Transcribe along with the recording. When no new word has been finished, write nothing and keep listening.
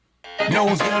No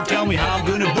one's gonna tell me how I'm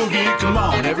gonna boogie. Come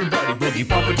on, everybody boogie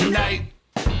bumper tonight.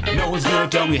 No one's gonna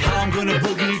tell me how I'm gonna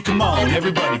boogie. Come on,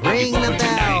 everybody boogie Ring bumper the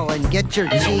bell tonight. and get your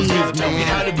No one's cheese, gonna tell me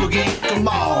how man. to boogie. Come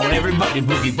on, everybody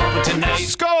boogie bumper tonight.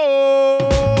 Score!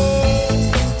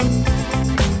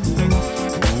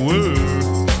 Woo.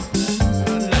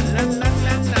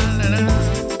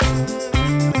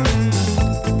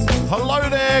 Hello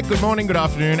there, good morning, good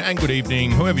afternoon, and good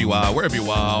evening, whoever you are, wherever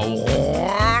you are,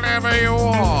 whatever you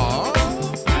are.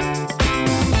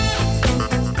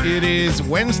 It is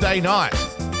Wednesday night,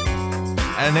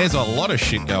 and there's a lot of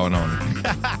shit going on.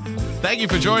 Thank you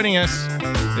for joining us.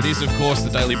 It is, of course, the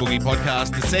Daily Boogie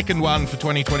Podcast, the second one for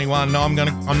 2021. No, I'm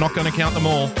not gonna count them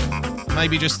all.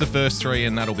 Maybe just the first three,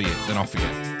 and that'll be it. Then I'll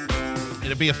forget.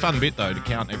 It'll be a fun bit though to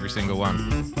count every single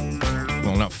one.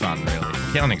 Well, not fun really.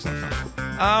 Counting's not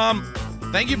fun.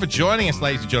 Thank you for joining us,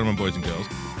 ladies and gentlemen, boys and girls.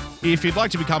 If you'd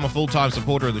like to become a full-time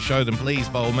supporter of the show, then please,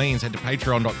 by all means, head to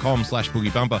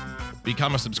patreon.com/boogiebumper.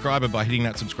 Become a subscriber by hitting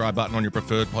that subscribe button on your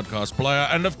preferred podcast player.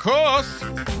 And of course,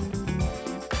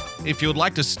 if you would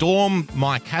like to storm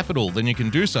my capital, then you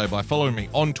can do so by following me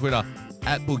on Twitter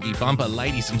 @boogiebumper.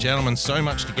 Ladies and gentlemen, so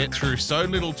much to get through, so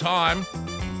little time.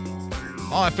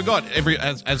 Oh, I forgot,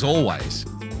 as always,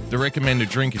 the recommended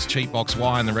drink is Cheap Box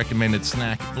Wine, the recommended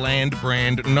snack, Bland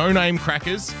Brand No Name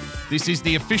Crackers. This is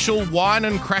the official Wine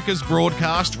and Crackers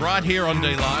broadcast right here on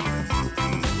D-Live.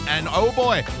 And oh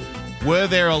boy, were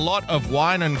there a lot of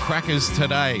wine and crackers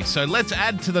today. So let's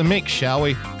add to the mix, shall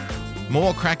we?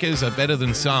 More crackers are better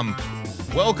than some.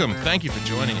 Welcome. Thank you for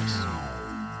joining us.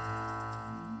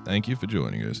 Thank you for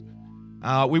joining us.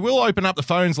 We will open up the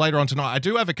phones later on tonight. I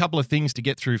do have a couple of things to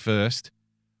get through first.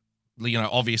 You know,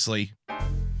 obviously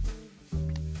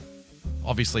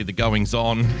the goings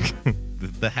on,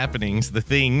 the happenings, the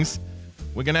things.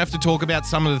 We're going to have to talk about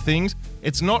some of the things.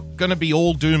 It's not going to be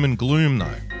all doom and gloom,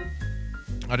 though.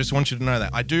 I just want you to know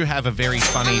that. I do have a very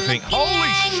funny thing. Holy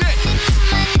shit!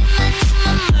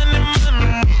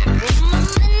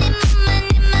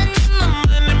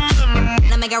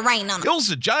 Make it rain on them.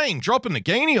 Ilsa Jane dropping the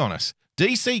guinea on us.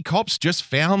 DC cops just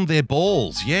found their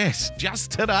balls. Yes,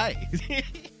 just today.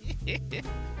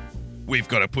 We've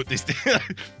got to put this down.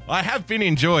 I have been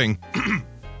enjoying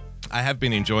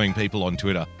people on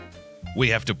Twitter. We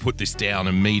have to put this down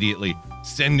immediately.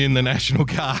 Send in the National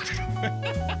Guard.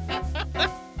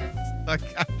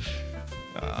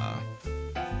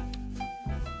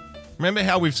 Remember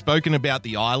how we've spoken about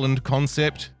the island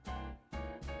concept?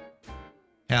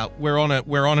 How we're on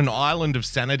an island of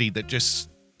sanity that just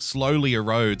slowly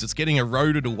erodes. It's getting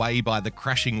eroded away by the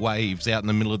crashing waves out in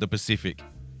the middle of the Pacific.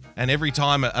 And every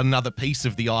time another piece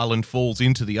of the island falls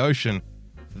into the ocean,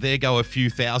 there go a few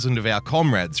thousand of our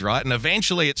comrades, right? And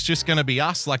eventually it's just going to be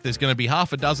us, like there's going to be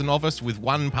half a dozen of us with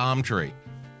one palm tree,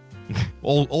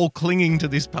 all clinging to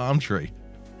this palm tree,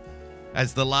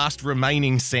 as the last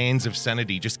remaining sands of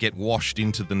sanity just get washed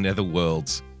into the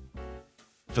netherworlds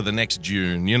for the next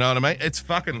June. You know what I mean? It's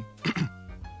fucking...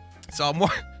 So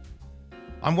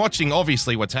I'm watching,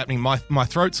 obviously, what's happening. My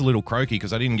throat's a little croaky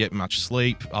because I didn't get much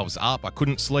sleep. I was up. I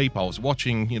couldn't sleep. I was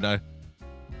watching, I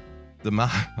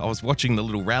was watching the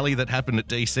little rally that happened at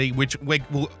DC, which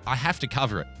I have to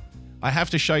cover it. I have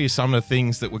to show you some of the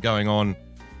things that were going on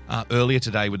earlier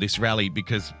today with this rally,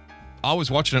 because I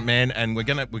was watching it, man, and we're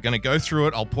gonna go through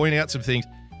it. I'll point out some things.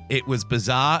 It was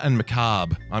bizarre and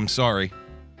macabre. I'm sorry.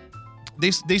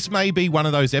 This may be one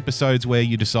of those episodes where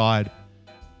you decide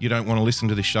you don't want to listen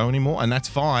to this show anymore, and that's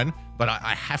fine, but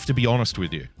I have to be honest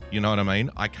with you. You know what I mean?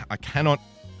 I cannot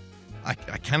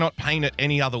paint it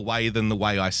any other way than the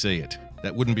way I see it.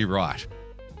 That wouldn't be right.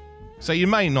 So you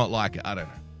may not like it, I don't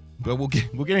know. But we'll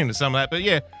get into some of that. But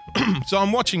yeah, so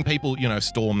I'm watching people,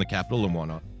 storm the Capitol and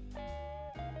whatnot.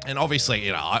 And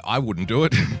obviously, I wouldn't do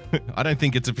it. I don't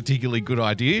think it's a particularly good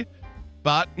idea.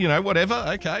 But, whatever,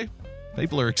 okay.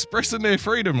 People are expressing their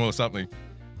freedom or something.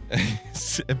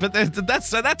 But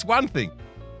that's one thing.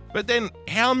 But then,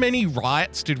 how many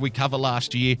riots did we cover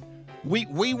last year?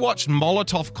 We watched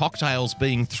Molotov cocktails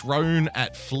being thrown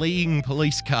at fleeing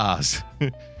police cars,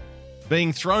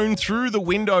 being thrown through the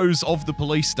windows of the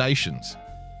police stations.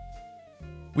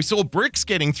 We saw bricks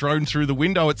getting thrown through the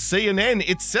window at CNN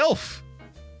itself.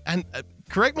 And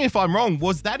correct me if I'm wrong,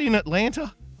 was that in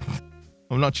Atlanta?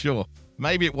 I'm not sure.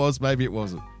 Maybe it was, maybe it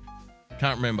wasn't.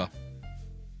 Can't remember.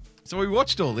 So we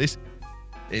watched all this.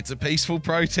 It's a peaceful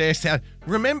protest.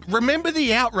 Remember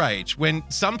the outrage when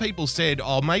some people said,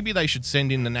 oh, maybe they should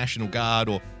send in the National Guard,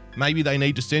 or maybe they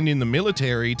need to send in the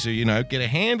military to, get a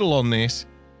handle on this.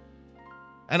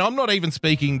 And I'm not even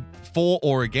speaking for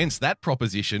or against that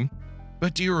proposition,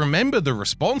 but do you remember the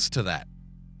response to that?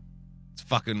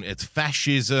 it's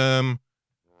fascism.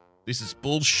 This is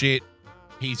bullshit.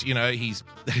 He's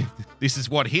this is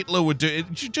what Hitler would do.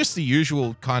 It's just the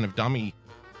usual kind of dummy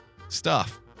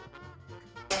stuff.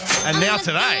 And now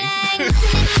today,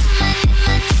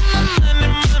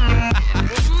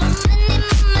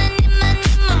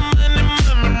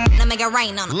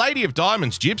 Lady of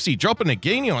Diamonds Gypsy dropping a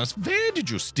guinea on us. Where did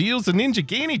you steal the ninja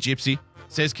guinea, Gypsy?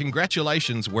 Says,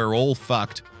 congratulations, we're all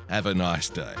fucked. Have a nice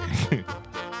day.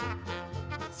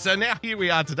 So now here we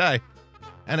are today.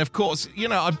 And of course,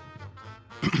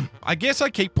 I guess I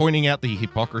keep pointing out the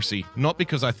hypocrisy, not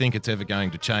because I think it's ever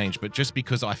going to change, but just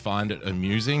because I find it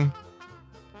amusing,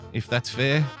 if that's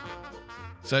fair.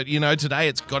 So, today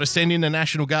it's got to send in the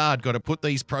National Guard, got to put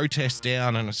these protests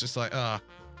down, and it's just like,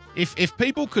 if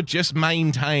people could just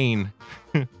maintain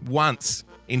once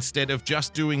instead of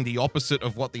just doing the opposite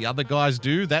of what the other guys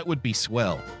do, that would be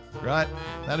swell, right?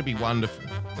 That'd be wonderful,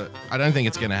 but I don't think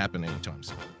it's going to happen anytime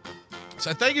soon.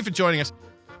 So thank you for joining us.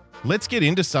 Let's get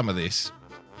into some of this,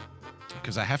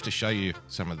 because I have to show you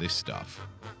some of this stuff.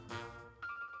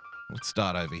 Let's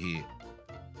start over here.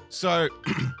 So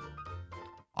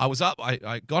I was up,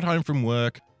 I got home from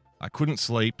work, I couldn't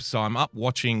sleep, so I'm up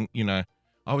watching,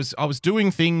 I was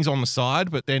doing things on the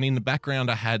side, but then in the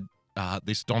background I had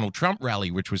this Donald Trump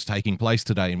rally, which was taking place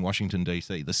today in Washington,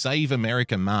 D.C., the Save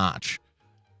America March.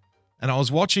 And I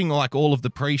was watching like all of the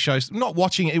pre-shows, not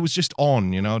watching it was just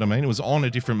on, you know what I mean? It was on a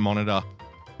different monitor,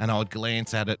 and I would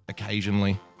glance at it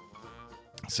occasionally,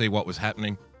 see what was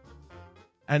happening.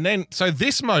 And then, so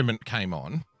this moment came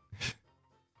on,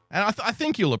 and I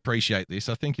think you'll appreciate this.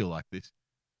 I think you'll like this.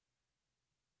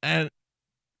 And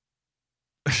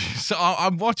so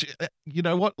I'm watching, you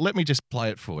know what? Let me just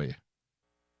play it for you.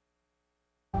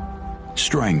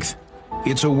 Strength.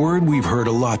 It's a word we've heard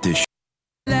a lot this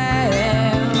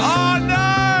Oh, no!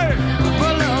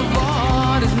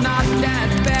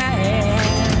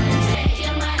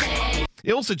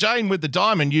 Ilsa Jane with the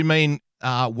diamond, you mean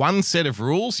one set of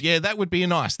rules? Yeah, that would be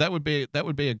nice. That would be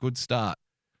a good start.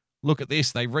 Look at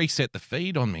this. They reset the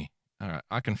feed on me. All right,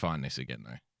 I can find this again,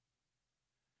 though.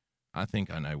 I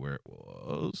think I know where it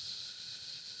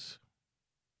was.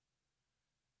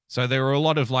 So there were a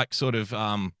lot of lot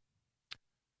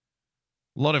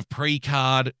of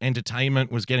pre-card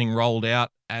entertainment was getting rolled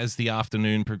out as the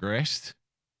afternoon progressed.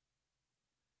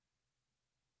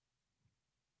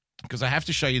 Because I have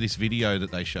to show you this video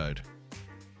that they showed.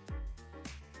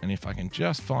 And if I can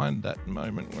just find that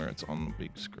moment where it's on the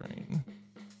big screen,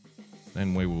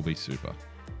 then we will be super.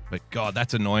 But God,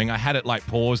 that's annoying. I had it like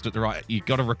paused at the right. You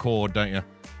got to record, don't you?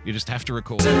 You just have to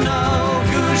record. To know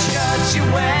whose shirt you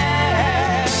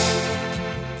wear.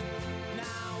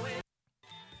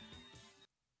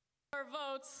 Our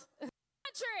votes.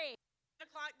 Country.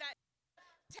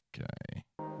 Okay.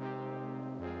 I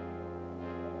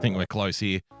think we're close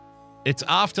here. It's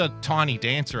after Tiny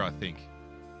Dancer, I think.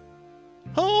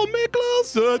 Hold me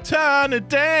closer, Tiny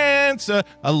Dancer.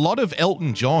 A lot of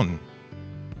Elton John.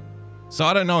 So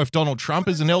I don't know if Donald Trump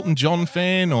is an Elton John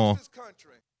fan or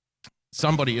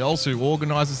somebody else who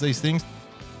organizes these things.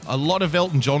 A lot of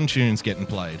Elton John tunes getting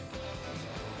played.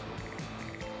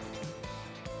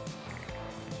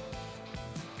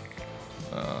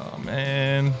 Oh,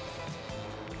 man.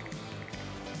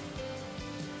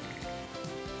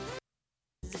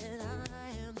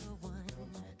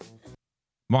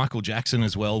 Michael Jackson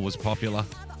as well was popular.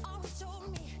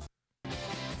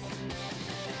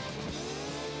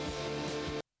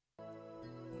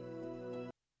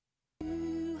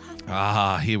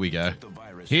 Ah, here we go.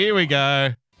 Here we go.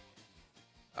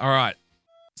 All right.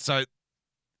 So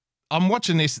I'm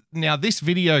watching this. Now this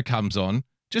video comes on.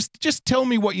 Just tell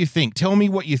me what you think. Tell me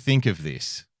what you think of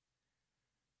this.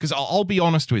 Because I'll be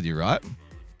honest with you, right?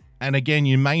 And again,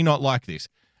 you may not like this.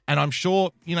 And I'm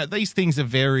sure, these things are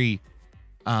very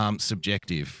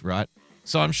subjective, right?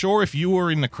 So I'm sure if you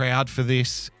were in the crowd for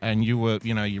this and you were,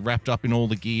 you wrapped up in all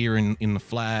the gear and in the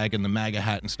flag and the MAGA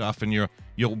hat and stuff, and you're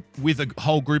with a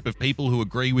whole group of people who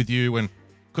agree with you, and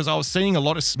because I was seeing a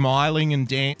lot of smiling and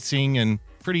dancing and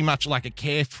pretty much like a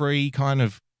carefree kind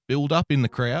of build up in the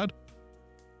crowd.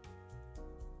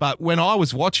 But when I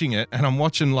was watching it, and I'm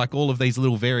watching like all of these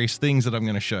little various things that I'm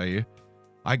going to show you,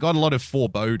 I got a lot of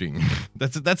foreboding.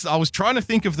 That's. I was trying to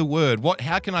think of the word.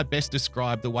 How can I best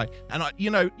describe the way? And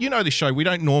the show. We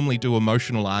don't normally do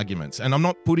emotional arguments, and I'm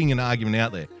not putting an argument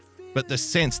out there, but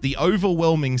the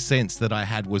overwhelming sense that I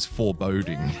had was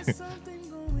foreboding.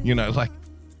 Like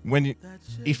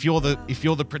if you're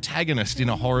the protagonist in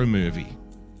a horror movie,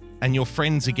 and your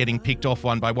friends are getting picked off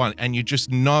one by one, and you just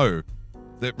know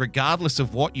that regardless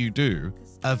of what you do,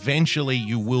 eventually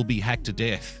you will be hacked to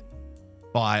death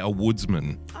by a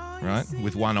woodsman right?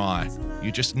 With one eye.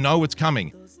 You just know it's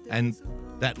coming. And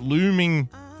that looming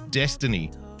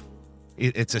destiny,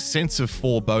 it's a sense of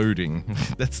foreboding.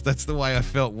 That's the way I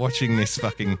felt watching this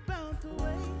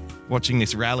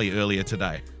rally earlier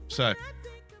today. So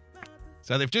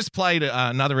they've just played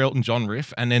another Elton John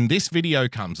riff, and then this video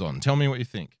comes on. Tell me what you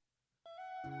think.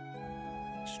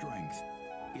 Strength.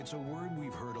 It's a word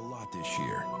we've heard a lot this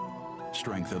year.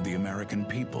 Strength of the American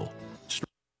people.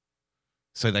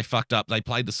 So they fucked up. They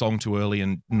played the song too early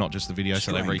and not just the video,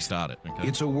 so they restart it. Okay.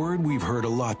 It's a word we've heard a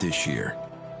lot this year.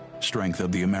 Strength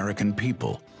of the American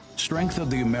people. Strength of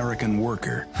the American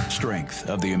worker. Strength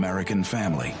of the American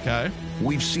family. Okay.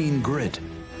 We've seen grit,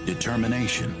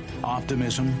 determination,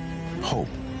 optimism, hope.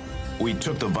 We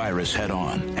took the virus head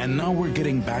on, and now we're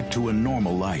getting back to a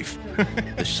normal life.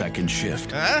 The second shift,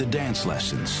 the dance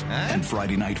lessons, and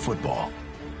Friday night football.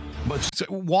 But So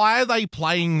why are they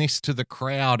playing this to the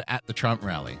crowd at the Trump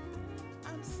rally?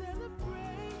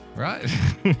 Right?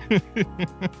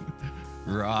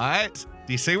 Right?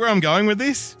 Do you see where I'm going with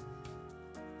this?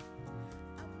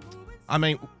 I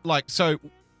mean, so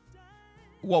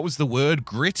what was the word?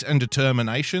 Grit and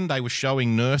determination. They were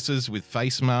showing nurses with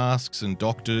face masks and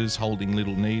doctors holding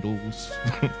little needles.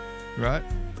 Right?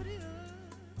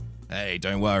 Hey,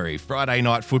 don't worry. Friday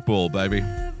night football, baby.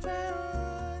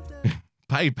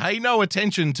 Pay no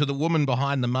attention to the woman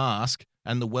behind the mask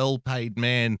and the well-paid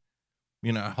man,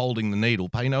 holding the needle.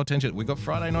 Pay no attention. We've got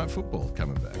Friday night football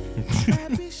coming back.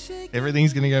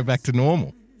 Everything's going to go back to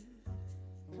normal.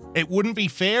 It wouldn't be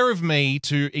fair of me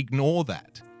to ignore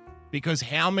that, because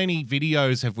how many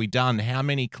videos have we done? How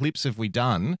many clips have we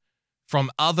done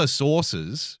from other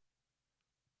sources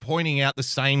pointing out the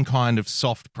same kind of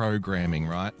soft programming,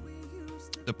 right?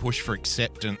 The push for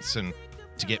acceptance and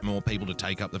to get more people to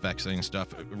take up the vaccine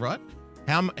stuff, right?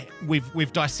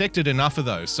 We've dissected enough of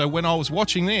those. So when I was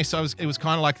watching this, it was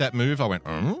kind of like that move. I went,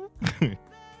 Right?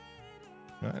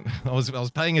 I was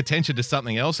paying attention to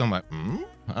something else. I'm like,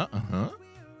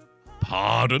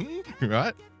 pardon,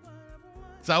 right?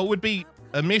 So it would be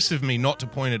amiss of me not to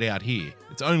point it out here.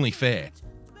 It's only fair.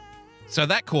 So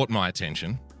that caught my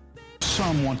attention.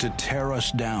 some want to tear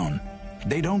us down.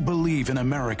 They don't believe in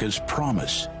America's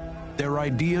promise. Their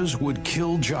ideas would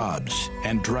kill jobs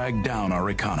and drag down our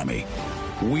economy.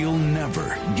 We'll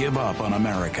never give up on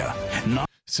America.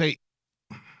 See,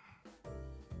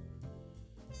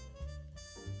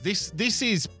 this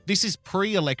is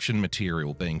pre-election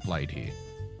material being played here,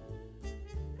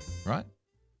 right?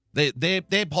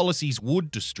 Their policies would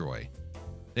destroy.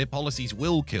 Their policies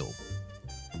will kill.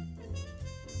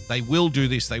 They will do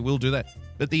this. They will do that.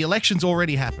 But the election's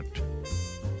already happened.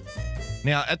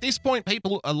 Now, at this point,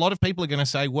 a lot of people are going to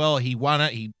say, well, he won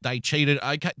it. They cheated.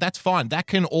 Okay, that's fine. That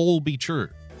can all be true,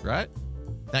 right?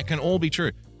 That can all be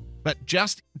true. But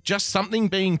just something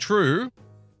being true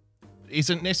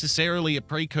isn't necessarily a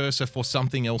precursor for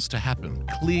something else to happen,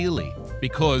 clearly,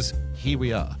 because here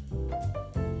we are,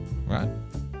 right?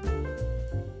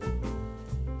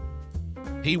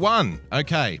 He won,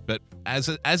 okay, but as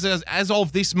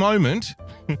of this moment,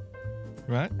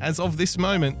 right? As of this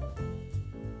moment,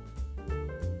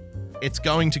 it's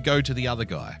going to go to the other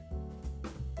guy,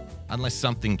 unless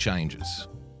something changes.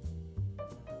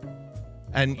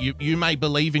 And you may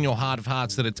believe in your heart of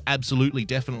hearts that it's absolutely,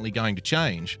 definitely going to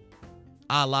change.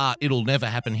 A la, it'll never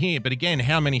happen here. But again,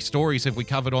 how many stories have we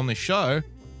covered on this show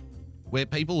where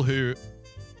people who,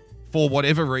 for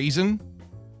whatever reason,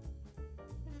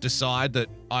 decide that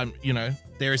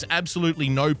there is absolutely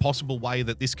no possible way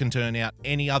that this can turn out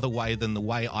any other way than the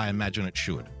way I imagine it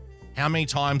should. How many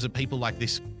times are people like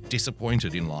this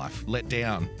disappointed in life, let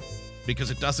down, because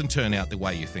it doesn't turn out the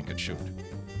way you think it should?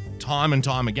 Time and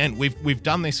time again. We've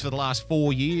done this for the last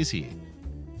 4 years here.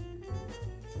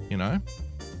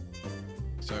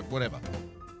 So whatever.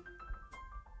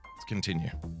 Let's continue.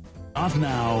 Not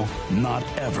now, not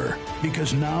ever,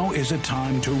 because now is a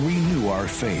time to renew our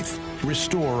faith,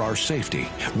 restore our safety,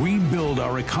 rebuild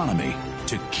our economy,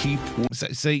 to keep...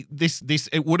 See, this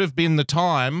it would have been the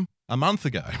time a month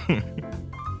ago.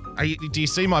 Do you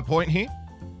see my point here?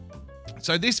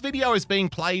 So this video is being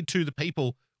played to the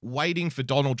people waiting for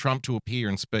Donald Trump to appear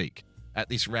and speak at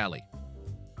this rally.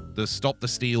 The Stop the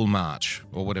Steal March,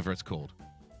 or whatever it's called.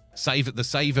 The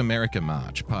Save America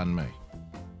March, pardon me.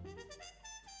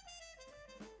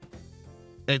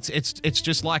 It's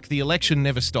just like the election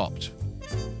never stopped,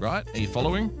 right? Are you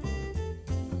following?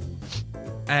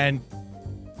 And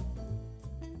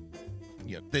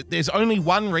there's only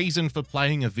one reason for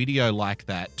playing a video like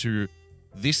that to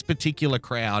this particular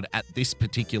crowd at this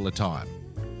particular time.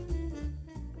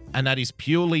 And that is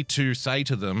purely to say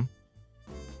to them,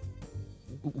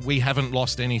 we haven't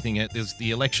lost anything yet.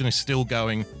 The election is still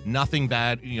going. Nothing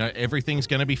bad. Everything's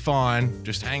going to be fine.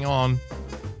 Just hang on.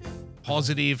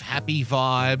 Positive, happy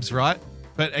vibes, right?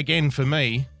 But again, for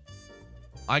me,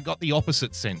 I got the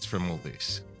opposite sense from all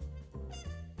this.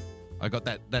 I got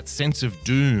that sense of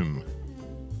doom.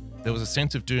 There was a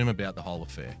sense of doom about the whole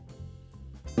affair.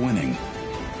 Winning.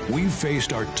 We've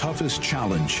faced our toughest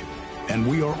challenge, and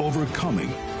we are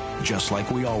overcoming, just like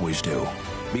we always do,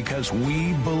 because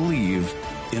we believe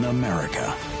in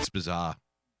America. It's bizarre.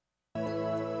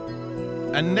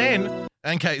 And then,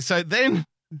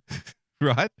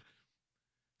 right?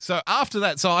 So after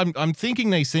that, so I'm thinking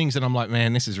these things, and I'm like,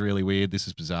 man, this is really weird. This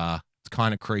is bizarre. It's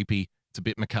kind of creepy. It's a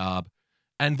bit macabre.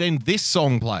 And then this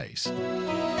song plays.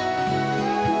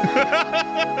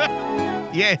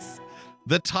 Yes,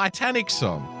 the Titanic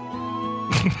song.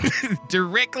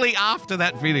 Directly after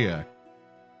that video.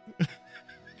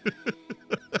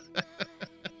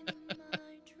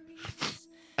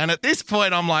 And at this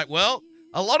point, I'm like, well,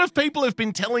 a lot of people have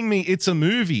been telling me it's a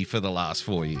movie for the last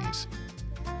 4 years.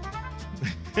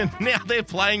 And now they're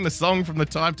playing the song from the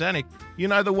Titanic. You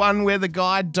know, the one where the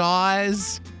guy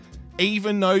dies,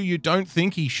 even though you don't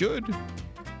think he should.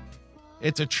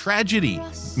 It's a tragedy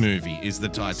movie, is the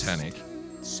Titanic.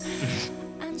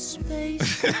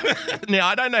 Now,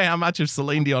 I don't know how much of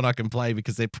Celine Dion I can play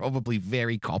because they're probably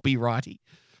very copyrighty.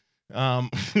 I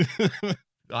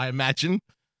imagine.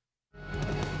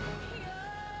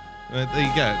 There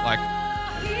you go.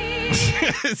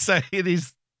 So it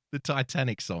is the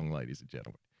Titanic song, ladies and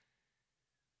gentlemen.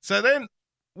 So then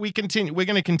we continue. We're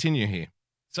going to continue here.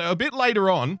 So a bit later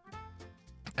on,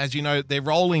 as you know, they're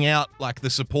rolling out like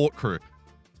the support crew.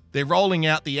 They're rolling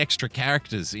out the extra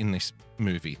characters in this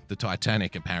movie, the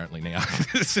Titanic, apparently now,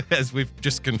 as we've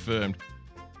just confirmed.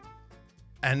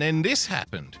 And then this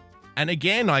happened. And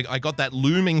again, I got that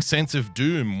looming sense of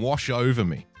doom wash over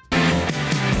me.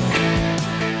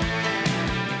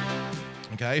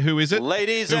 Okay, who is it?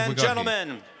 Ladies and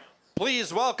gentlemen,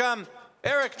 please welcome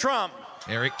Eric Trump.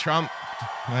 Eric Trump.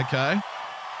 Okay.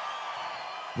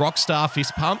 Rockstar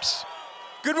fist pumps.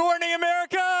 Good morning,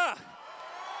 America.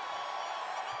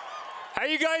 How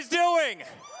you guys doing?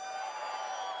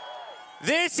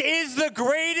 This is the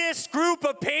greatest group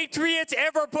of patriots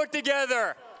ever put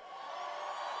together.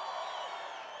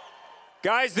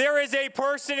 Guys, there is a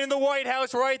person in the White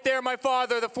House right there, my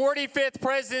father, the 45th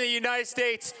President of the United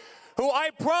States, who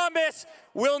I promise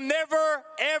will never,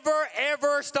 ever,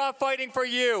 ever stop fighting for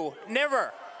you.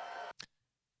 Never.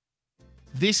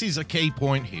 This is a key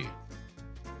point here.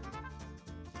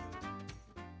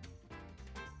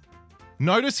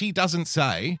 Notice he doesn't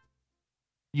say,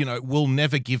 we'll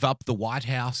never give up the White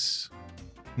House.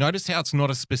 Notice how it's not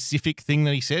a specific thing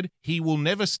that he said. He will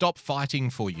never stop fighting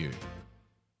for you.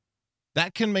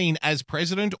 That can mean as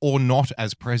president or not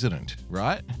as president,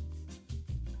 right?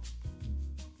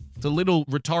 It's a little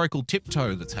rhetorical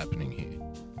tiptoe that's happening here.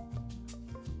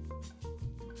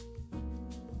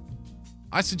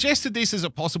 I suggested this as a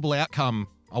possible outcome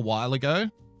a while ago,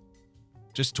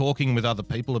 just talking with other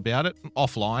people about it,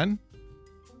 offline.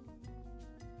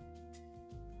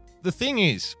 The thing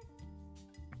is,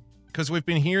 because we've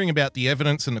been hearing about the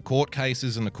evidence and the court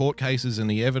cases and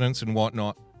the evidence and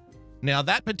whatnot, now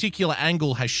that particular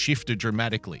angle has shifted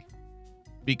dramatically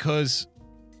because,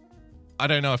 I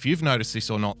don't know if you've noticed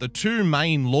this or not, the two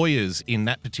main lawyers in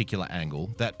that particular angle,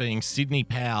 that being Sidney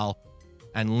Powell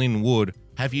and Lynn Wood,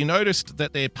 have you noticed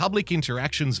that their public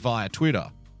interactions via Twitter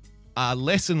are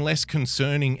less and less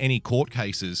concerning any court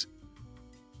cases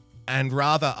and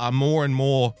rather are more and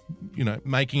more,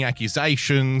 making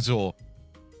accusations or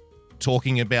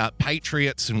talking about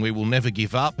patriots and we will never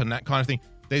give up and that kind of thing.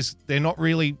 They're not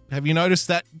really, have you noticed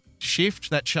that shift,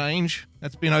 that change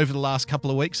that's been over the last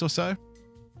couple of weeks or so?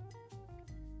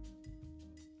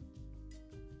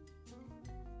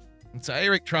 And so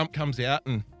Eric Trump comes out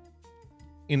and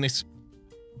in this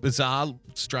bizarre,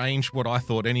 strange, what I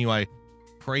thought anyway,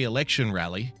 pre-election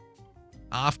rally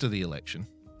after the election.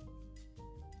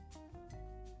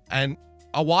 And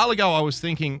a while ago I was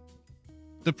thinking,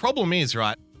 the problem is,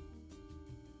 right,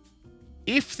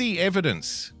 if the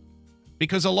evidence,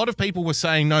 because a lot of people were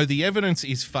saying, no, the evidence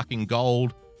is fucking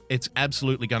gold, it's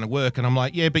absolutely going to work. And I'm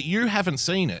like, yeah, but you haven't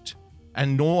seen it,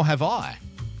 and nor have I,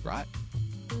 right?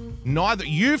 Neither.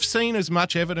 You've seen as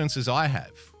much evidence as I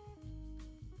have.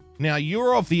 Now,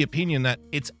 you're of the opinion that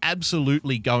it's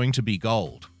absolutely going to be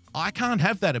gold. I can't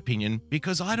have that opinion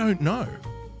because I don't know,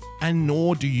 and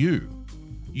nor do you.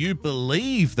 You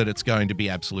believe that it's going to be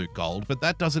absolute gold, but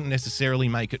that doesn't necessarily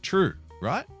make it true,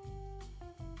 right?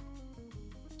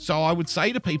 So I would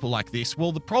say to people like this,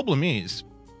 well, the problem is,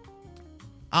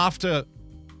 after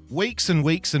weeks and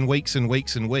weeks and weeks and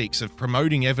weeks and weeks of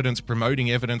promoting evidence.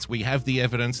 We have the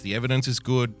evidence is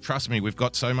good. Trust me, we've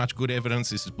got so much good evidence.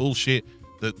 This is bullshit.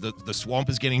 The swamp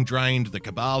is getting drained. The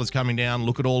cabal is coming down.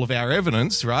 Look at all of our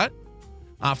evidence, right?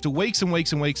 After weeks and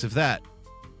weeks and weeks of that,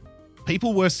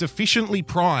 people were sufficiently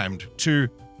primed to,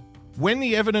 when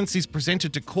the evidence is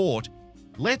presented to court,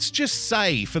 let's just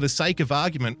say, for the sake of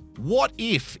argument, what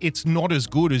if it's not as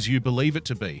good as you believe it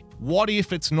to be? What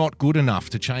if it's not good enough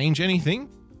to change anything?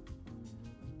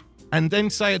 And then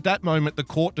say at that moment the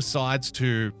court decides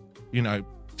to,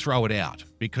 throw it out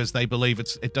because they believe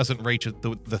it doesn't reach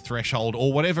the threshold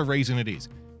or whatever reason it is.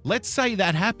 Let's say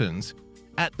that happens.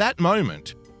 At that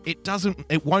moment, it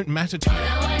won't matter to you.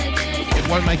 It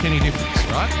won't make any difference,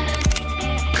 right?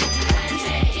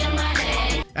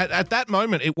 At that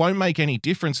moment, it won't make any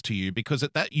difference to you because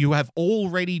you have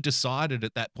already decided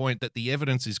at that point that the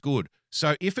evidence is good.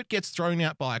 So if it gets thrown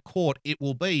out by a court, it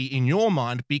will be, in your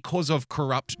mind, because of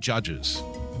corrupt judges.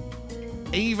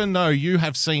 Even though you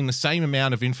have seen the same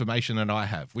amount of information that I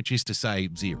have, which is to say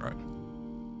 0.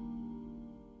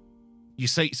 You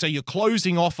see, so you're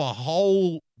closing off a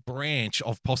whole branch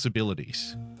of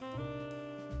possibilities.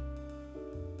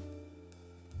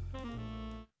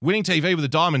 Winning TV with a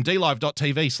diamond,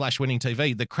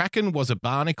 DLive.tv/winningtv. The Kraken was a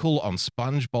barnacle on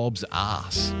SpongeBob's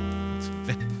ass. It's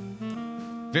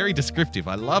very descriptive.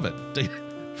 I love it.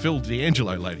 Phil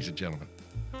D'Angelo, ladies and gentlemen.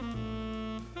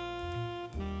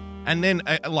 And then,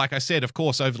 like I said, of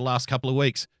course, over the last couple of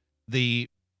weeks, the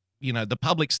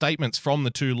public statements from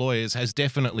the two lawyers has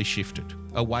definitely shifted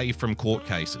away from court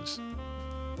cases,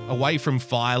 away from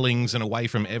filings and away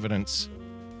from evidence.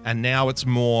 And now it's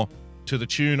more to the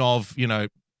tune of,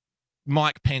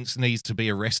 Mike Pence needs to be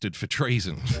arrested for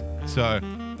treason. So,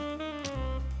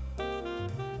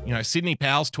 Sidney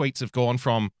Powell's tweets have gone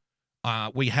from,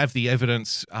 we have the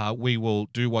evidence, we will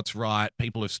do what's right,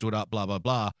 people have stood up, blah, blah,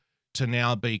 blah, to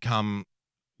now become,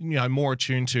 more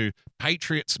attuned to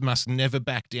patriots must never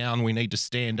back down, we need to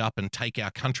stand up and take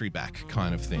our country back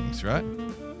kind of things, right?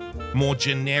 More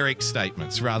generic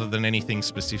statements rather than anything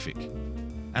specific.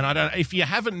 And if you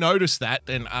haven't noticed that,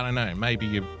 then I don't know, maybe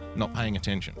you're not paying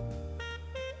attention.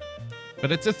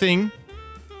 But it's a thing.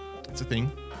 It's a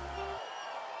thing.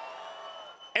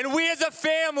 And we as a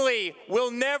family will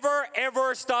never,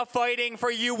 ever stop fighting for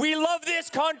you. We love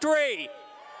this country.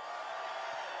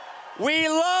 We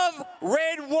love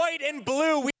red, white, and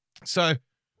blue. So, I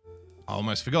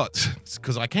almost forgot,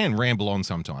 because I can ramble on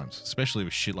sometimes, especially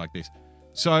with shit like this.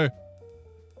 So,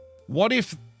 what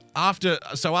if after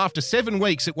 7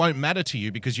 weeks it won't matter to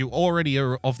you because you already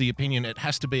are of the opinion it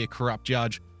has to be a corrupt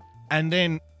judge, and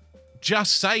then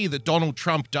just say that Donald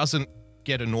Trump doesn't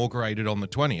get inaugurated on the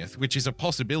 20th, which is a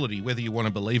possibility whether you want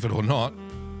to believe it or not.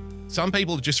 Some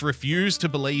people just refuse to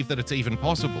believe that it's even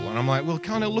possible. And I'm like, well,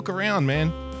 kind of look around,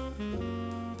 man.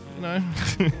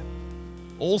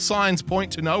 All signs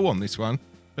point to no on this one.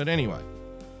 But anyway,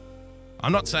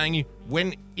 I'm not saying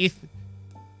if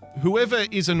whoever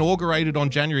is inaugurated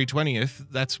on January 20th,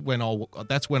 that's when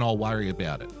I'll worry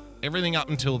about it. Everything up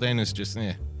until then is just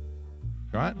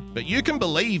right? But you can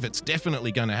believe it's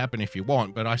definitely going to happen if you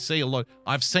want. But I've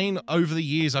seen over the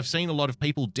years, I've seen a lot of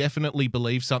people definitely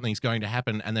believe something's going to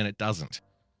happen and then it doesn't.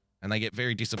 And they get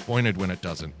very disappointed when it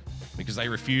doesn't because they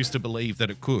refuse to believe that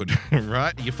it could,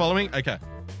 right? You following? Okay.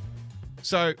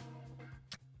 So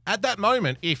at that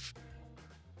moment, if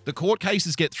the court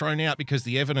cases get thrown out because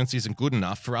the evidence isn't good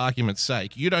enough, for argument's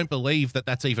sake, you don't believe that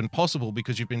that's even possible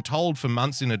because you've been told for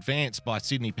months in advance by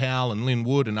Sidney Powell and Lynn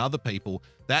Wood and other people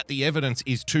that the evidence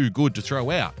is too good to throw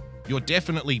out. You're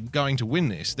definitely going to win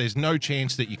this. There's no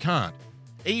chance that you can't.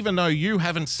 Even though you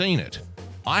haven't seen it.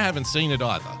 I haven't seen it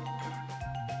either.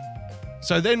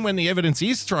 So then when the evidence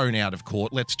is thrown out of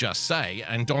court, let's just say,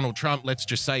 and Donald Trump, let's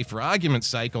just say for argument's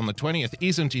sake, on the 20th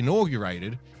isn't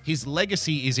inaugurated, his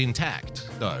legacy is intact,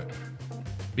 though.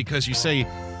 Because you see,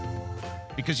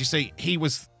 he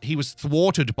was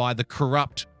thwarted by the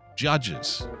corrupt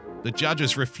judges. The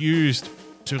judges refused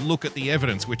to look at the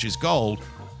evidence, which is gold,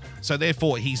 so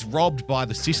therefore he's robbed by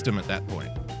the system at that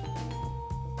point.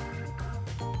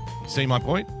 See my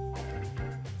point?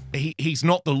 He's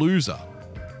not the loser.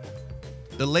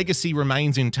 The legacy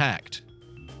remains intact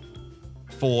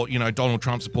for, Donald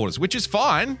Trump supporters, which is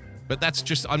fine, but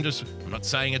I'm not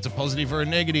saying it's a positive or a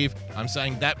negative. I'm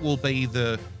saying that will be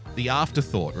the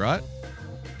afterthought, right?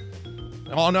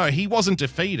 Oh no, he wasn't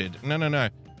defeated. No.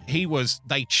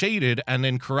 They cheated and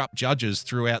then corrupt judges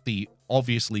threw out the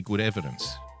obviously good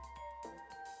evidence.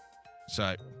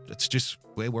 So that's just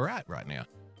where we're at right now.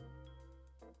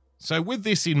 So with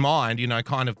this in mind,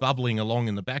 kind of bubbling along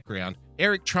in the background,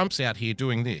 Eric Trump's out here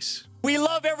doing this. We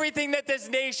love love everything that this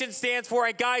nation stands for.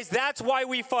 And guys, that's why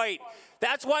we fight.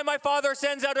 That's why my father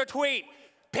sends out a tweet.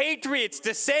 Patriots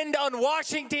descend on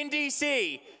Washington,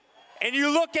 D.C. And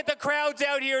you look at the crowds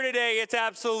out here today, it's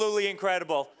absolutely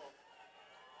incredible.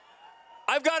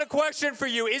 I've got a question for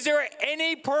you. Is there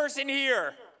any person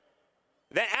here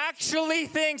that actually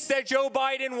thinks that Joe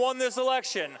Biden won this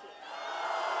election?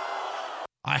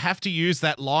 I have to use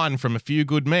that line from A Few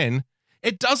Good Men.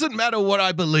 It doesn't matter what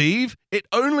I believe. It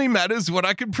only matters what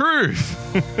I can prove.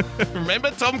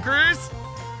 Remember Tom Cruise?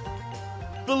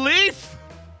 Belief?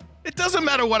 It doesn't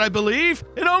matter what I believe.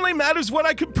 It only matters what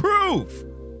I can prove.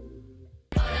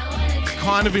 It's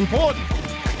kind of important.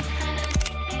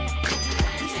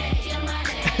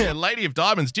 Lady of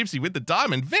Diamonds, Gypsy with the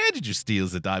diamond. Where did you steal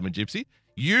the diamond, Gypsy?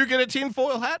 You get a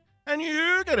tinfoil hat, and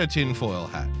you get a tinfoil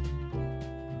hat.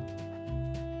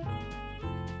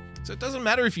 So it doesn't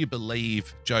matter if you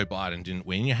believe Joe Biden didn't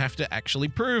win. You have to actually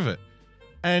prove it.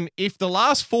 And if the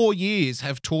last 4 years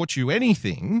have taught you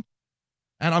anything,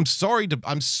 and I'm sorry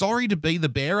to be the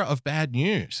bearer of bad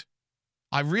news.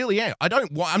 I really am. I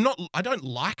don't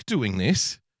like doing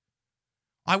this.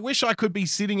 I wish I could be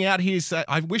sitting out here.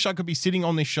 I wish I could be sitting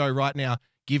on this show right now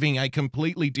giving a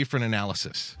completely different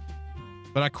analysis.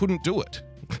 But I couldn't do it.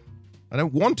 I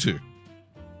don't want to.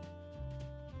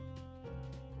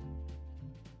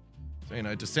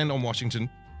 So, descend on Washington.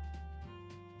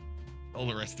 All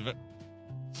the rest of it.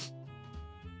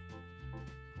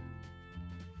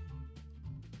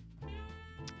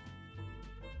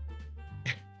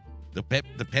 The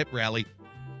pep rally.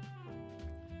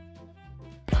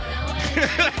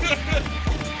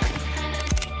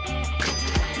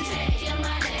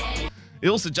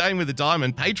 Ilsa Jane with the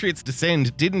diamond. Patriots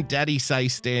descend. Didn't Daddy say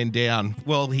stand down?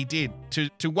 Well, he did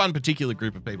to one particular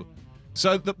group of people.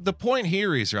 So the point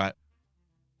here is, right?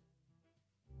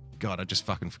 God, I just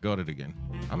fucking forgot it again.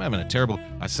 I'm having a terrible...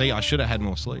 I should have had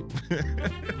more sleep.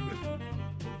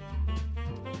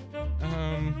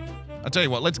 I'll tell you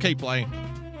what, let's keep playing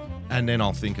and then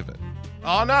I'll think of it.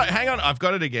 Oh no, hang on, I've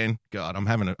got it again. God, I'm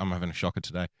having a shocker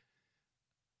today.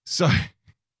 So,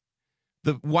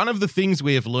 one of the things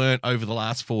we have learned over the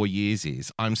last 4 years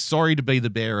is, I'm sorry to be the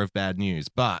bearer of bad news,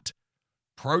 but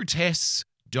protests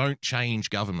don't change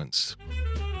governments.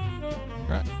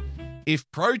 Right? If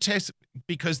protests,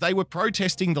 because they were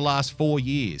protesting the last 4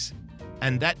 years,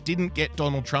 and that didn't get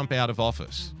Donald Trump out of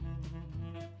office.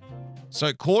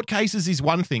 So court cases is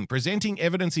one thing. Presenting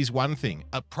evidence is one thing.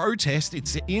 A protest,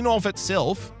 it's in of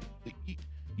itself,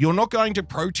 you're not going to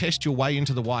protest your way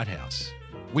into the White House.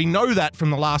 We know that from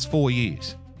the last 4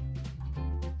 years.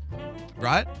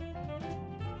 Right?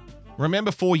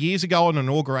 Remember 4 years ago on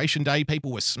Inauguration Day,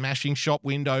 people were smashing shop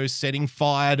windows, setting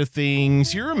fire to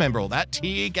things. You remember all that.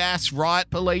 Tear gas, riot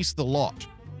police, the lot.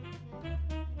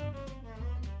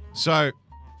 So,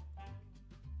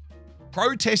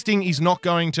 protesting is not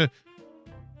going to...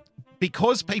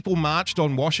 Because people marched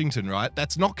on Washington, right,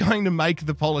 that's not going to make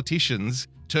the politicians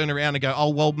turn around and go, oh,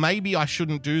 well, maybe I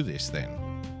shouldn't do this then.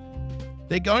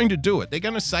 They're going to do it. They're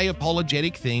going to say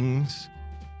apologetic things.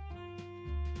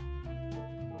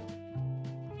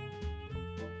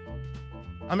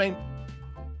 I mean,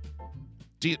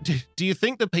 do you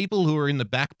think the people who are in the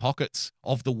back pockets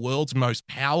of the world's most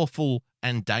powerful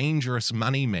and dangerous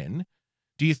money men,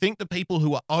 do you think the people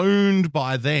who are owned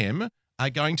by them are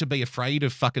going to be afraid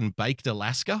of fucking Baked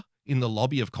Alaska in the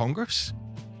lobby of Congress?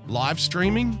 Live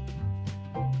streaming?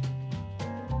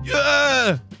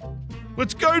 Yeah!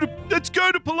 Let's go to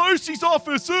Pelosi's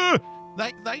office!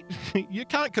 You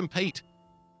can't compete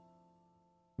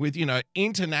with,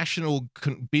 international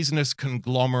business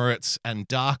conglomerates and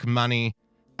dark money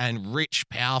and rich,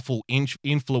 powerful,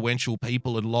 influential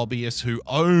people and lobbyists who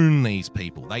own these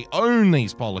people. They own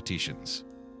these politicians.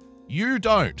 You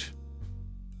don't.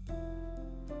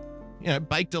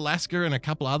 Baked Alaska and a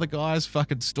couple other guys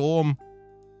fucking storm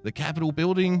the Capitol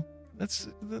building. That's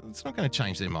not going to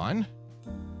change their mind.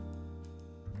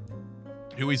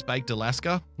 Who is Baked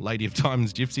Alaska? Lady of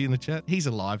Diamonds Gypsy in the chat. He's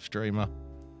a live streamer.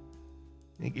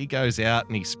 He goes out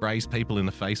and he sprays people in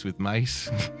the face with mace.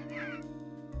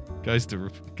 He's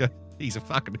a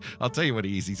fucking... I'll tell you what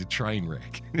he is. He's a train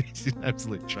wreck. He's an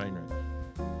absolute train wreck.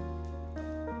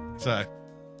 So,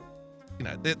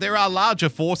 there are larger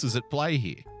forces at play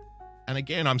here. And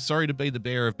again, I'm sorry to be the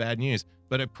bearer of bad news,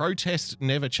 but a protest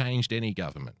never changed any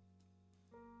government.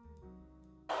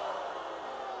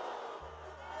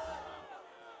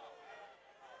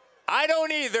 I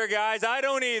don't either, guys. I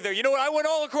don't either. You know what? I went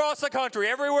all across the country,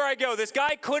 everywhere I go. This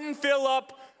guy couldn't fill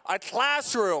up a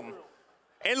classroom.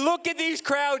 And look at these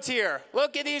crowds here.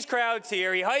 Look at these crowds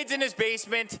here. He hides in his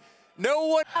basement. No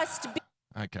one must be.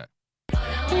 Okay.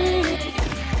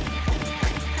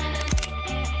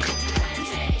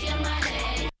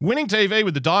 Winning TV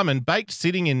with the Diamond, baked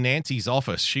sitting in Nancy's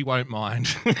office. She won't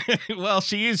mind. Well,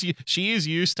 she is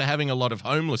used to having a lot of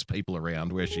homeless people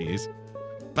around where she is.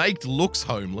 Baked looks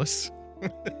homeless.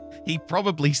 He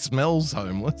probably smells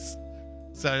homeless.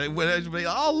 So,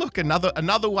 oh, look,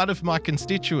 another one of my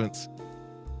constituents.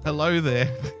 Hello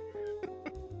there.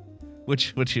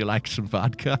 Would you like some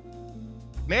vodka?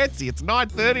 Nancy, it's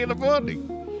 9:30 in the morning.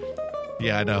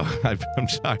 Yeah, I know. I'm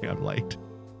sorry I'm late.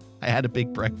 I had a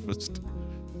big breakfast.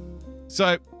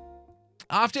 So,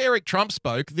 after Eric Trump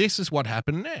spoke, this is what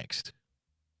happened next.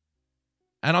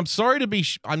 And I'm sorry to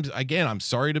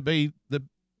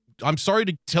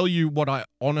tell you what I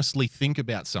honestly think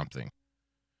about something.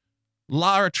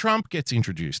 Lara Trump gets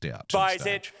introduced out to the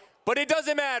stage. But it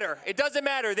doesn't matter. It doesn't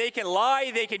matter. They can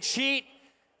lie, they can cheat,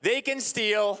 they can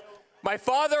steal. My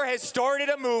father has started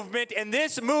a movement, and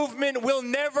this movement will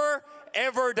never,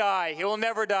 ever die. It will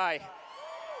never die.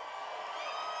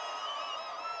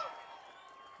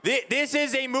 This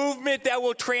is a movement that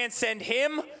will transcend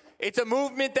him. It's a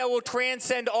movement that will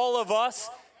transcend all of us.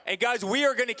 And guys, we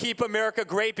are going to keep America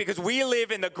great because we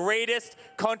live in the greatest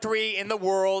country in the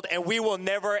world, and we will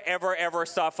never, ever, ever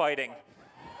stop fighting.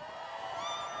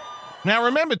 Now,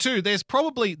 remember, too, there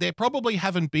probably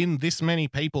haven't been this many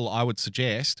people, I would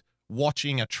suggest,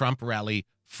 watching a Trump rally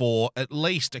for at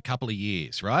least a couple of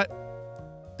years, right?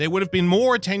 There would have been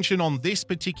more attention on this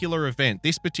particular event,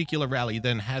 this particular rally,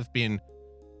 than have been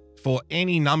for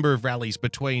any number of rallies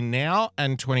between now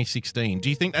and 2016. Do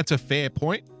you think that's a fair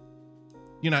point?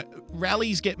 You know,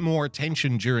 rallies get more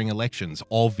attention during elections,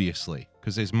 obviously,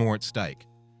 because there's more at stake.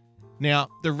 Now,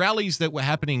 the rallies that were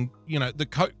happening, you know, the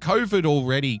COVID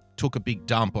already took a big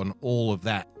dump on all of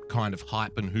that kind of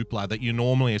hype and hoopla that you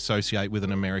normally associate with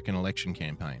an American election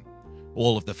campaign.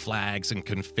 All of the flags and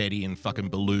confetti and fucking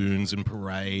balloons and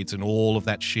parades and all of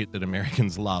that shit that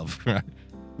Americans love, right?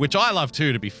 Which I love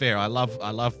too, to be fair. I love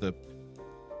the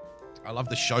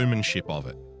showmanship of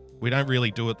it. We don't really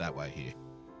do it that way here.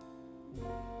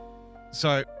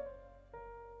 So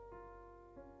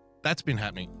that's been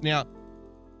happening. Now,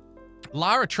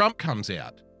 Lara Trump comes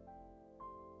out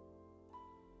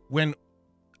when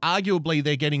arguably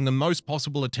they're getting the most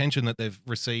possible attention that they've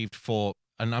received for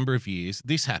a number of years.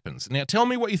 This happens. Now, tell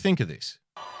me what you think of this.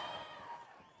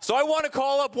 So I want to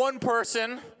call up one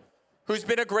person who's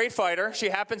been a great fighter. She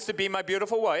happens to be my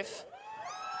beautiful wife.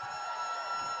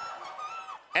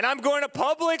 And I'm going to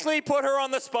publicly put her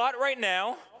on the spot right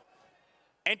now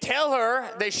and tell her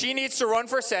that she needs to run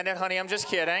for Senate. Honey, I'm just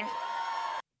kidding.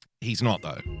 He's not,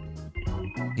 though.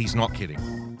 He's not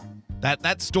kidding.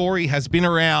 That story has been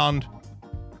around.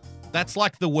 That's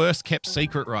like the worst kept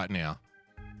secret right now.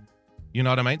 You know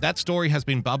what I mean? That story has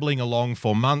been bubbling along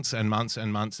for months and months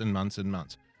and months and months and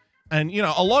months. And, you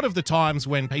know, a lot of the times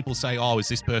when people say, oh, is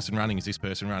this person running? Is this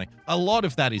person running? A lot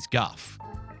of that is guff.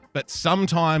 But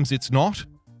sometimes it's not.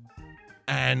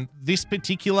 And this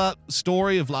particular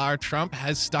story of Lara Trump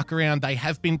has stuck around. They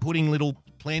have been planting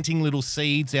little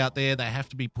seeds out there. They've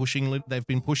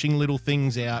been pushing little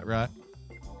things out, right?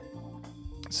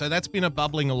 So that's been a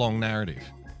bubbling along narrative.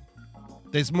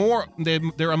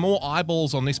 There are more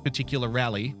eyeballs on this particular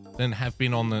rally than have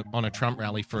been on a Trump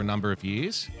rally for a number of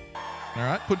years. All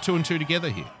right, put two and two together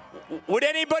here. Would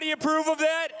anybody approve of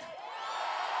that?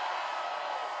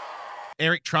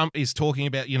 Eric Trump is talking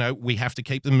about, you know, we have to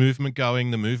keep the movement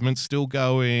going. The movement's still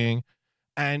going.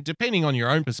 And depending on your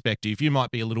own perspective, you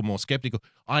might be a little more skeptical.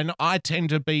 I tend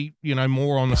to be, you know,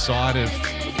 more on the side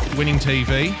of winning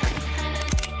TV.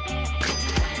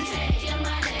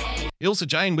 Ilsa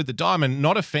Jane with the Diamond,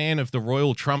 not a fan of the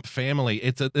royal Trump family.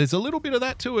 There's a little bit of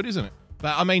that to it, isn't it?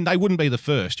 But, I mean, they wouldn't be the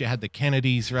first. You had the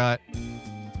Kennedys, right?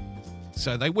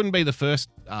 So they wouldn't be the first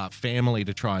family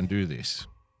to try and do this.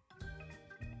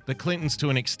 The Clintons,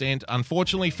 to an extent,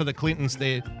 unfortunately for the Clintons,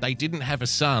 they didn't have a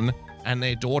son, and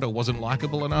their daughter wasn't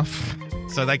likable enough.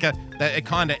 So it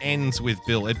kind of ends with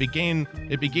Bill. It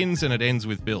begins and it ends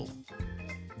with Bill.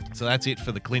 So that's it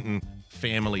for the Clinton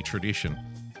family tradition.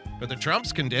 But the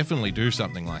Trumps can definitely do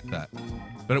something like that.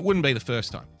 But it wouldn't be the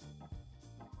first time.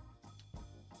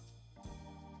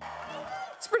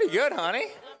 It's pretty good, honey.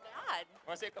 Not bad.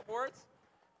 Want to say a couple words?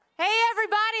 Hey,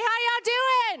 everybody, how y'all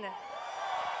doing?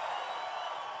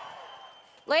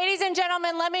 Ladies and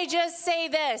gentlemen, let me just say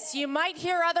this. You might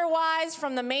hear otherwise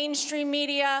from the mainstream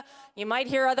media. You might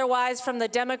hear otherwise from the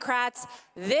Democrats.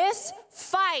 This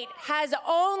fight has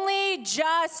only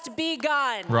just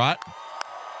begun. Right.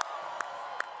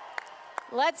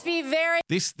 Let's be very...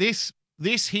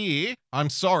 This here, I'm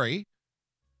sorry,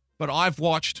 but I've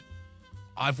watched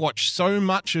so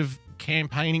much of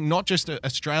campaigning, not just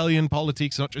Australian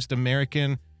politics, not just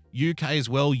American, UK as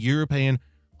well, European.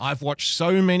 I've watched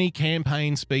so many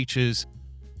campaign speeches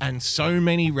and so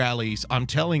many rallies. I'm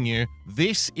telling you,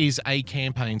 this is a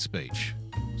campaign speech.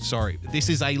 Sorry, this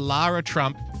is a Lara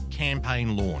Trump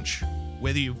campaign launch.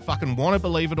 Whether you fucking want to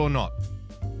believe it or not.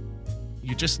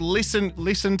 You just listen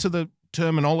to the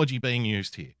terminology being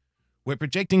used here. We're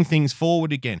projecting things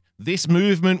forward again. This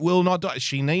movement will not die.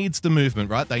 She needs the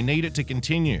movement, right? They need it to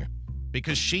continue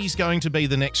because she's going to be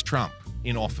the next Trump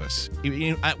in office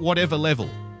at whatever level.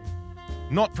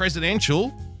 Not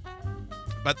presidential,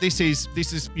 but this is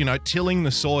tilling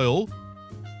the soil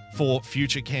for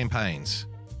future campaigns.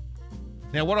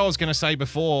 Now, what I was going to say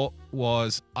before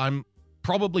was I'm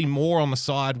probably more on the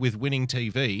side with Winning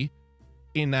TV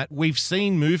in that we've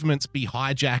seen movements be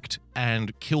hijacked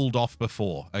and killed off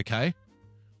before, okay?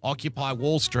 Occupy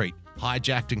Wall Street,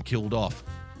 hijacked and killed off.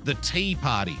 The Tea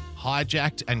Party,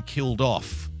 hijacked and killed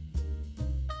off.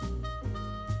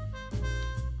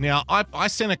 Now, I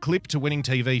sent a clip to Winning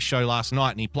TV show last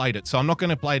night and he played it, so I'm not going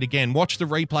to play it again. Watch the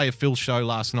replay of Phil's show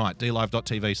last night,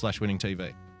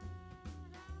 dlive.tv/winningtv.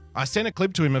 I sent a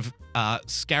clip to him of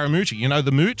Scaramucci,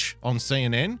 the mooch on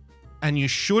CNN, and you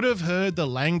should have heard the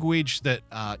language that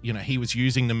he was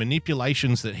using, the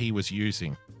manipulations that he was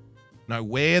using. No,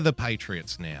 we're the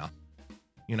patriots now.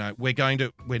 We're going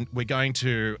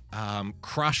to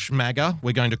crush MAGA.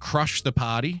 We're going to crush the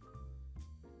party.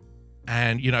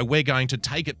 And, we're going to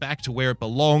take it back to where it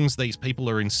belongs. These people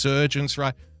are insurgents,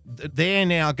 right?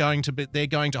 They're going to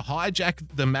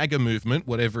hijack the MAGA movement,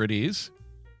 whatever it is,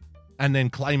 and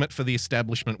then claim it for the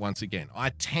establishment once again. I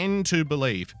tend to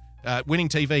believe, Winning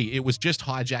TV, it was just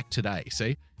hijacked today,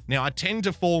 see? Now, I tend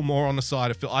to fall more on the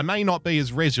side of Phil. I may not be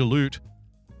as resolute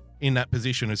in that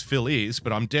position as Phil is,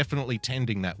 but I'm definitely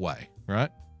tending that way,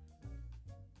 right?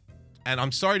 And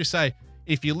I'm sorry to say,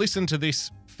 if you listen to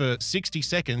this for 60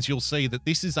 seconds, you'll see that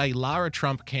this is a Lara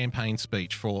Trump campaign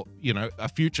speech for, a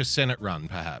future Senate run,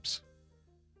 perhaps.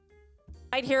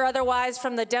 I'd hear otherwise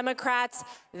from the Democrats.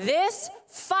 This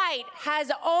fight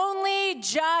has only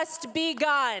just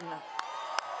begun.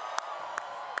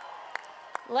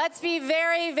 Let's be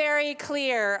very, very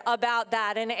clear about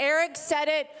that. And Eric said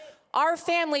it. Our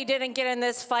family didn't get in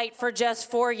this fight for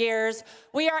just 4 years.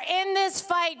 We are in this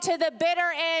fight to the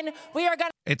bitter end. We are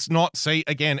going to... It's not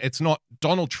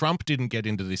Donald Trump didn't get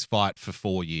into this fight for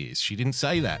 4 years. She didn't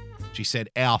say that. She said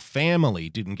our family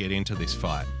didn't get into this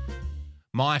fight.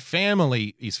 My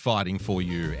family is fighting for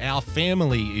you. Our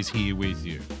family is here with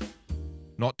you.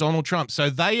 Not Donald Trump. So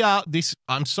they are this.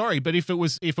 I'm sorry, but if it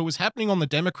was happening on the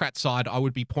Democrat side, I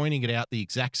would be pointing it out the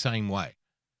exact same way.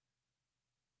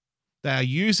 They are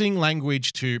using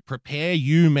language to prepare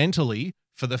you mentally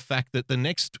for the fact that the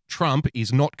next Trump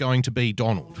is not going to be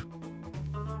Donald.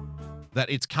 That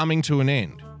it's coming to an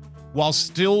end. While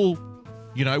still,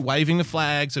 waving the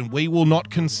flags and we will not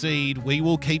concede, we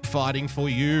will keep fighting for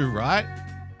you, right?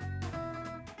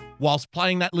 Whilst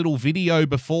playing that little video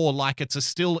before like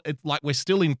we're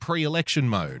still in pre-election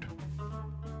mode.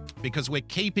 Because we're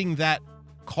keeping that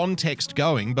context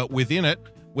going, but within it,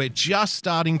 we're just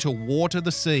starting to water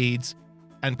the seeds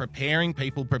and preparing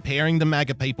the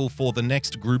MAGA people for the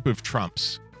next group of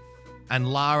Trumps.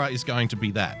 And Lara is going to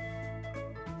be that.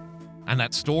 And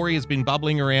that story has been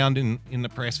bubbling around in the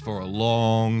press for a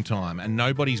long time, and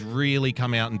nobody's really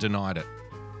come out and denied it.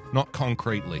 Not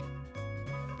concretely.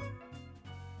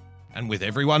 And with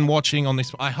everyone watching on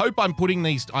this, I hope I'm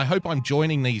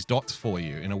joining these dots for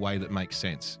you in a way that makes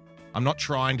sense. I'm not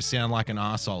trying to sound like an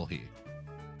arsehole here.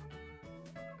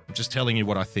 I'm just telling you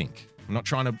what I think. I'm not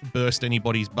trying to burst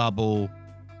anybody's bubble,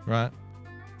 right?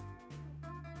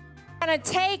 We're going to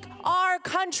take our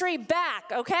country back,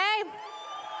 okay?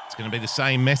 It's going to be the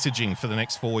same messaging for the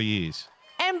next 4 years.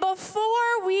 And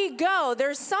before we go,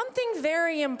 there's something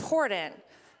very important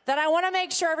that I want to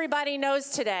make sure everybody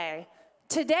knows today.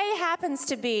 Today happens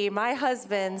to be my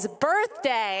husband's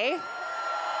birthday.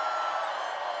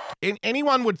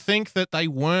 Anyone would think that they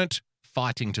weren't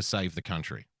fighting to save the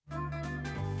country.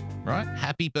 Right?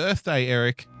 Happy birthday,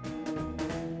 Eric.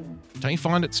 Don't you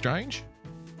find it strange?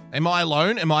 Am I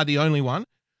alone? Am I the only one?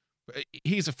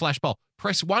 Here's a flash poll.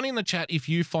 Press 1 in the chat if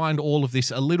you find all of this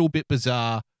a little bit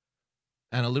bizarre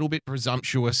and a little bit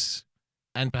presumptuous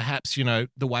and perhaps, the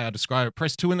way I describe it.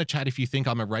 Press 2 in the chat if you think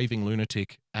I'm a raving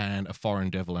lunatic and a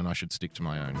foreign devil and I should stick to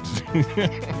my own.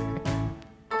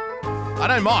 I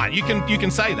don't mind. You can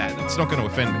say that. It's not going to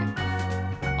offend me.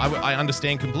 I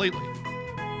understand completely.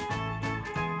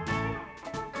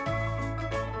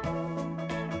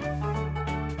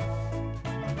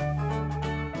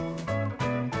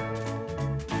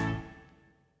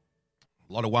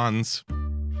 A lot of ones. A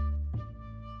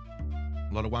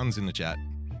lot of ones in the chat.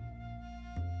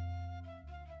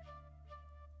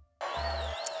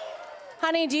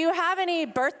 honey, do you have any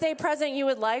birthday present you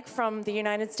would like from the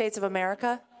United States of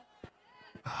America?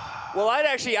 Well, I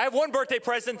have one birthday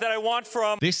present that I want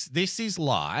from... This is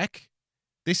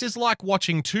like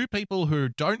watching two people who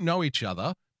don't know each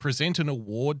other present an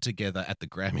award together at the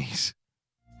Grammys.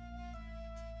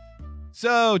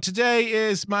 So today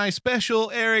is my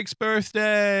special Eric's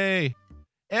birthday.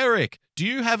 Eric, do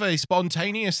you have a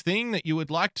spontaneous thing that you would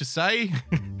like to say?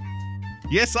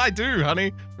 Yes, I do,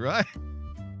 honey. Right?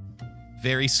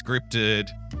 Very scripted.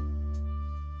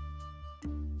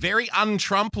 Very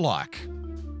un-Trump-like.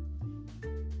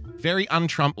 Very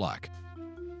un-Trump-like.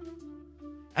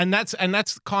 And that's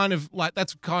kind of why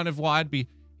I'd be,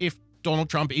 if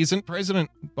Donald Trump isn't president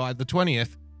by the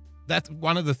 20th, that's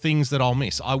one of the things that I'll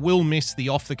miss. I will miss the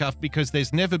off-the-cuff because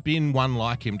there's never been one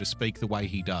like him to speak the way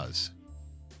he does.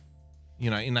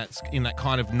 You know, in that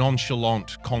kind of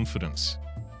nonchalant confidence.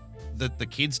 That the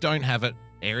kids don't have it,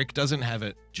 Eric doesn't have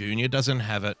it, Junior doesn't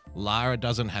have it, Lara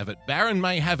doesn't have it, Barron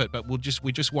may have it, but we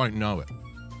just won't know it.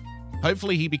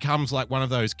 Hopefully he becomes like one of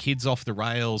those kids off the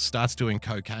rails, starts doing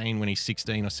cocaine when he's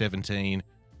 16 or 17,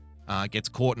 gets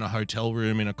caught in a hotel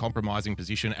room in a compromising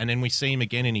position, and then we see him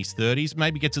again in his 30s,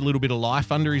 maybe gets a little bit of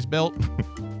life under his belt,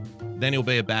 then he'll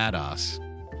be a badass.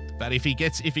 But if he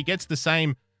gets the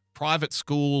same private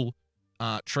school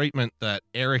treatment that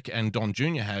Eric and Don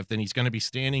Jr. have, then he's going to be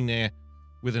standing there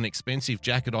with an expensive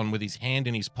jacket on with his hand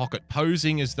in his pocket,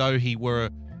 posing as though he were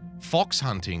fox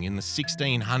hunting in the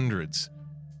 1600s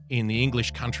in the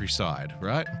English countryside,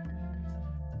 right?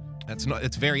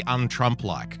 It's very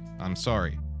un-Trump-like. I'm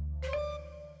sorry.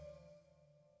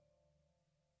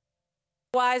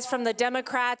 Wise from the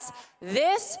Democrats,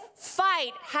 this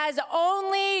fight has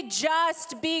only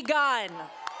just begun.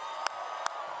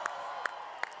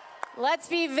 Let's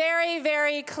be very,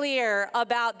 very clear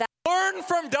about that. Learn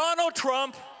from Donald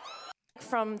Trump.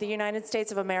 From the United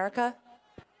States of America.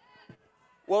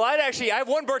 Well, I have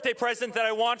one birthday present that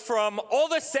I want from all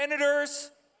the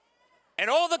senators and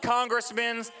all the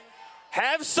congressmen.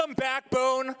 Have some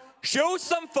backbone, show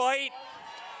some fight,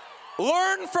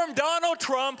 learn from Donald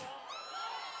Trump.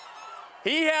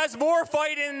 He has more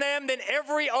fight in them than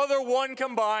every other one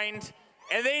combined,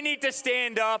 and they need to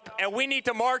stand up, and we need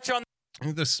to march on.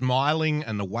 The smiling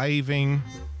and the waving.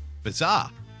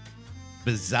 Bizarre.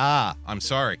 I'm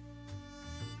sorry.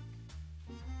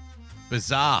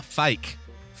 Bizarre. Fake.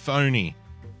 Phony.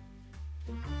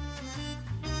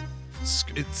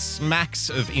 It smacks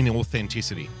of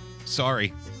inauthenticity.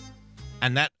 Sorry.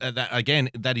 And that again,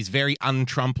 that is very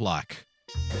un-Trump-like.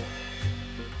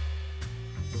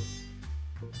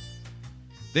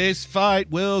 This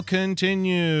fight will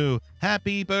continue.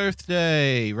 Happy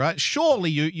birthday, right? Surely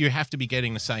you have to be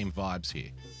getting the same vibes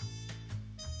here.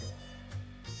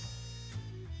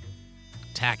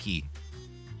 Tacky.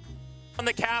 On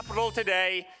the Capitol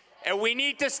today, and we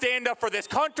need to stand up for this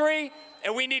country,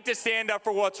 and we need to stand up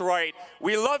for what's right.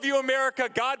 We love you, America.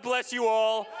 God bless you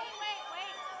all. Wait.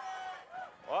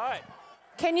 What?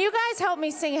 Can you guys help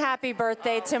me sing happy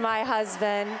birthday to my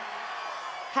husband?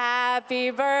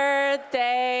 Happy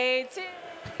birthday to...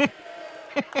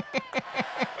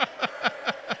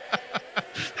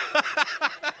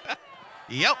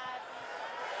 Yep.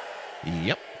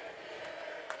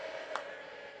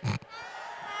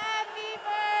 Happy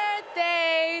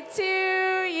birthday to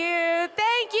you.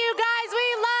 Thank you, guys. We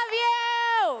love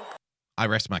you. I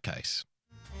rest my case.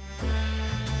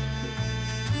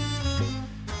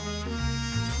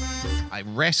 I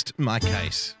rest my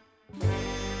case.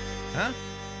 Huh?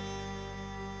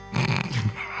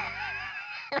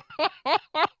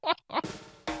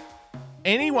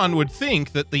 Anyone would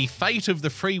think that the fate of the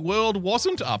free world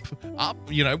wasn't up,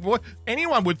 you know,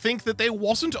 anyone would think that there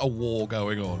wasn't a war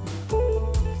going on.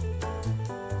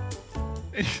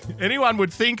 Anyone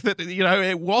would think that, you know,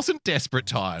 it wasn't desperate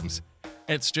times.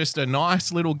 It's just a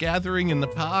nice little gathering in the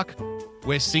park.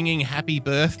 We're singing happy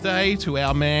birthday to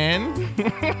our man.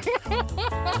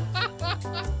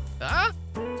 Huh?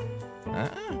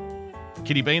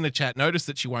 Kitty B in the chat, notice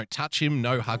that she won't touch him,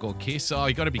 no hug or kiss. Oh,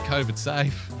 you got to be COVID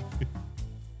safe.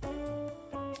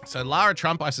 So Lara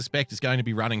Trump, I suspect, is going to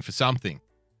be running for something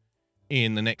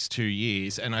in the next 2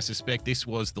 years, and I suspect this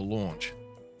was the launch.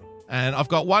 And I've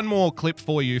got one more clip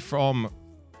for you from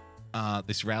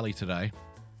this rally today.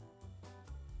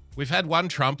 We've had one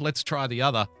Trump, let's try the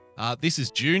other. This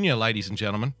is Junior, ladies and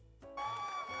gentlemen.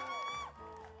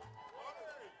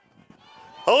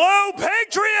 Hello,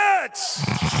 Patriots!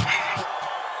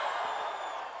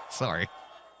 Sorry.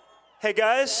 Hey,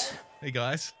 guys. Hey,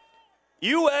 guys.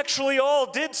 You actually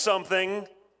all did something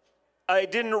I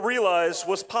didn't realize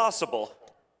was possible.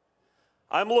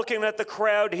 I'm looking at the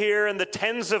crowd here and the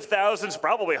tens of thousands,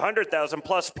 probably 100,000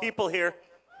 plus people here.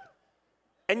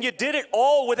 And you did it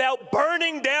all without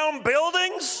burning down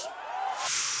buildings?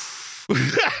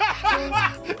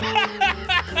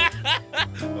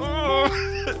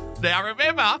 Now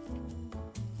remember,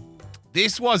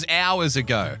 this was hours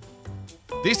ago.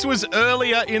 This was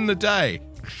earlier in the day.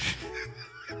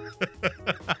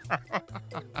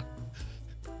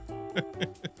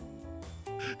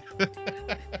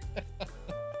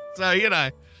 So,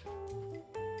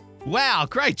 wow,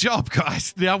 great job,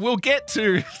 guys. Now, we'll get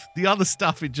to the other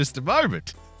stuff in just a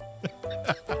moment.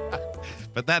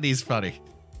 But that is funny.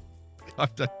 I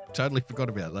totally forgot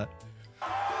about that.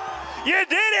 You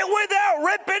did it without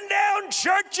ripping down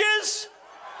churches?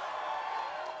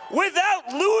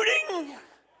 Without looting?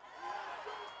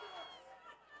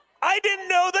 I didn't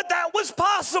know that was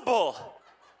possible.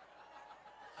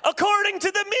 According to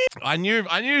the media.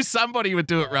 I knew somebody would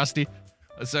do it, Rusty.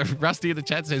 So Rusty in the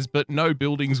chat says, but no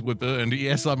buildings were burned.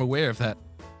 Yes, I'm aware of that.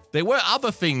 There were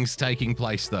other things taking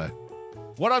place, though.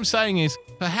 What I'm saying is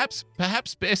perhaps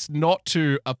best not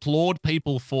to applaud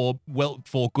people for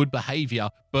good behavior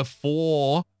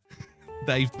before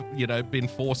they've, been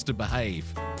forced to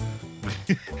behave.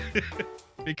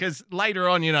 Because later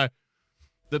on,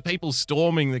 the people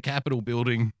storming the Capitol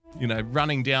building,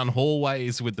 running down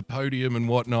hallways with the podium and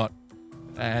whatnot,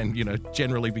 and,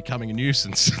 generally becoming a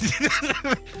nuisance,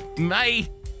 may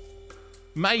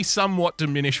somewhat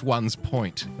diminish one's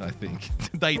point, I think.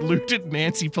 They looted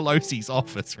Nancy Pelosi's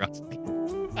office, Rusty.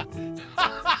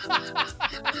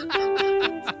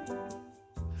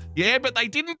 Yeah, but they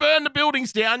didn't burn the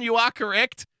buildings down. You are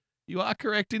correct. You are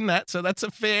correct in that, so that's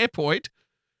a fair point.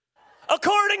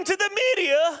 According to the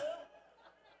media,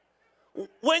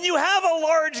 when you have a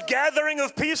large gathering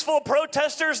of peaceful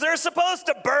protesters, they're supposed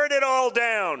to burn it all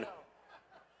down.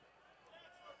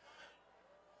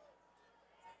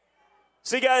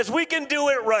 See, guys, we can do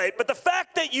it right, but the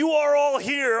fact that you are all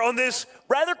here on this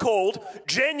rather cold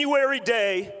January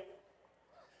day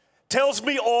tells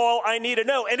me all I need to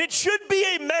know. And it should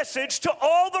be a message to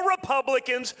all the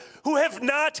Republicans who have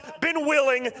not been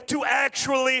willing to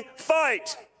actually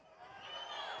fight.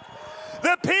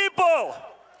 The people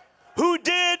who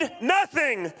did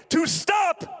nothing to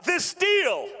stop this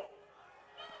steal.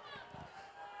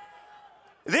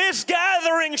 This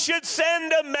gathering should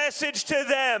send a message to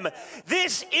them.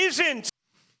 This isn't.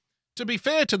 To be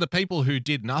fair to the people who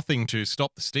did nothing to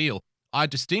stop the steal, I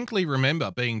distinctly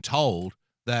remember being told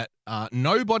that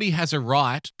nobody has a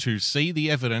right to see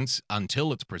the evidence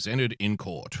until it's presented in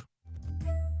court.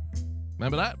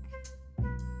 Remember that?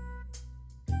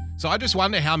 So I just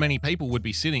wonder how many people would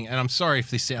be sitting, and I'm sorry if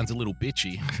this sounds a little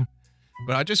bitchy,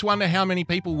 but I just wonder how many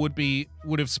people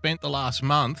would have spent the last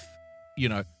month,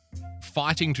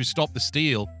 fighting to stop the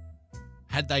steal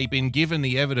had they been given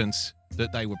the evidence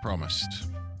that they were promised.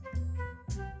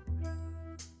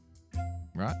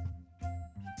 Right?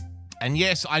 And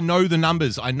yes, I know the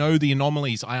numbers, I know the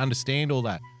anomalies, I understand all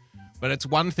that. But it's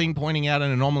one thing pointing out an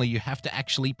anomaly. You have to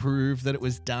actually prove that it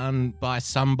was done by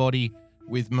somebody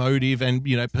with motive and,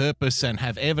 purpose and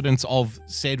have evidence of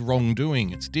said wrongdoing.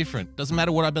 It's different. Doesn't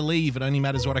matter what I believe. It only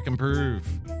matters what I can prove.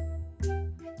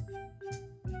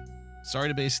 Sorry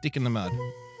to be a stick in the mud.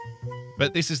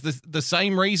 But this is the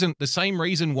same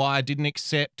reason why I didn't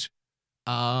accept,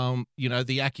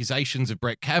 the accusations of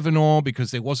Brett Kavanaugh,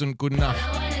 because there wasn't a good enough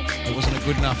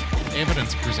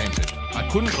evidence presented. I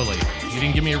couldn't believe it. You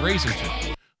didn't give me a reason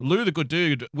to. Lou, the good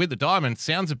dude with the diamond,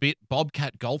 sounds a bit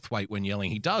Bobcat Goldthwait when yelling.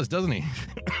 He does, doesn't he?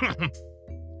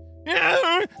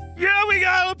 Yeah, we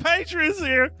go. Patriots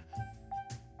here.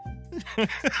 All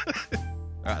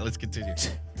right, let's continue.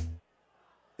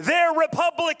 Their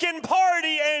Republican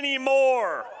Party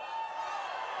anymore.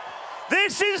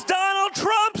 This is Donald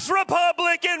Trump's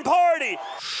Republican Party.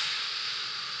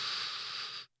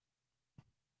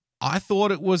 I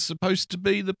thought it was supposed to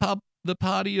be the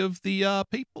party of the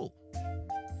people.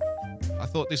 I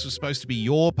thought this was supposed to be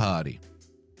your party.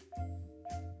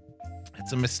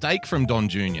 It's a mistake from Don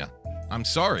Jr. I'm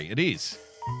sorry, it is.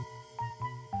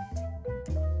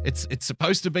 It's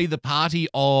supposed to be the party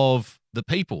of the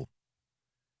people,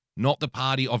 not the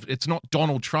party of... It's not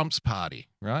Donald Trump's party,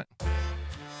 right?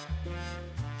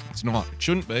 It's not. It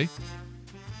shouldn't be.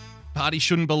 Party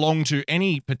shouldn't belong to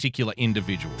any particular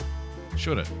individual,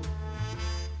 should it?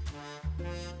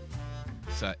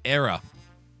 So, error.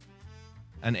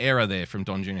 An error there from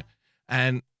Don Jr.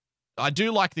 And I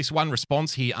do like this one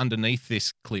response here underneath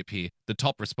this clip here, the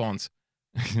top response,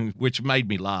 which made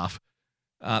me laugh.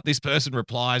 This person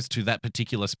replies to that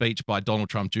particular speech by Donald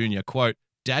Trump Jr., quote,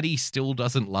 "Daddy still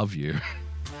doesn't love you."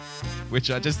 which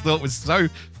I just thought was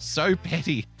so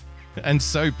petty and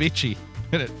so bitchy.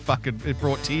 And it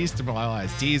brought tears to my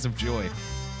eyes, tears of joy.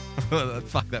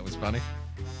 Fuck, that was funny.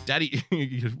 Daddy,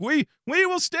 we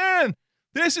will stand.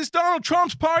 This is Donald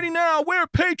Trump's party now. We're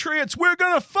patriots. We're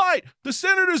going to fight. The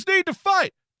senators need to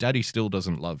fight. Daddy still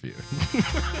doesn't love you.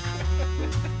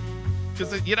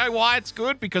 Because you know why it's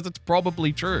good? Because it's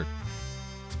probably true.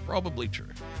 It's probably true.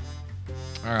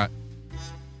 All right.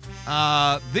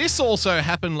 This also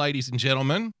happened, ladies and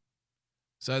gentlemen.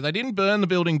 So they didn't burn the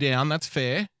building down. That's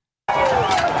fair.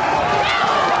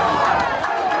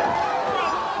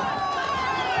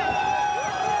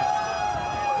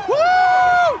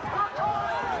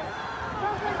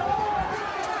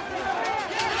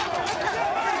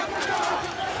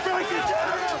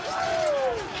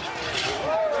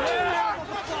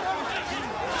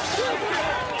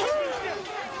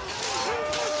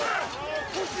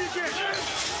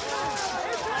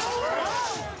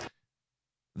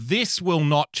 This will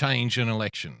not change an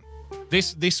election.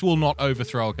 This will not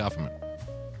overthrow a government.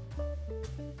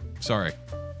 Sorry.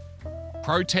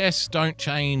 Protests don't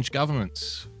change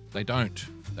governments. They don't.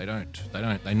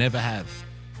 They never have.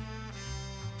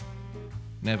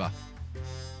 Never.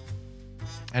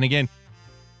 And again,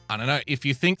 I don't know if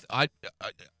you think I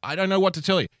don't know what to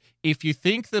tell you. If you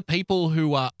think the people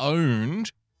who are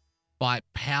owned by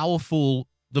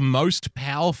the most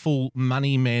powerful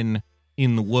money men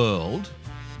in the world,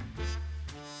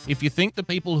 if you think the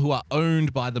people who are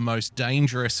owned by the most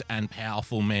dangerous and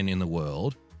powerful men in the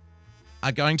world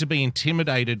are going to be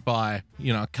intimidated by,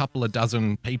 a couple of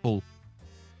dozen people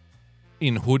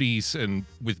in hoodies and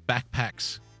with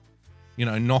backpacks,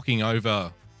 knocking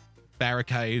over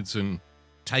barricades and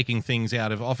taking things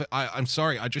out of office, I'm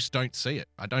sorry, I just don't see it.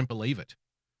 I don't believe it.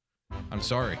 I'm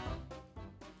sorry.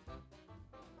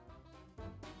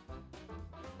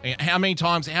 How many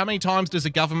times does a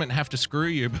government have to screw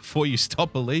you before you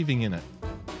stop believing in it?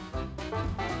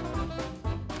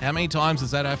 How many times does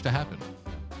that have to happen?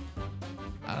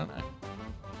 I don't know.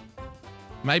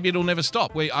 Maybe it'll never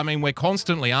stop. We're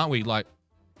constantly, aren't we? Like,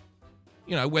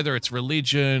 whether it's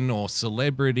religion or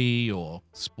celebrity or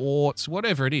sports,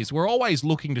 whatever it is, we're always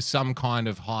looking to some kind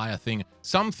of higher thing,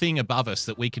 something above us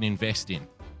that we can invest in.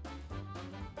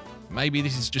 Maybe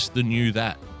this is just the new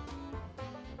that.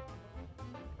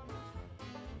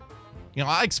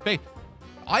 I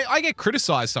get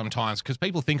criticized sometimes because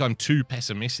people think I'm too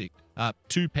pessimistic,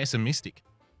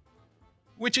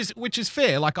 which is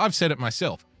fair. Like, I've said it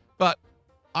myself, but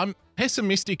I'm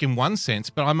pessimistic in one sense,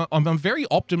 but I'm a very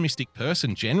optimistic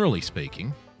person, generally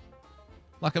speaking.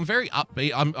 Like, I'm very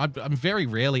upbeat. I'm very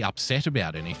rarely upset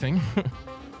about anything.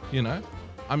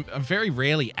 I'm very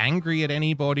rarely angry at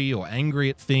anybody or angry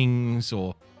at things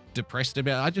or depressed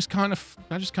about. I just kind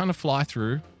of fly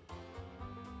through.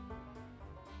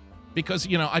 Because,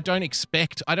 I don't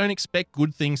expect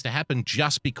good things to happen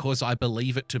just because I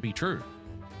believe it to be true.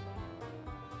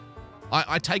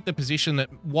 I take the position that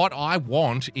what I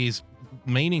want is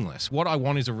meaningless. What I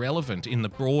want is irrelevant in the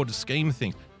broader scheme of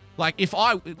things. If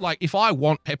I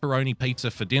want pepperoni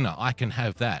pizza for dinner, I can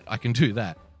have that. I can do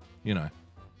that.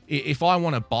 If I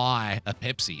want to buy a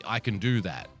Pepsi, I can do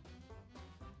that.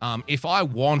 If I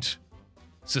want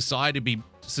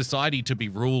society to be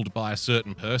ruled by a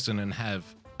certain person and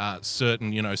have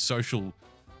certain, social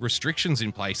restrictions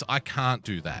in place, I can't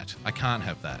do that. I can't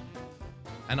have that.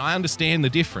 And I understand the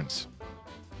difference.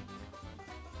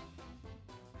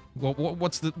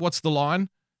 What's the line?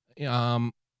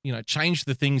 Change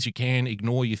the things you can,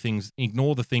 ignore the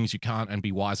things you can't, and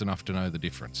be wise enough to know the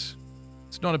difference.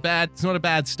 It's not a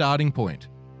bad starting point.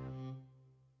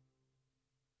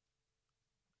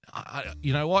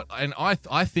 You know what? And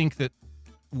I think that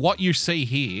what you see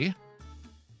here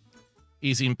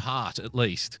is, in part at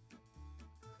least,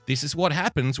 this is what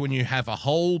happens when you have a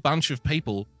whole bunch of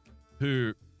people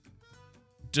who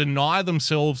deny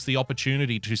themselves the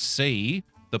opportunity to see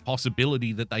the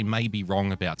possibility that they may be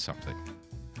wrong about something.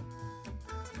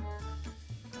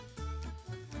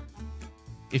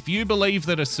 If you believe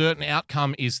that a certain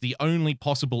outcome is the only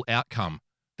possible outcome,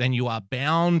 then you are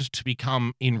bound to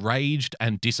become enraged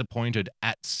and disappointed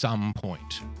at some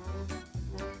point.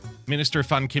 Minister of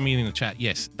Fun, Kimmy in the chat.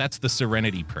 Yes, that's the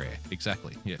Serenity Prayer.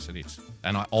 Exactly. Yes, it is.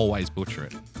 And I always butcher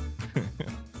it.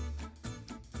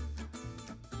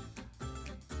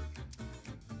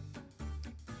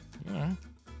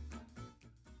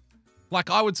 Like,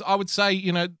 I would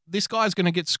say, this guy's going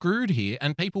to get screwed here,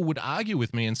 and people would argue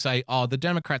with me and say, oh, the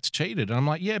Democrats cheated. And I'm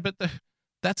like, yeah, but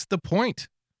that's the point.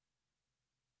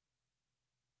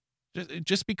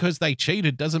 Just because they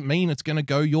cheated doesn't mean it's going to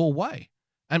go your way.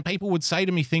 And people would say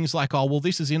to me things like, oh, well,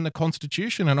 this is in the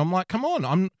Constitution. And I'm like, come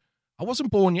on, I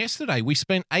wasn't born yesterday. We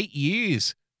spent 8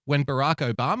 years when Barack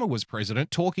Obama was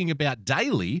president talking about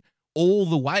daily all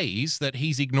the ways that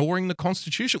he's ignoring the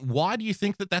Constitution. Why do you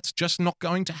think that that's just not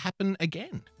going to happen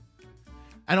again?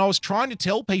 And I was trying to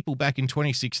tell people back in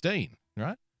 2016,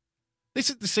 right?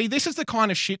 This is the kind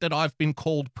of shit that I've been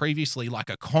called previously like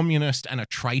a communist and a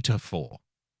traitor for.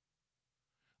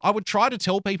 I would try to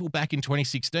tell people back in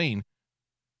 2016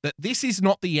 that this is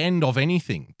not the end of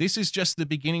anything. This is just the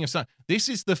beginning of something. This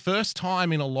is the first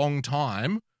time in a long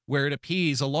time where it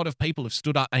appears a lot of people have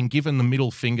stood up and given the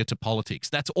middle finger to politics.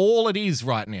 That's all it is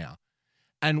right now.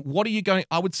 And what are you going,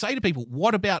 I would say to people,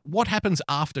 what happens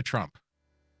after Trump?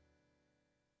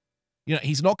 You know,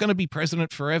 he's not going to be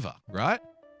president forever, right?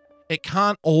 It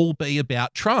can't all be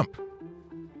about Trump.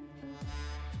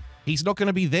 He's not going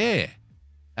to be there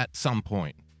at some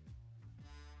point.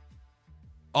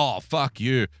 Oh, fuck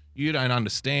you. You don't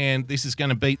understand. This is the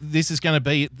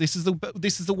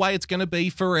way it's going to be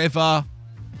forever.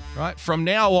 Right? From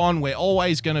now on, we're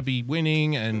always going to be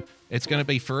winning and it's going to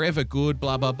be forever good,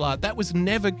 blah, blah, blah. That was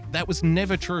never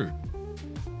true.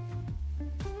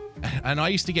 And I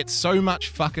used to get so much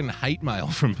fucking hate mail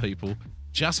from people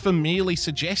just for merely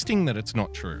suggesting that it's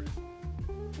not true.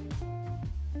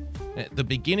 At the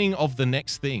beginning of the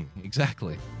next thing.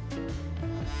 Exactly.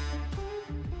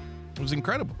 It was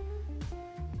incredible.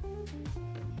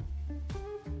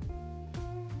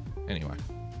 Anyway.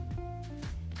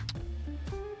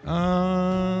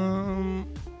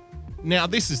 Now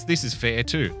this is fair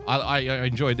too. I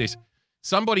enjoyed this.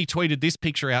 Somebody tweeted this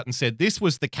picture out and said, "This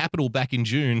was the Capitol back in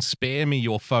June. Spare me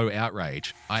your faux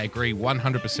outrage." I agree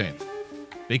 100%.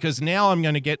 Because now I'm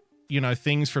going to get,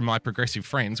 things from my progressive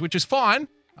friends, which is fine.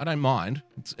 I don't mind.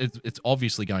 It's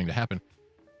obviously going to happen.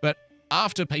 But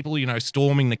after people,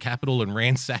 storming the Capitol and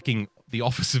ransacking the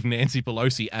office of Nancy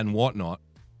Pelosi and whatnot.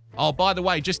 Oh, by the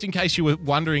way, just in case you were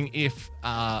wondering if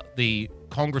the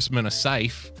congressmen are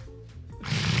safe.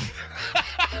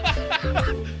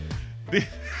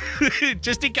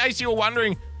 Just in case you were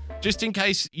wondering, just in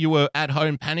case you were at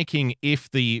home panicking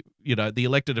if the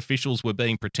elected officials were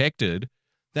being protected,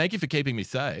 thank you for keeping me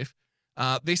safe.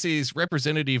 This is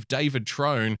Representative David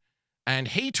Trone, and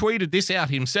he tweeted this out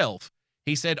himself.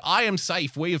 He said, "I am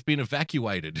safe. We have been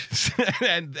evacuated."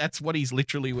 And that's what he's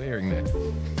literally wearing there.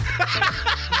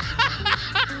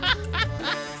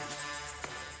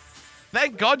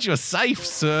 Thank God you're safe,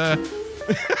 sir.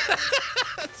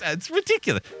 It's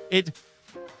ridiculous. It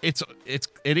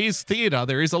is theater.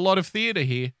 There is a lot of theater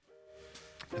here.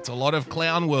 It's a lot of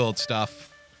clown world stuff.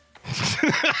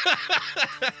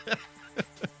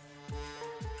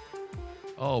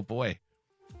 Oh boy.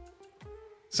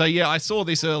 So yeah, I saw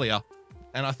this earlier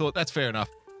and I thought that's fair enough.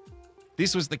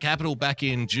 This was the Capitol back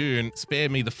in June. Spare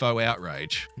me the faux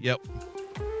outrage. Yep.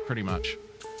 Pretty much.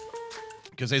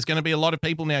 Because there's going to be a lot of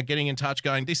people now getting in touch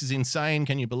going, "This is insane.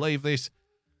 Can you believe this?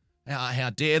 How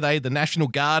dare they? The National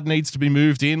Guard needs to be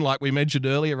moved in," like we mentioned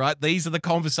earlier, right? These are the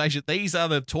conversations. These are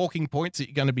the talking points that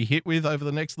you're going to be hit with over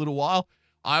the next little while.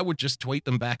 I would just tweet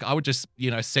them back. I would just,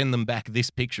 send them back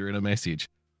this picture in a message.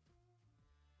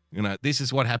 This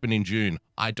is what happened in June.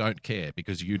 I don't care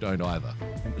because you don't either.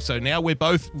 So now we're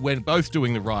both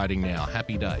doing the rioting now.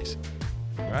 Happy days.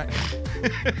 Right?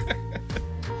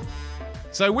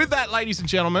 So with that, ladies and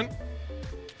gentlemen,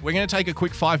 we're going to take a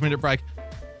quick 5-minute break.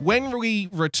 When we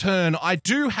return, I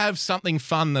do have something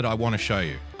fun that I want to show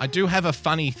you. I do have a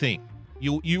funny thing.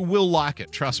 You will like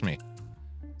it, trust me.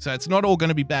 So it's not all going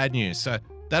to be bad news. So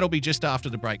that'll be just after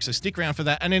the break. So stick around for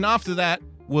that. And then after that,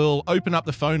 we'll open up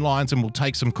the phone lines and we'll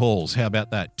take some calls. How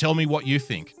about that? Tell me what you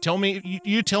think.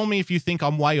 You tell me if you think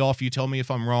I'm way off. You tell me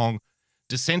if I'm wrong.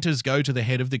 Dissenters go to the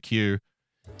head of the queue.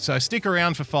 So stick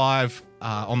around for 5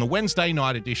 on the Wednesday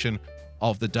night edition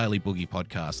of the Daily Boogie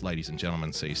podcast, ladies and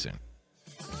gentlemen. See you soon.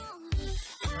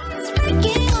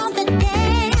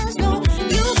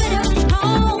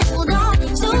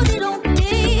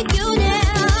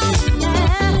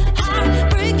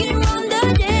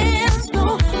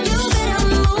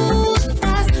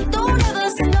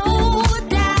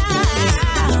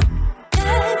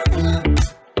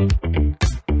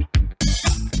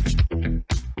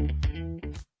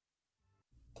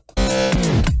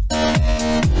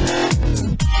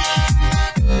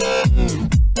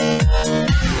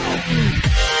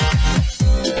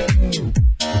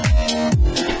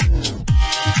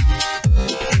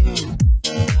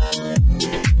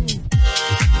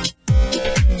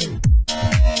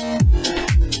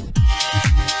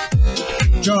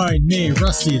 Join me,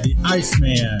 Rusty the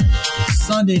Iceman,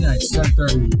 Sunday nights,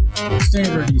 10:30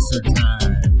 Standard Eastern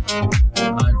Time,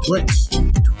 on Twitch,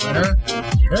 Twitter,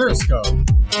 Periscope,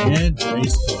 and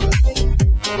Facebook.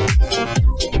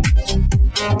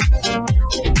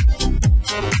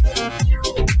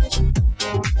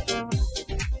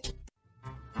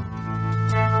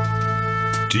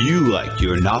 Do you like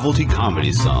your novelty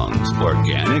comedy songs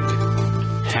organic?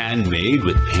 Handmade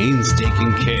with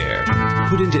painstaking care,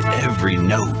 put into every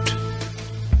note?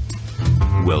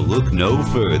 Well, look no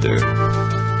further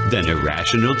than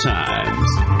Irrational Times.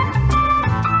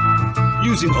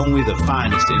 Using only the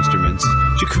finest instruments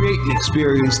to create an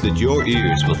experience that your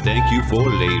ears will thank you for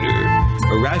later.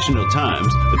 Irrational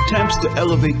Times attempts to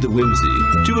elevate the whimsy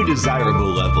to a desirable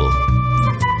level.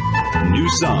 New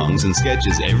songs and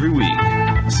sketches every week,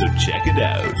 so check it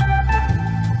out.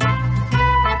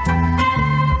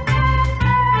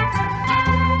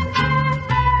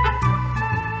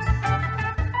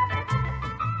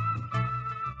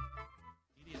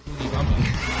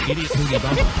 Idiot Boogie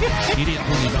Bumper. Idiot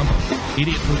Boogie Bumper.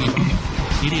 Idiot Boogie Bumper.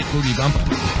 Idiot Boogie Bumper.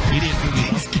 Idiot Boogie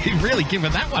Bumper. He's really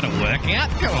giving that one a workout.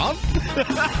 Go on.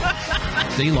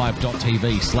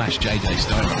 DLive.tv/JJ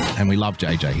Stoner. And we love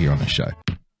JJ here on the show.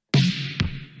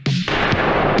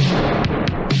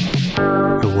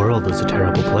 The world is a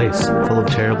terrible place, full of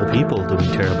terrible people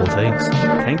doing terrible things.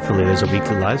 Thankfully, there's a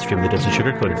weekly live stream that doesn't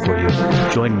sugarcoat it for you.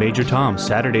 Join Major Tom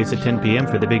Saturdays at 10 p.m.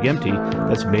 for The Big Empty.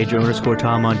 That's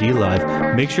Major_Tom on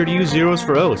DLive. Make sure to use zeros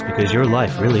for O's because your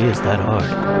life really is that hard.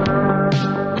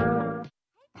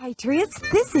 Patriots,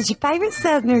 this is your favorite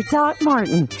Southerner, Doc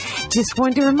Martin. Just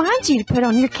wanted to remind you to put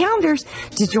on your calendars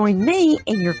to join me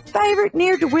and your favorite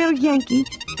ne'er-do-well Yankee,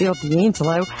 Phil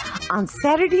D'Angelo, on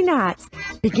Saturday nights,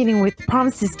 beginning with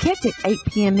Promises Kept at 8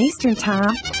 p.m. Eastern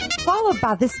Time, followed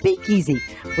by The Speakeasy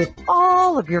with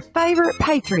all of your favorite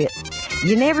Patriots.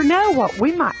 You never know what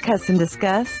we might cuss and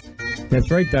discuss. That's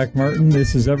right, Doc Martin.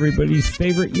 This is everybody's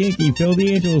favorite Yankee, Phil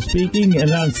D'Angelo speaking. And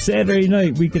on Saturday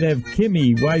night, we could have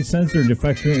Kimmy, Y-Censored,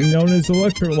 affectionately known as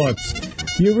Electrolux,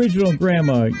 the original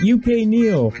Grandma, UK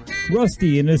Neil,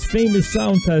 Rusty and his famous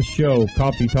sound test show,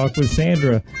 Coffee Talk with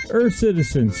Sandra, Earth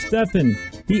Citizen, Stefan,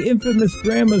 the infamous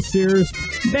Grandma Sears,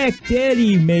 Mac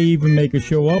Daddy may even make a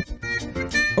show up,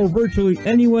 or virtually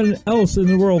anyone else in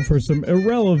the world for some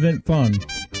irrelevant fun.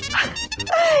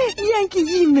 Yankee,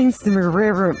 you mean some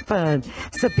irreverent fun.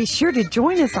 So be sure to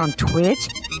join us on Twitch,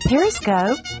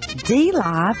 Periscope,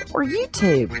 DLive, or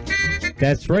YouTube.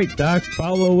 That's right, Doc.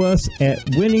 Follow us at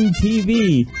Winning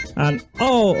TV on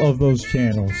all of those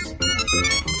channels.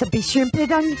 So be sure and put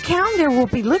it on your calendar. We'll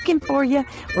be looking for you.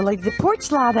 We'll leave the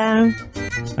porch light on.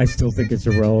 I still think it's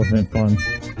irrelevant fun.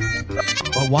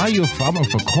 Well, why are you farming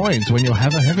for coins when you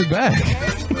have a heavy bag?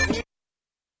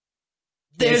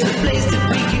 There's a place that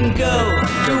we can go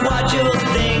to watch old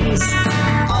things.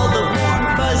 All the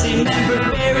warm, fuzzy member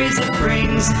berries it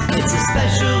brings. It's a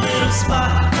special little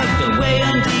spot tucked away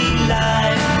on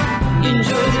DLive.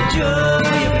 Enjoy the joy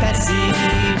of Pepsi.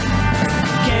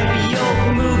 Campy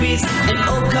old movies and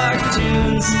old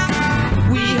cartoons.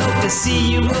 We hope to see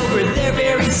you over there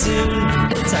very soon.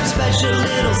 It's our special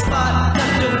little spot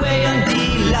tucked away on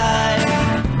DLive.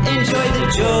 Enjoy the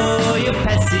joy of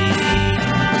Pepsi.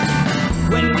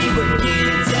 When we were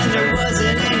kids and there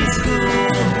wasn't any school,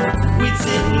 we'd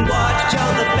sit and watch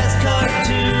all the best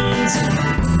cartoons,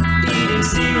 eating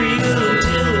cereal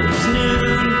until it was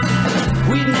noon.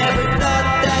 We never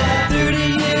thought that 30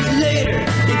 years later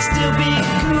it'd still be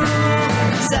cool.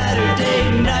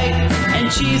 Saturday night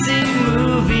and cheesy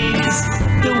movies,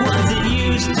 the ones that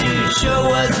used to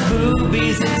show us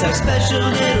boobies. It's our special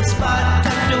little spot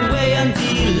tucked away on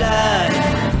DLive.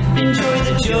 Enjoy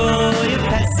the joy of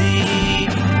Pepsi.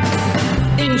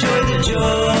 Enjoy the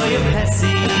joy of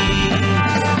Pepsi.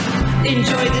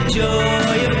 Enjoy the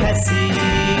joy of Pepsi.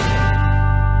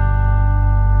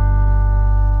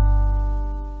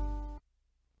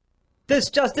 This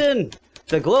just in.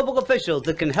 The global officials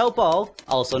that can help all,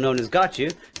 also known as Got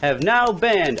You, have now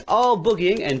banned all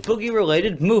boogieing and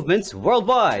boogie-related movements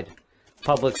worldwide.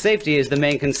 Public safety is the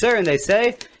main concern, they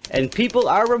say, and people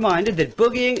are reminded that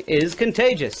boogieing is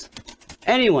contagious.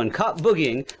 Anyone caught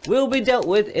boogieing will be dealt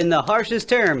with in the harshest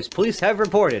terms police have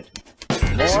reported.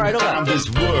 More idle out. This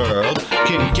world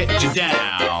can get you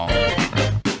down.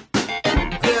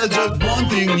 There's just one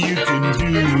thing you can do.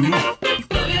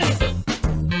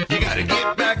 You gotta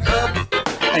get back up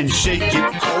and shake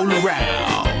it all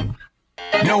around.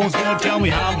 No one's gonna tell me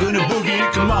how I'm gonna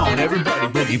boogie. Come on, everybody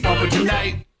boogie bumper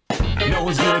tonight. No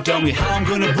one's gonna tell me how I'm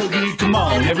gonna boogie. Come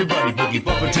on, everybody boogie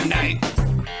bumper tonight.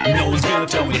 No one's gonna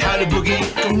tell me how to boogie.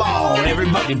 Come on,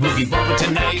 everybody boogie bumper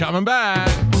tonight. Coming back.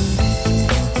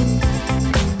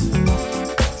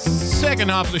 Second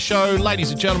half of the show, ladies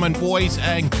and gentlemen, boys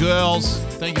and girls,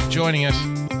 thank you for joining us.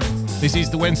 This is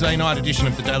the Wednesday night edition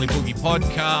of the Daily Boogie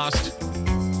Podcast.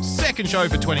 Second show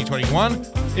for 2021.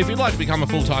 If you'd like to become a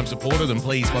full-time supporter, then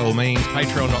please, by all means,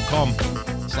 patreon.com/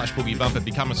 Facebook.com/Boogie Bumper.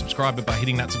 Become a subscriber by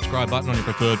hitting that subscribe button on your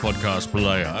preferred podcast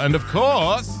player. And of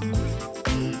course,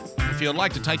 if you'd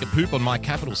like to take a poop on my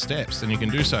capital steps, then you can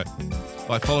do so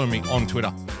by following me on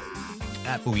Twitter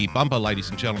at Boogie Bumper, ladies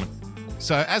and gentlemen.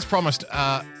 So, as promised,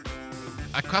 I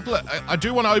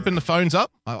do want to open the phones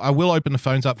up. I will open the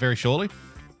phones up very shortly.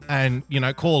 And,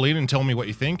 call in and tell me what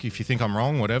you think. If you think I'm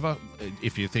wrong, whatever.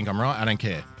 If you think I'm right, I don't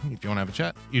care. If you want to have a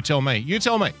chat, you tell me.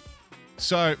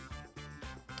 So,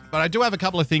 but I do have a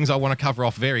couple of things I want to cover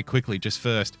off very quickly, just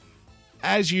first.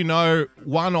 As you know,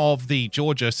 one of the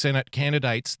Georgia Senate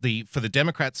candidates for the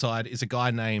Democrat side is a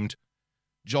guy named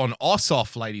Jon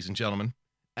Ossoff, ladies and gentlemen.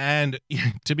 And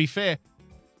to be fair,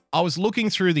 I was looking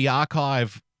through the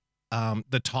archive,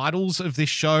 the titles of this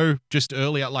show just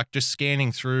earlier, like just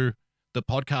scanning through the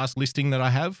podcast listing that I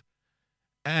have.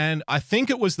 And I think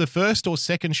it was the first or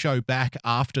second show back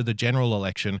after the general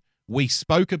election, we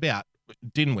spoke about,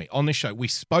 didn't we, on this show, we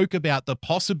spoke about the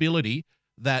possibility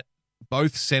that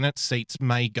both Senate seats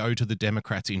may go to the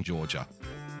Democrats in Georgia.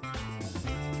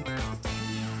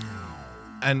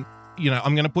 And,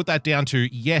 I'm going to put that down to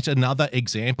yet another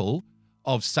example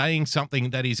of saying something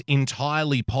that is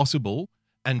entirely possible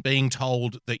and being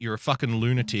told that you're a fucking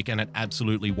lunatic and it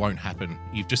absolutely won't happen.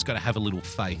 You've just got to have a little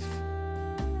faith.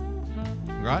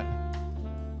 Right?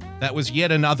 That was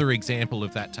yet another example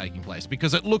of that taking place,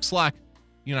 because it looks like,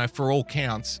 for all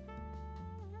counts,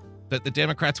 that the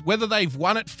Democrats, whether they've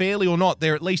won it fairly or not,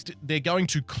 they're going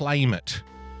to claim it.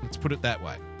 Let's put it that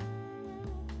way.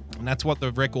 And that's what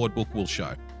the record book will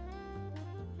show.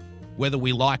 Whether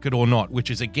we like it or not, which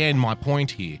is again my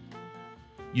point here.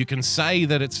 You can say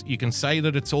that it's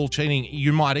all cheating.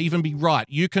 You might even be right.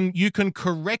 You can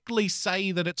correctly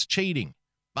say that it's cheating,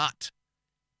 but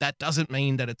that doesn't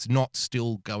mean that it's not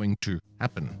still going to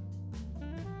happen.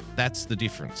 That's the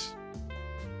difference.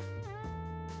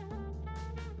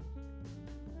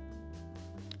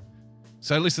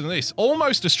 So listen to this.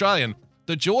 Almost Australian,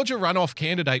 the Georgia runoff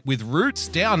candidate with roots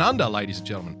down under, ladies and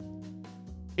gentlemen.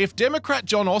 If Democrat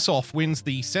Jon Ossoff wins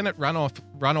the Senate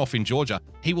runoff in Georgia,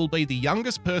 he will be the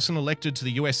youngest person elected to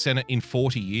the US Senate in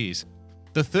 40 years.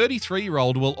 The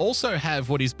 33-year-old will also have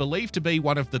what is believed to be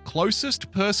one of the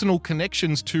closest personal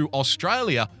connections to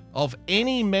Australia of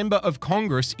any member of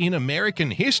Congress in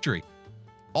American history.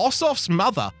 Ossoff's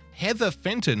mother, Heather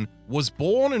Fenton, was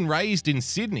born and raised in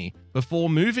Sydney before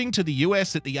moving to the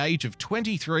US at the age of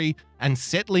 23 and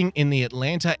settling in the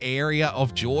Atlanta area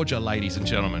of Georgia, ladies and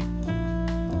gentlemen.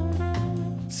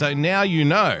 So now you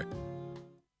know.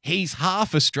 He's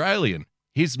half Australian.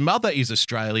 His mother is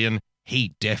Australian.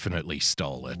 He definitely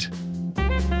stole it.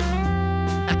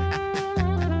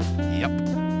 Yep.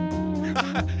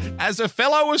 As a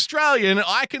fellow Australian,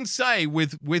 I can say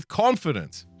with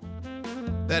confidence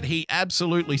that he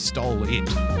absolutely stole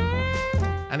it.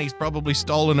 And he's probably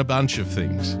stolen a bunch of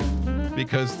things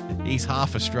because he's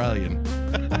half Australian.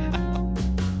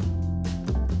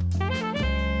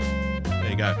 There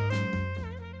you go.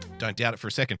 Don't doubt it for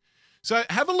a second. So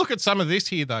have a look at some of this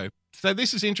here, though. So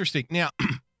this is interesting. Now,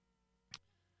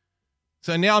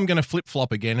 I'm going to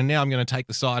flip-flop again, and now I'm going to take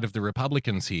the side of the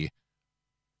Republicans here.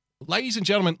 Ladies and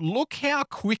gentlemen, look how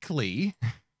quickly...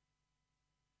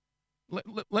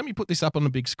 Let me put this up on the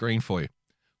big screen for you.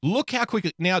 Look how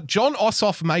quickly... Now, Jon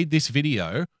Ossoff made this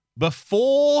video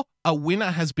before a winner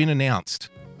has been announced,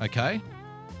 okay?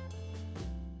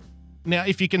 Now,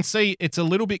 if you can see, it's a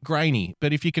little bit grainy,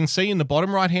 but if you can see in the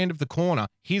bottom right hand of the corner,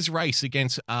 his race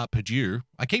against Perdue.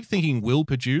 I keep thinking Will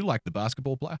Perdue, like the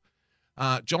basketball player.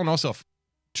 Jon Ossoff,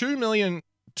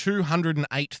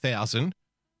 2,208,000.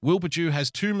 Will Perdue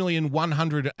has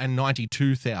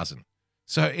 2,192,000.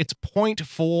 So it's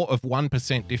 0.4 of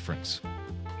 1% difference.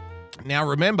 Now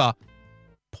remember,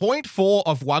 0.4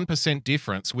 of 1%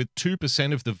 difference with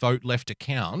 2% of the vote left to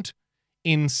count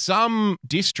in some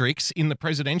districts in the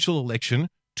presidential election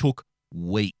took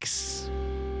weeks.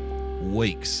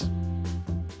 Weeks.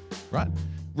 Right?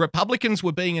 Republicans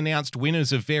were being announced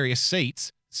winners of various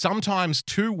seats, sometimes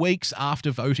 2 weeks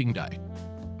after voting day.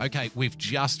 Okay, we've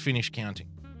just finished counting.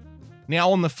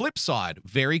 Now, on the flip side,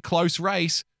 very close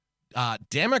race,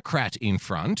 Democrat in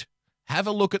front. Have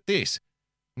a look at this.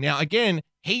 Now, again,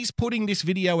 he's putting this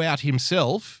video out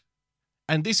himself,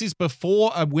 and this is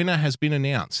before a winner has been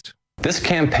announced. This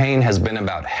campaign has been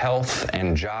about health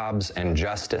and jobs and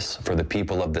justice for the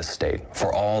people of this state,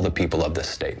 for all the people of this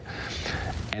state.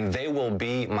 And they will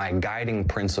be my guiding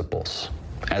principles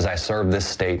as I serve this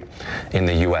state in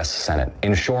the U.S. Senate,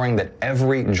 ensuring that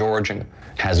every Georgian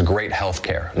has great health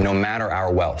care, no matter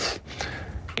our wealth.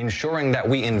 ensuring that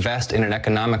we invest in an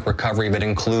economic recovery that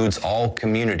includes all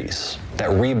communities, that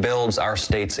rebuilds our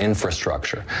state's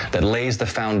infrastructure, that lays the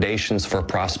foundations for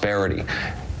prosperity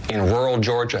in rural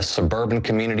Georgia, suburban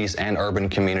communities and urban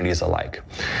communities alike,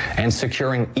 and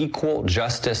securing equal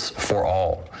justice for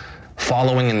all,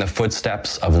 following in the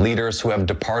footsteps of leaders who have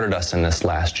departed us in this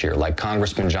last year, like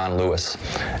Congressman John Lewis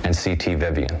and C.T.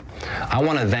 Vivian. I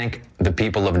want to thank the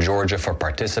people of Georgia for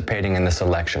participating in this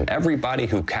election. Everybody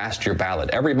who cast your ballot,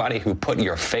 everybody who put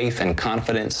your faith and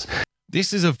confidence.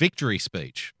 This is a victory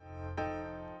speech.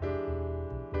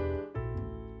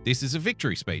 This is a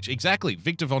victory speech. Exactly.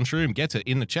 Victor Von Schroom gets it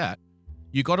in the chat.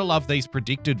 You got to love these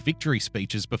predicted victory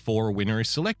speeches before a winner is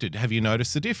selected. Have you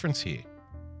noticed the difference here?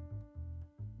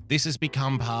 This has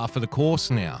become par for the course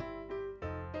now.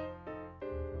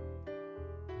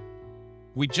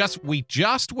 We just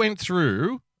went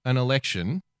through an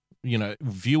election,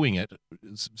 viewing it,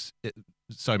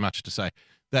 so much to say,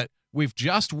 that we've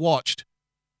just watched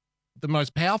the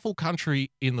most powerful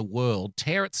country in the world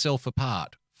tear itself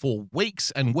apart for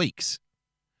weeks and weeks,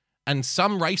 and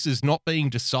some races not being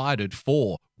decided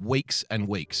for weeks and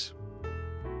weeks.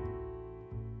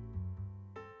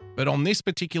 But on this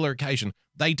particular occasion,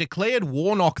 they declared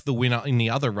Warnock the winner in the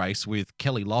other race with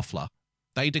Kelly Loeffler.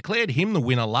 They declared him the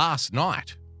winner last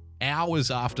night, hours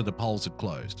after the polls had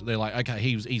closed. They're like, okay,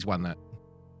 he's won that.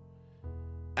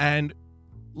 And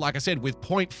like I said, with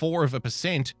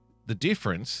 0.4%, the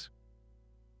difference,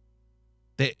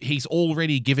 that he's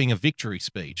already giving a victory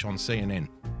speech on CNN.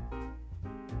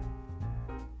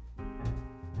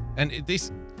 And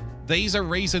these are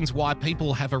reasons why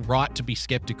people have a right to be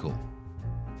skeptical.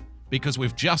 Because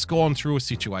we've just gone through a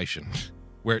situation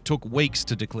where it took weeks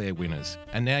to declare winners,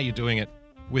 and now you're doing it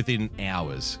within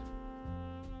hours.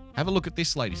 Have a look at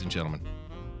this, ladies and gentlemen.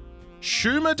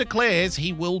 Schumer declares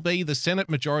he will be the Senate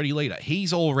Majority Leader.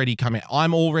 He's already come out.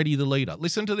 I'm already the leader.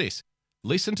 Listen to this.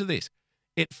 Listen to this.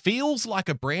 It feels like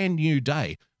a brand new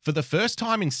day. For the first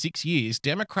time in 6 years,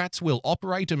 Democrats will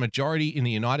operate a majority in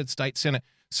the United States Senate.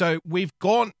 So we've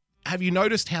gone. Have you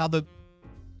noticed how the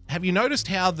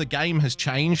game has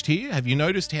changed here? Have you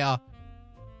noticed how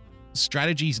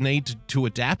strategies need to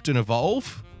adapt and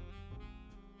evolve?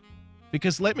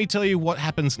 Because let me tell you what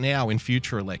happens now in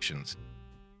future elections.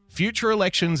 Future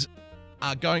elections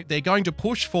they're going to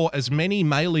push for as many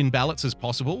mail-in ballots as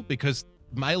possible because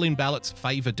mail-in ballots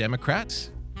favor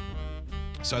Democrats.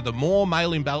 So the more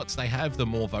mail-in ballots they have, the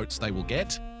more votes they will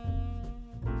get.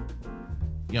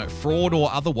 Fraud or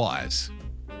otherwise.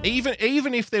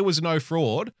 Even if there was no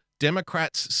fraud,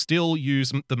 Democrats still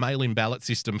use the mail-in ballot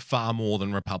system far more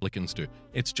than Republicans do.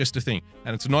 It's just a thing.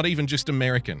 And it's not even just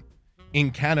American.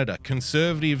 In Canada,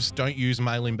 conservatives don't use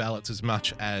mail-in ballots as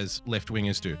much as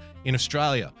left-wingers do. In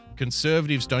Australia,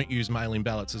 conservatives don't use mail-in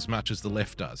ballots as much as the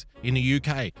left does. In the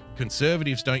UK,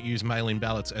 conservatives don't use mail-in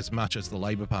ballots as much as the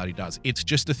Labor Party does. It's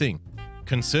just a thing.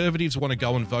 Conservatives want to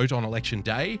go and vote on election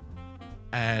day,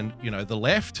 and, the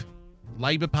left,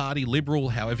 Labor Party, Liberal,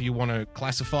 however you want to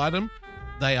classify them,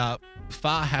 they are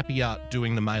far happier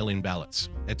doing the mail-in ballots.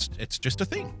 It's just a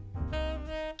thing.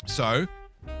 So,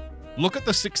 look at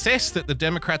the success that the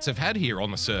Democrats have had here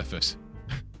on the surface.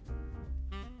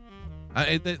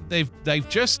 They've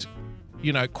just,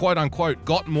 quote unquote,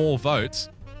 got more votes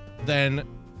than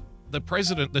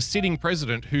the sitting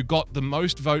president, who got the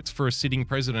most votes for a sitting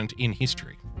president in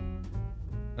history.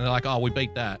 And they're like, oh, we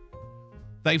beat that.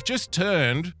 They've just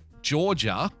turned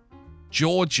Georgia,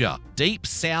 deep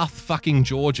south fucking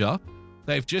Georgia,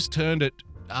 they've just turned it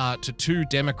to 2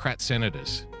 Democrat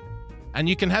senators. And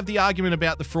you can have the argument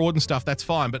about the fraud and stuff, that's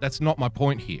fine, but that's not my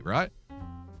point here, right?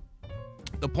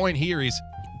 The point here is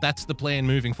that's the plan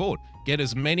moving forward. Get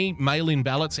as many mail-in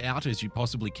ballots out as you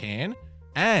possibly can,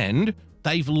 and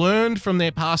they've learned from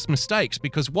their past mistakes,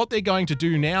 because what they're going to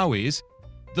do now is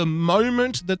the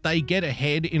moment that they get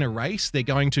ahead in a race, they're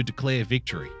going to declare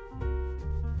victory.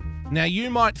 Now, you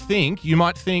might think,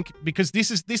 because this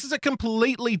is a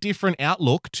completely different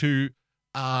outlook to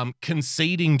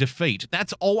conceding defeat.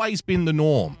 That's always been the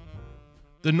norm.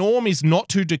 The norm is not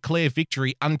to declare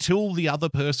victory until the other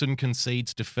person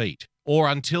concedes defeat, or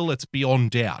until it's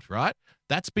beyond doubt, right?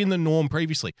 That's been the norm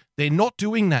previously. They're not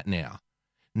doing that now.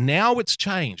 Now it's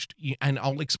changed, and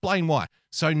I'll explain why.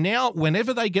 So now,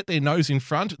 whenever they get their nose in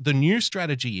front, the new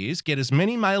strategy is get as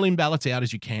many mail-in ballots out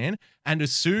as you can, and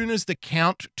as soon as the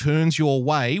count turns your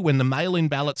way, when the mail-in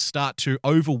ballots start to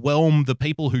overwhelm the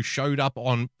people who showed up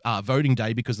on voting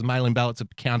day, because the mail-in ballots are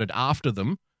counted after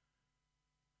them,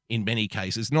 in many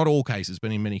cases, not all cases,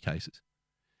 but in many cases.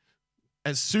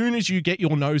 As soon as you get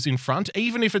your nose in front,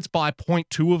 even if it's by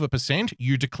 0.2%,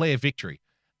 you declare victory.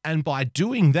 And by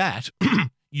doing that,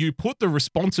 You put the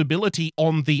responsibility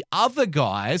on the other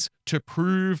guys to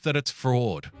prove that it's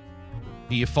fraud.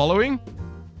 Are you following?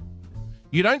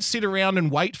 You don't sit around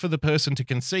and wait for the person to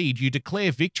concede. You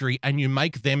declare victory and you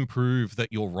make them prove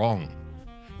that you're wrong.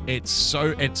 It's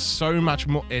so much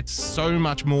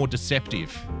more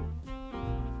deceptive.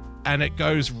 And it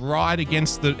goes right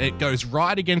against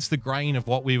the grain of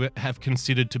what we have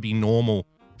considered to be normal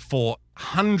for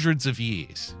hundreds of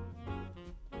years.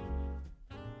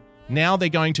 Now they're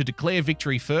going to declare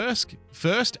victory first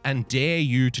and dare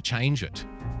you to change it,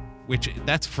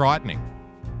 that's frightening.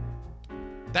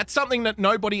 That's something that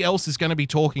nobody else is going to be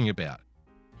talking about.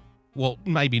 Well,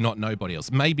 maybe not nobody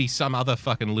else. Maybe some other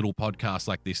fucking little podcast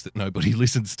like this that nobody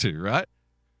listens to, right?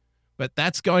 But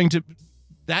that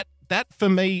for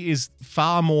me is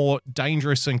far more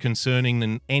dangerous and concerning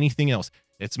than anything else.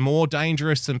 It's more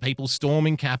dangerous than people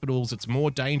storming capitals. It's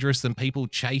more dangerous than people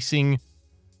chasing,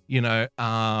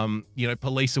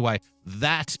 police away.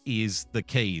 That is the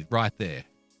key right there.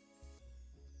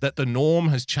 That the norm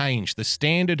has changed. The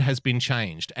standard has been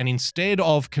changed. And instead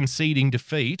of conceding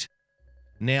defeat,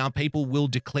 now people will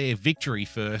declare victory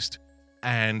first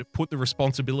and put the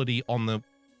responsibility on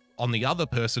the other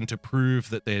person to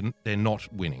prove that they're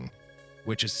not winning,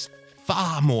 which is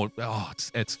far more.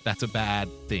 That's a bad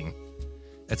thing.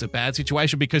 It's a bad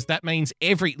situation because that means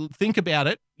think about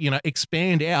it,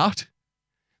 expand out.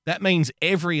 That means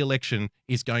every election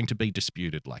is going to be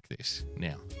disputed like this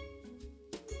now.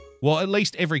 Well, at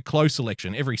least every close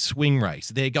election, every swing race,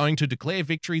 they're going to declare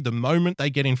victory the moment they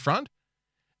get in front.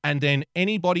 And then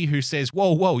anybody who says,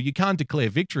 whoa, you can't declare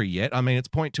victory yet. I mean, it's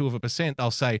 0.2%. They'll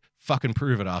say, fucking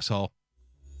prove it, asshole.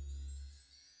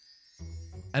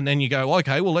 And then you go,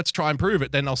 okay, well, let's try and prove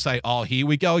it. Then they'll say, oh, here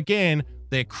we go again.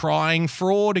 They're crying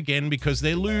fraud again because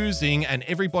they're losing, and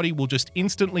everybody will just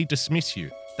instantly dismiss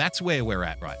you. That's where we're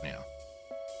at right now.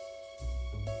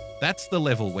 That's the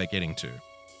level we're getting to.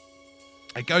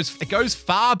 It goes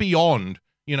far beyond,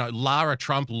 Lara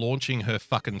Trump launching her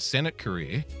fucking Senate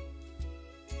career.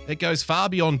 It goes far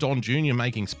beyond Don Jr.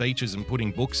 making speeches and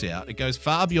putting books out. It goes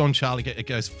far beyond Charlie. It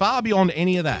goes far beyond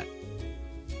any of that.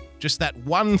 Just that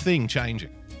one thing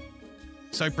changing.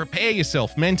 So prepare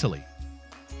yourself mentally.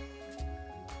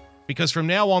 Because from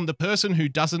now on, the person who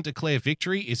doesn't declare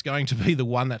victory is going to be the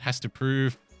one that has to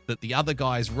prove that the other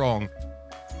guy is wrong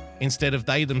instead of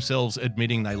they themselves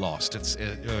admitting they lost.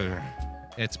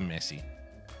 It's messy.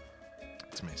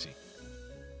 It's messy.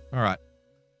 All right.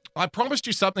 I promised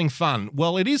you something fun.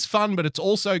 Well, it is fun, but it's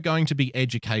also going to be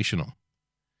educational.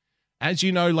 As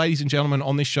you know, ladies and gentlemen,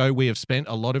 on this show, we have spent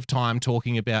a lot of time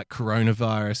talking about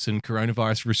coronavirus and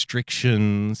coronavirus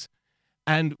restrictions.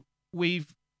 And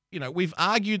we've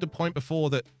argued the point before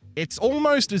that it's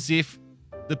almost as if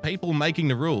the people making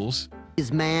the rules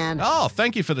is man. Oh,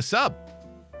 thank you for the sub.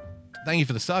 Thank you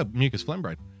for the sub, Mucus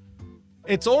Flembraid.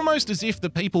 It's almost as if the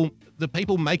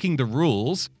people making the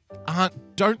rules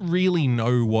don't really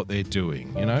know what they're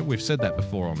doing. We've said that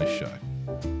before on this show.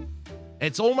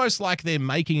 It's almost like they're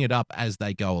making it up as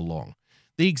they go along.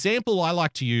 The example I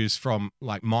like to use from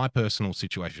my personal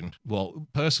situation, well,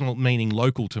 personal meaning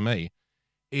local to me,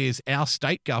 is our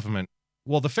state government.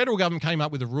 Well, the federal government came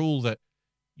up with a rule that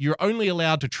you're only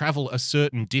allowed to travel a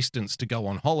certain distance to go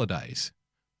on holidays,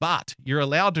 but you're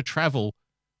allowed to travel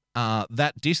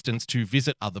that distance to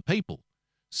visit other people.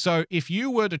 So if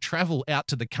you were to travel out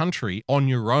to the country on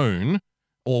your own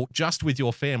or just with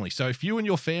your family, so if you and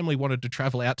your family wanted to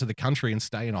travel out to the country and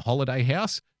stay in a holiday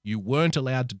house, you weren't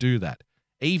allowed to do that,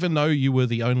 even though you were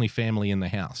the only family in the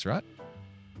house, right?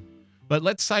 But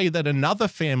let's say that another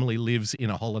family lives in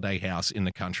a holiday house in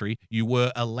the country, you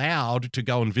were allowed to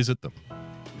go and visit them.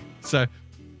 So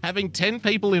having 10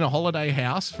 people in a holiday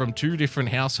house from 2 different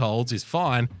households is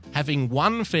fine. Having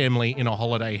one family in a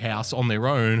holiday house on their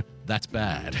own, that's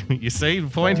bad. You see the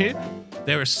point here?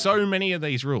 There are so many of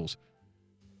these rules.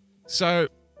 So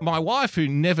my wife, who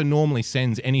never normally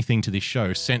sends anything to this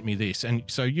show, sent me this. And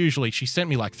so usually she sent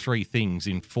me 3 things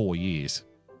in 4 years,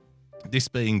 this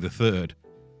being the 3rd.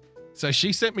 So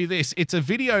she sent me this. It's a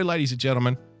video, ladies and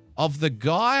gentlemen, of the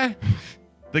guy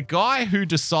who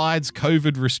decides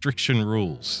COVID restriction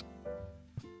rules.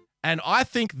 And I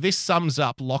think this sums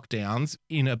up lockdowns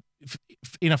in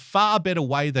a far better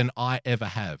way than I ever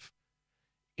have.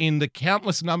 In the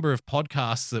countless number of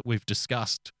podcasts that we've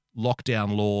discussed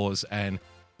lockdown laws and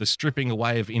the stripping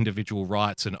away of individual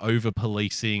rights and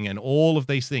over-policing and all of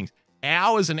these things,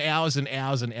 hours and hours and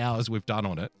hours and hours we've done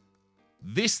on it.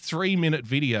 This 3-minute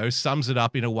video sums it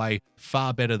up in a way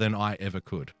far better than I ever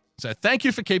could. So thank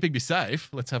you for keeping me safe.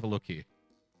 Let's have a look here.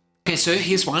 Okay, so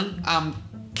here's one.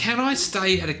 can I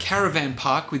stay at a caravan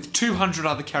park with 200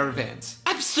 other caravans?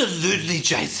 Absolutely,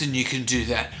 Jason, you can do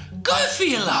that. Go for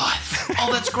your life.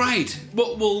 Oh, that's great.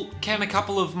 Well, can a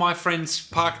couple of my friends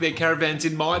park their caravans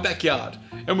in my backyard?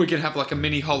 And we can have like a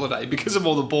mini holiday. Because of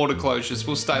all the border closures,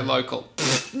 we'll stay local.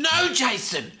 No,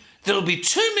 Jason. There'll be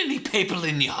too many people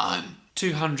in your home.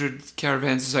 200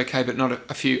 caravans is okay, but not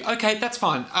a few. Okay, that's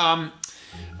fine.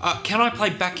 Can I play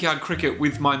backyard cricket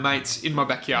with my mates in my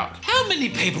backyard? How many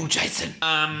people, Jason?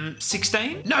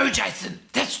 16? No, Jason.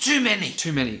 That's too many.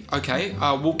 Too many. Okay.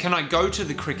 Well, can I go to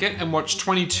the cricket and watch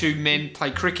 22 men play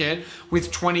cricket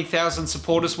with 20,000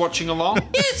 supporters watching along?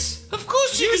 Yes, of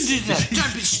course you can do that.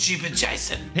 Don't be stupid,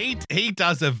 Jason. He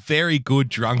does a very good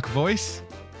drunk voice.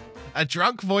 A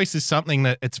drunk voice is something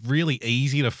that it's really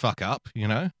easy to fuck up, you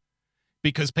know,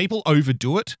 because people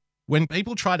overdo it. When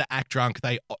people try to act drunk,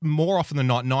 they more often than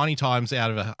not, 90 times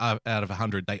out of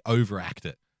 100, they overact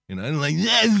it. You know, like,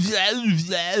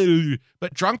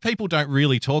 but drunk people don't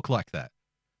really talk like that.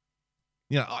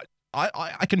 You know,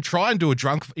 I can try and do a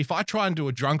drunk. If I try and do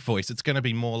a drunk voice, it's going to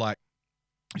be more like.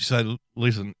 So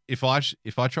listen, if I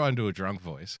try and do a drunk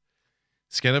voice,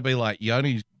 it's going to be like you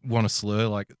only want to slur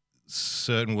like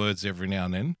certain words every now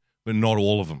and then, but not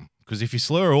all of them. Because if you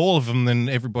slur all of them, then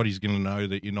everybody's going to know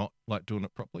that you're not like doing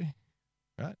it properly,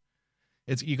 right?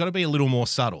 You got to be a little more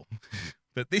subtle.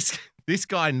 But this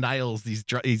guy nails these.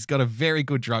 He's got a very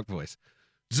good drunk voice.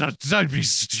 Don't be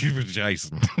stupid,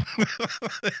 Jason.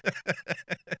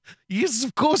 Yes,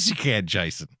 of course you can,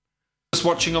 Jason. Just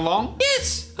watching along?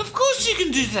 Yes, of course you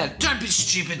can do that. Don't be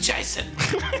stupid, Jason.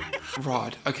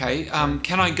 Right. Okay.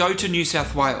 Can I go to New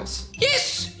South Wales?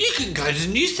 Yes, you can go to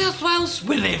New South Wales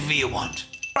whenever you want.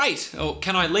 Great. Or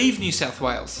can I leave New South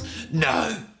Wales?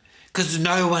 No, because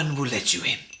no one will let you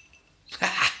in.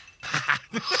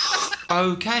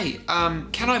 Okay.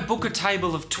 Can I book a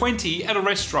table of 20 at a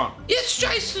restaurant? Yes,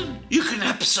 Jason. You can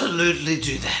absolutely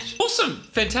do that. Awesome.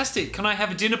 Fantastic. Can I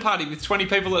have a dinner party with 20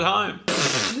 people at home?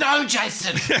 No,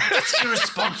 Jason. That's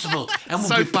irresponsible and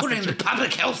will be putting the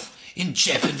public health in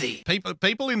jeopardy.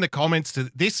 People in the comments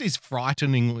to this is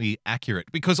frighteningly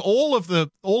accurate because all of the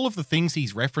things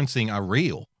he's referencing are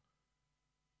real.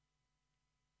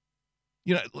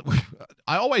 You know,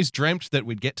 I always dreamt that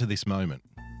we'd get to this moment.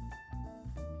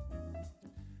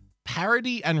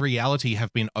 Parody and reality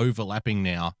have been overlapping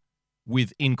now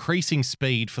with increasing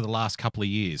speed for the last couple of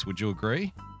years. Would you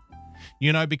agree?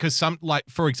 You know, because some, like,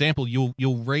 for example, you'll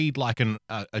read like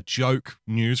a joke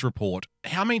news report.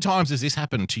 How many times has this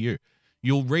happened to you?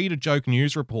 You'll read a joke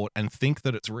news report and think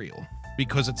that it's real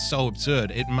because it's so absurd.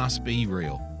 It must be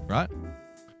real, right?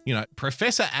 You know,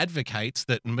 Professor advocates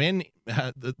that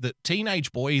that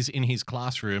teenage boys in his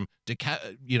classroom,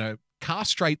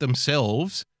 castrate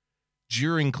themselves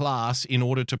during class in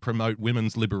order to promote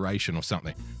women's liberation or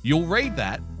something. You'll read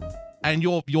that. And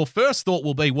your first thought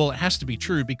will be, well, it has to be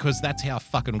true because that's how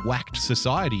fucking whacked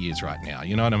society is right now.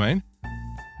 You know what I mean?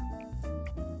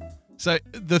 So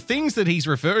the things that he's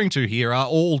referring to here are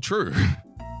all true.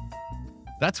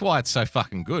 That's why it's so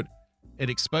fucking good.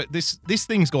 This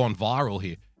thing's gone viral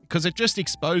here because it just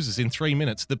exposes in 3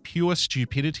 minutes the pure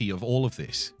stupidity of all of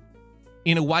this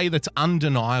in a way that's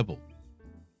undeniable.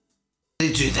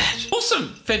 They do that. Awesome.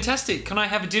 Fantastic. Can I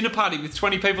have a dinner party with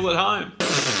 20 people at home?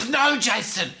 No,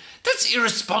 Jason. That's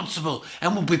irresponsible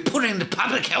and will be putting the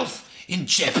public health in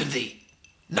jeopardy.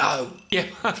 No. Yeah,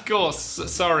 of course.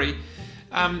 Sorry.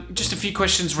 Just a few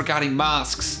questions regarding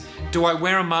masks. Do I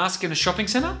wear a mask in a shopping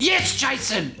centre? Yes,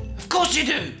 Jason. Of course you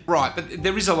do. Right, but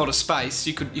there is a lot of space.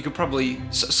 You could probably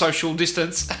social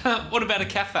distance. What about a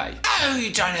cafe? Oh,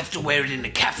 you don't have to wear it in a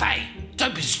cafe.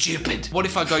 Don't be stupid. What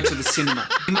if I go to the cinema?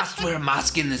 You must wear a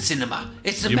mask in the cinema.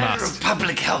 It's a matter of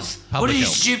public health. Public what are you,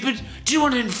 health. stupid? Do you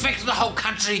want to infect the whole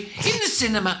country? In the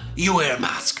cinema, you wear a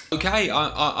mask. Okay,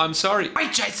 I'm sorry.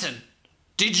 Wait, Jason.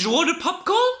 Did you order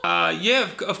popcorn? Yeah,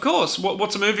 of course.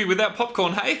 What's a movie without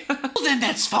popcorn, hey? Well, then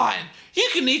that's fine. You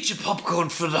can eat your popcorn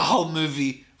for the whole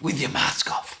movie with your mask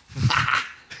off.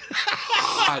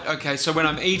 Right, okay, so when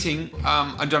I'm eating,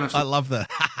 I don't have to... I love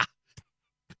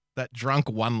that drunk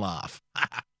one laugh.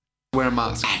 Wear a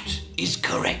mask. That is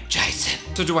correct, Jason.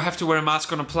 So do I have to wear a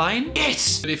mask on a plane?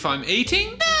 Yes. But if I'm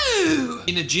eating? No.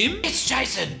 In a gym? Yes,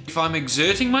 Jason. If I'm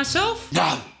exerting myself?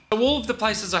 No. So all of the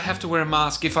places I have to wear a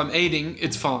mask, if I'm eating,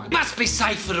 it's fine. Must be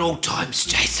safe at all times,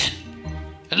 Jason.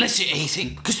 Unless you're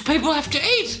eating, because people have to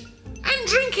eat. And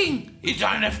drinking. You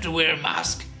don't have to wear a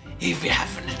mask if you're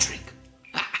having a drink.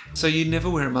 So you never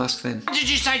wear a mask then? What did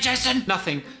you say, Jason?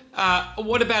 Nothing.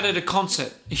 What about at a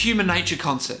concert? A Human Nature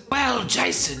concert? Well,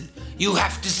 Jason, you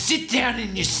have to sit down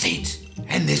in your seat.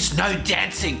 And there's no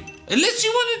dancing. Unless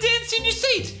you want to dance in your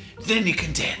seat. then you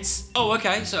can dance. Oh,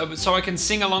 okay. So I can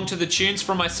sing along to the tunes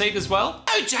from my seat as well?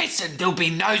 Oh, Jason, there'll be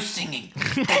no singing.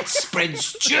 That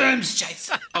spreads germs,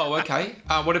 Jason. Oh, okay.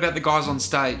 What about the guys on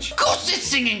stage? Of course they're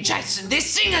singing, Jason. They're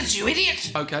singers, you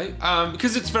idiot. Okay.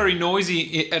 Because it's very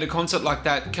noisy at a concert like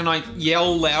that, can I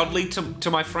yell loudly to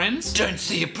my friends? Don't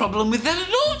see a problem with that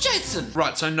at all, Jason.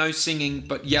 Right, so no singing,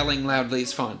 but yelling loudly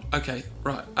is fine. Okay,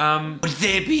 right. Would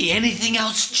there be anything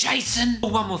else, Jason? Oh,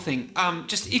 one more thing.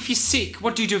 Just if you're sick,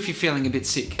 what do you do if you're feeling a bit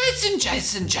sick?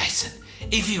 Jason.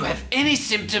 If you have any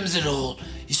symptoms at all,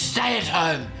 you stay at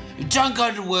home, you don't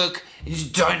go to work, and you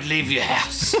don't leave your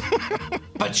house.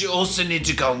 But you also need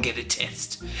to go and get a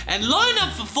test. And line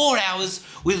up for 4 hours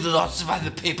with lots of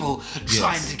other people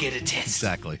trying to get a test.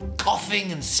 Exactly.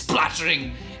 Coughing and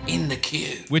spluttering in the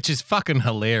queue. Which is fucking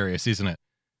hilarious, isn't it?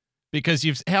 Because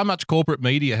how much corporate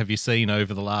media have you seen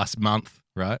over the last month,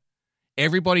 right?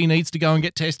 Everybody needs to go and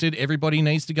get tested. Everybody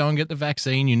needs to go and get the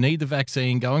vaccine. You need the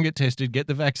vaccine. Go and get tested. Get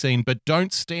the vaccine. But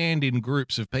don't stand in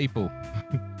groups of people.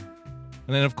 And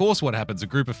then, of course, what happens? A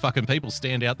group of fucking people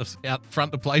stand out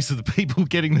front the place of the people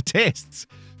getting the tests.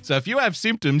 So if you have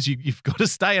symptoms, you've got to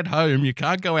stay at home. You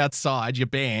can't go outside. You're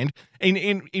banned.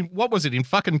 In what was it? In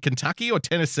fucking Kentucky or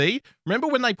Tennessee? Remember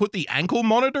when they put the ankle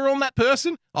monitor on that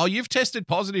person? Oh, you've tested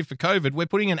positive for COVID. We're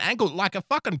putting an ankle, like a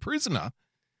fucking prisoner.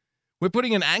 We're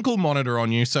putting an ankle monitor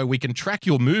on you so we can track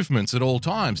your movements at all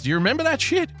times. Do you remember that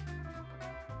shit?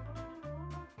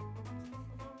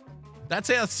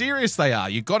 That's how serious they are.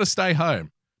 You've got to stay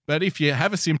home. But if you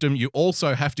have a symptom, you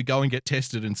also have to go and get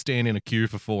tested and stand in a queue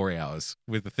for 4 hours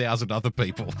with 1,000 other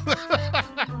people.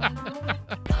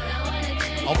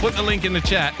 I'll put the link in the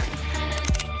chat.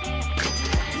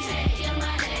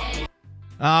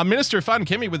 Minister of Fun,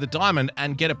 Kemi with a diamond,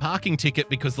 and get a parking ticket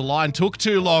because the line took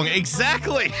too long.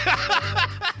 Exactly.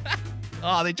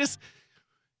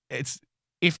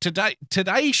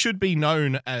 Today should be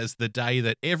known as the day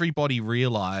that everybody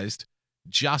realized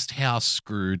just how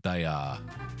screwed they are.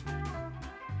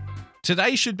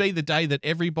 Today should be the day that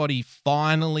everybody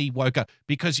finally woke up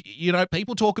because,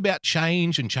 people talk about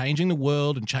change and changing the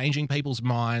world and changing people's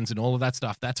minds and all of that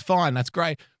stuff. That's fine. That's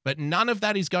great. But none of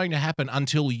that is going to happen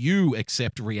until you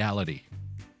accept reality.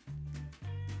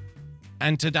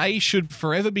 And today should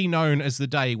forever be known as the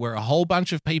day where a whole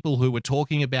bunch of people who were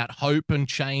talking about hope and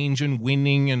change and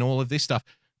winning and all of this stuff,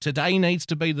 today needs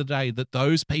to be the day that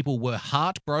those people were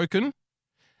heartbroken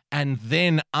and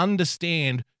then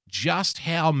understand just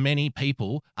how many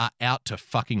people are out to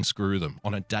fucking screw them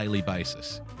on a daily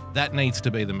basis. That needs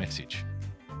to be the message.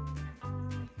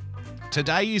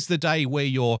 Today is the day where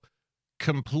your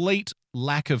complete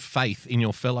lack of faith in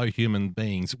your fellow human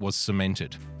beings was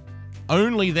cemented.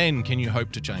 Only then can you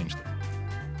hope to change them.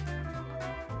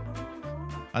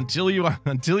 Until you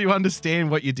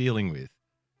understand what you're dealing with.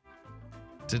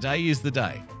 Today is the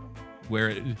day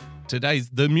where today's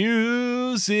the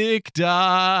music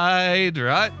died,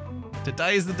 right?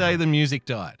 Today's the day the music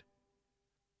died.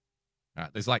 All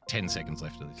right, there's like 10 seconds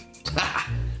left of this.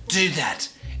 Do that.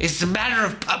 It's a matter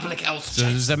of public health. So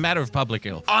it's a matter of public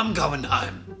health. I'm going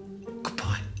home.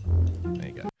 Goodbye. There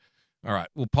you go. All right,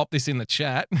 we'll pop this in the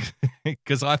chat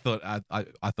because I thought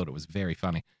it was very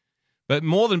funny. But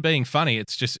more than being funny,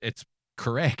 it's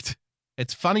correct.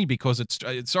 It's funny because it's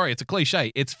a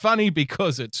cliche. It's funny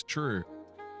because it's true.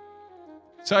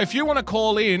 So if you want to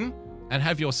call in and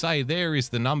have your say, there is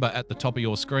the number at the top of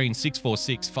your screen,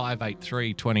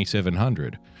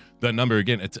 646-583-2700. That number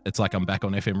again, it's like I'm back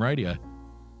on FM radio.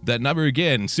 That number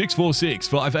again,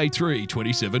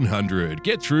 646-583-2700.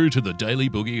 Get through to the Daily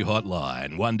Boogie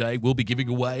hotline. One day we'll be giving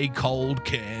away cold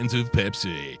cans of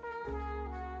Pepsi.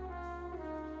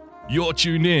 You're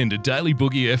tuned in to Daily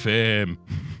Boogie FM.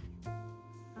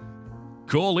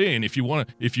 Call in if you want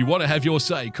to have your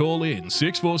say. Call in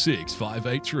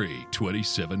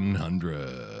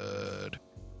 646-583-2700.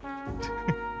 All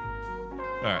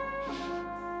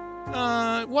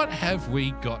right. What have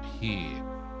we got here?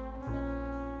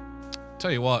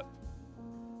 Tell you what.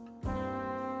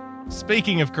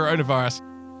 Speaking of coronavirus,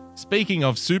 speaking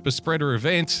of super spreader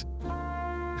events,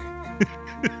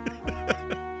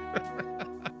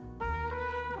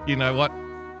 you know what?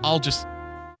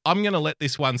 I'm going to let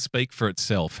this one speak for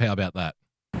itself. How about that?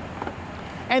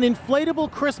 An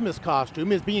inflatable Christmas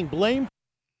costume is being blamed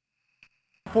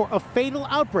for a fatal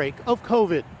outbreak of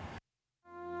COVID.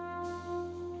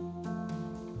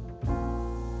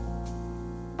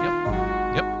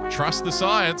 Yep. Trust the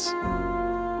science.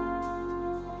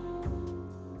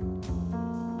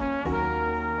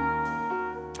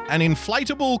 An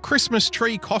inflatable Christmas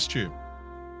tree costume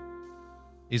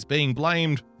is being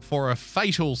blamed for a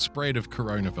fatal spread of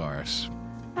coronavirus.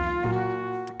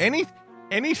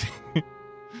 Anything.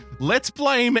 Let's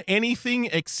blame anything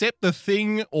except the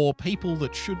thing or people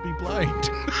that should be blamed.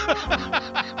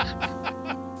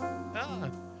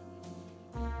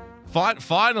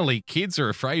 Finally, kids are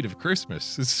afraid of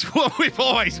Christmas. This is what we've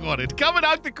always wanted. Come and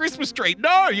hug the Christmas tree.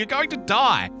 No, you're going to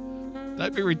die.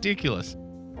 Don't be ridiculous.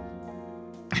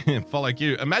 Follow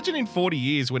you. Imagine in 40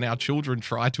 years when our children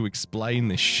try to explain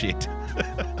this shit.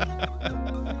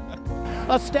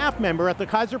 A staff member at the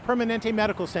Kaiser Permanente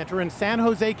Medical Center in San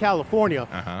Jose,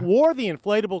 California, wore the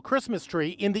inflatable Christmas tree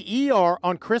in the ER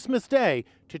on Christmas Day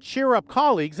to cheer up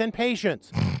colleagues and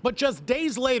patients. But just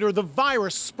days later, the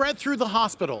virus spread through the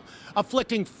hospital,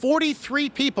 afflicting 43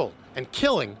 people and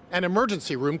killing an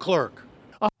emergency room clerk.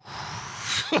 I'm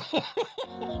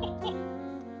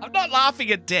not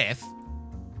laughing at death.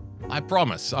 I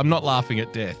promise, I'm not laughing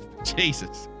at death.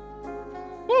 Jesus.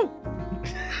 Woo!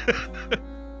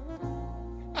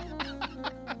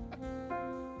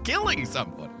 Killing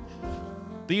somebody.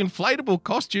 The inflatable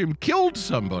costume killed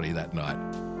somebody that night.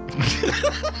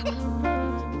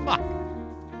 Fuck.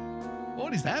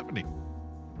 What is happening?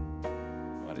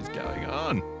 What is going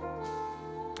on?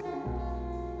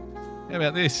 How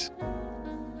about this?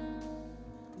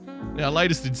 Our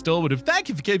latest installment of Thank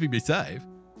You for Keeping Me Safe.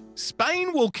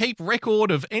 Spain will keep record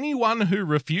of anyone who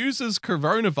refuses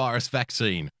coronavirus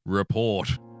vaccine.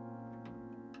 Report.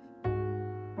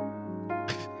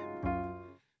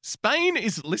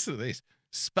 Listen to this.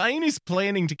 Spain is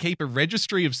planning to keep a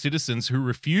registry of citizens who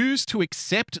refuse to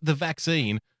accept the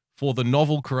vaccine for the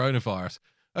novel coronavirus.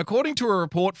 According to a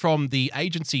report from the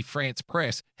agency France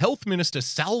Press, Health Minister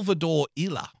Salvador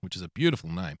Illa, which is a beautiful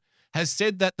name, has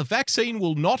said that the vaccine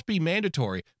will not be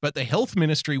mandatory, but the health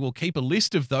ministry will keep a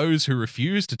list of those who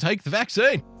refuse to take the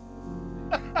vaccine.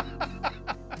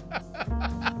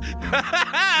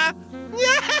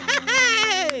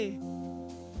 Yay!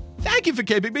 Thank you for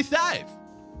keeping me safe.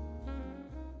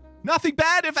 Nothing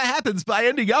bad ever happens by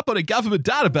ending up on a government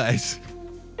database.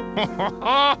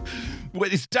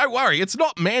 Don't worry, it's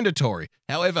not mandatory.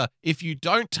 However, if you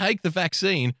don't take the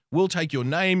vaccine, we'll take your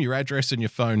name, your address, and your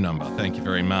phone number. Thank you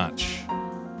very much.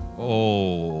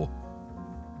 Oh.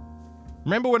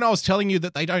 Remember when I was telling you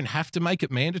that they don't have to make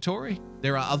it mandatory?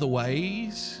 There are other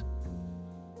ways.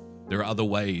 There are other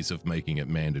ways of making it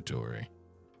mandatory.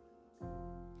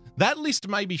 That list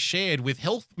may be shared with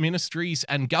health ministries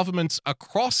and governments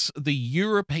across the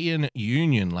European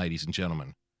Union, ladies and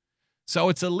gentlemen. So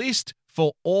it's a list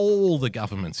for all the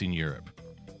governments in Europe.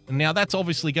 Now, that's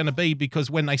obviously going to be because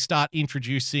when they start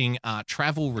introducing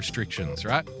travel restrictions,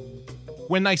 right?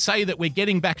 When they say that we're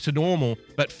getting back to normal,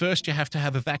 but first you have to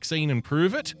have a vaccine and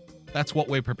prove it, that's what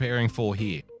we're preparing for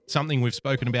here. Something we've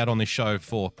spoken about on this show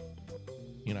for,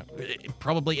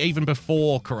 probably even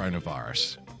before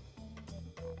coronavirus.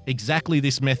 Exactly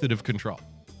this method of control.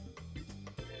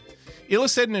 Illa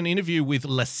said in an interview with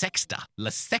La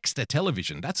Sexta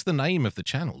Television, that's the name of the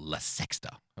channel, La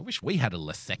Sexta. I wish we had a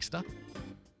La Sexta.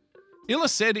 Illa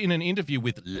said in an interview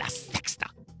with La Sexta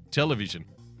Television,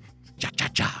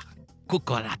 cha-cha-cha,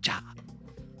 cucaracha,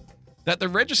 that the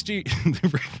registry...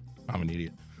 I'm an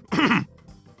idiot.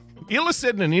 Illa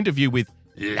said in an interview with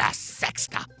La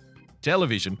Sexta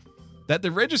Television that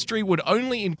the registry would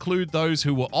only include those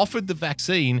who were offered the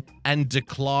vaccine and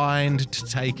declined to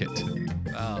take it.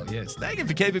 Oh, yes. Thank you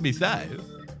for keeping me safe.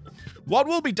 What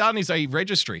will be done is a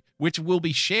registry which will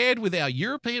be shared with our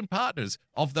European partners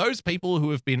of those people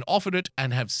who have been offered it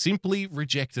and have simply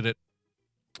rejected it.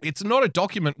 It's not a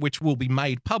document which will be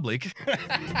made public.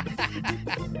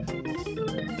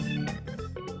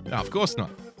 No, of course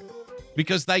not.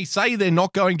 Because they say they're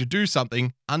not going to do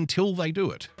something until they do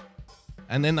it.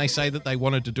 And then they say that they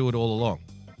wanted to do it all along.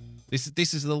 This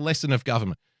is the lesson of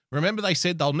government. Remember, they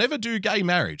said they'll never do gay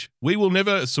marriage. We will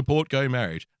never support gay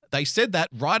marriage. They said that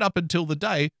right up until the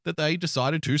day that they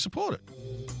decided to support it.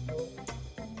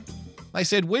 They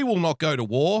said, we will not go to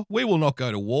war. We will not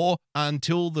go to war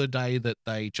until the day that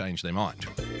they change their mind.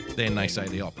 Then they say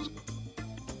the opposite.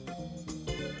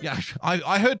 Yeah,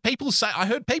 I heard people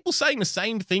saying the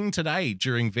same thing today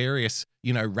during various,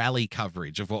 rally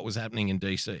coverage of what was happening in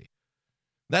DC.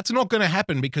 That's not going to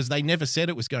happen because they never said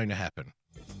it was going to happen.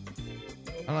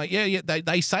 I'm like,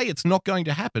 they say it's not going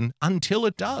to happen until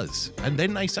it does. And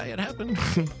then they say it happened.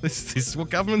 This is what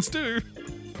governments do.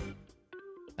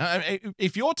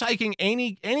 If you're taking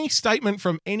any statement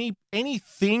from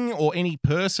anything or any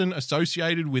person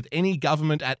associated with any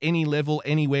government at any level,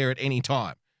 anywhere, at any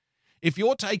time, if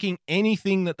you're taking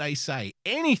anything that they say,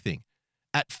 anything,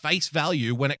 at face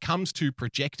value when it comes to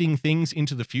projecting things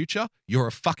into the future, you're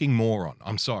a fucking moron.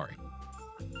 I'm sorry.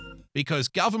 Because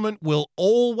government will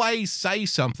always say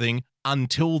something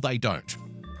until they don't.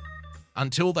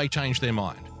 until they change their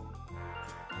mind.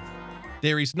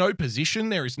 There is no position,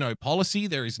 there is no policy,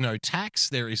 there is no tax,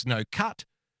 there is no cut,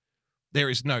 there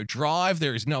is no drive,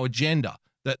 there is no agenda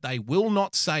that they will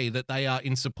not say that they are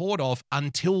in support of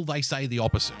until they say the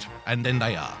opposite, and then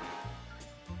they are.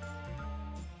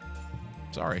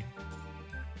 Sorry.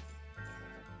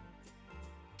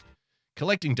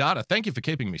 Collecting data. Thank you for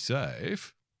keeping me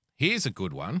safe. Here's a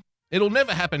good one. It'll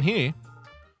never happen here.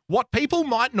 What people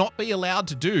might not be allowed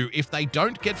to do if they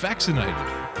don't get vaccinated.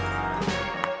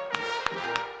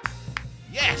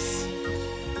 Yes!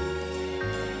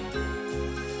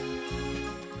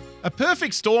 A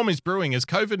perfect storm is brewing as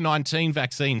COVID-19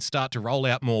 vaccines start to roll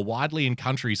out more widely in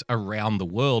countries around the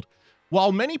world.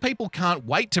 While many people can't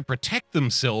wait to protect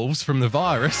themselves from the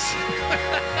virus,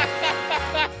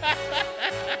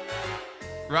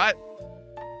 right?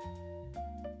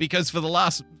 Because for the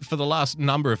last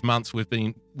number of months we've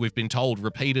been told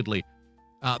repeatedly,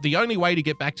 the only way to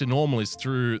get back to normal is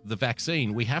through the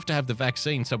vaccine. We have to have the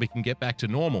vaccine so we can get back to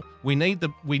normal. We need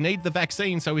the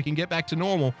vaccine so we can get back to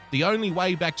normal. The only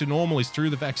way back to normal is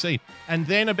through the vaccine. And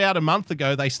then about a month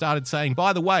ago, they started saying,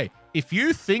 by the way, if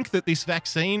you think that this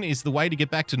vaccine is the way to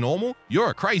get back to normal, you're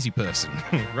a crazy person,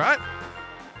 right?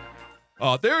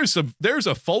 There's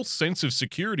a false sense of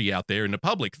security out there in the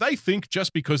public. They think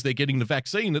just because they're getting the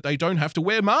vaccine that they don't have to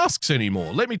wear masks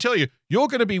anymore. Let me tell you, you're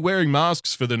going to be wearing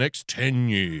masks for the next 10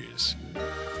 years.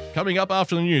 Coming up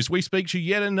after the news, we speak to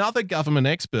yet another government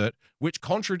expert which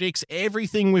contradicts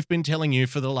everything we've been telling you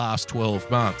for the last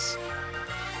 12 months.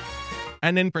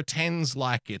 And then pretends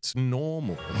like it's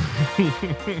normal.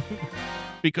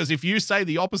 Because if you say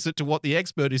the opposite to what the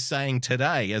expert is saying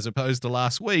today as opposed to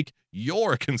last week,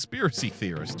 you're a conspiracy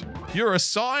theorist. You're a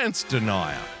science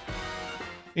denier.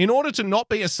 In order to not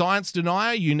be a science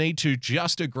denier, you need to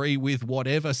just agree with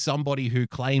whatever somebody who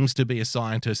claims to be a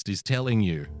scientist is telling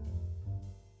you.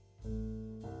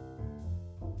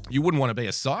 You wouldn't want to be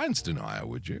a science denier,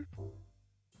 would you?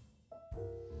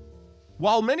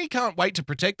 While many can't wait to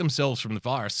protect themselves from the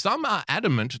virus, some are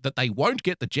adamant that they won't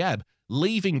get the jab,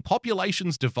 leaving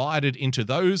populations divided into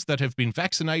those that have been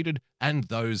vaccinated and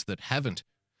those that haven't.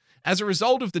 As a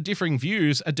result of the differing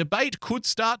views, a debate could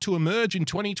start to emerge in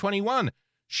 2021.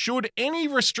 Should any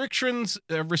restrictions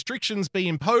be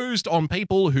imposed on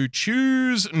people who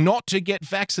choose not to get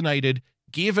vaccinated,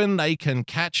 given they can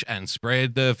catch and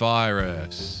spread the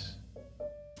virus?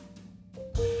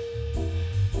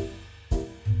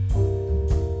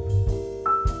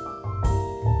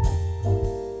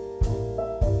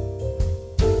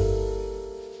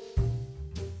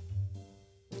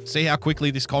 See how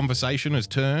quickly this conversation has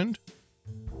turned?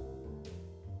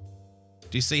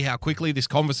 Do you see how quickly this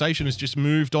conversation has just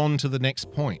moved on to the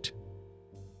next point?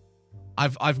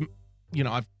 I've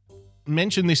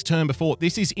mentioned this term before.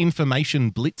 This is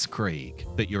information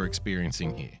blitzkrieg that you're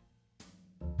experiencing here.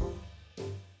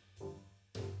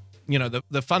 You know,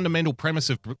 the fundamental premise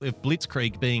of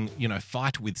blitzkrieg being,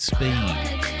 fight with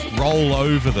speed, roll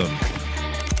over them.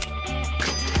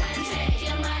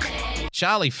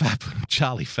 Charlie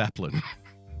Faplin.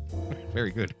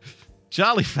 Very good.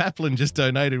 Charlie Faplin just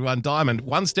donated $1 diamond.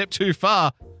 One step too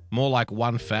far, more like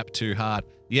one fap too hard.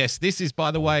 Yes, this is, by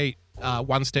the way,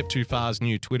 One Step Too Far's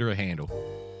new Twitter handle,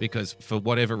 because for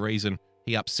whatever reason,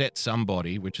 he upset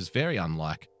somebody, which is very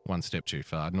unlike One Step Too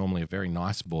Far, normally a very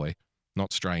nice boy,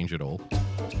 not strange at all.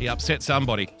 He upset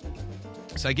somebody.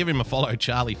 So give him a follow,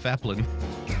 Charlie Faplin.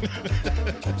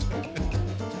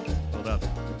 Well done.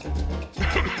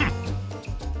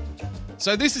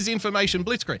 So this is information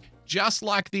blitzkrieg. Just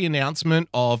like the announcement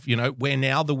of, we're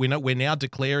now the winner, we're now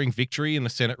declaring victory in the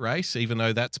Senate race, even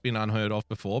though that's been unheard of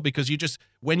before, because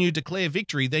when you declare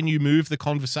victory, then you move the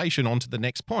conversation on to the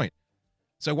next point.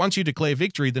 So once you declare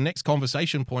victory, the next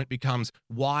conversation point becomes,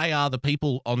 why are the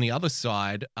people on the other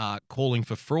side calling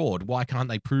for fraud? Why can't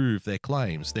they prove their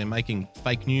claims? They're making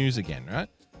fake news again, right?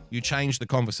 You change the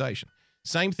conversation.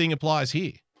 Same thing applies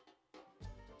here.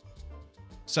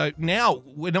 So now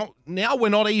we're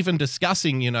not even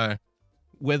discussing,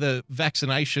 whether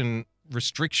vaccination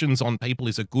restrictions on people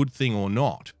is a good thing or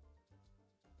not,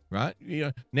 right?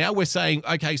 Now we're saying,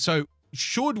 okay, so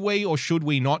should we or should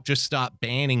we not just start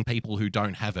banning people who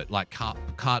don't have it, like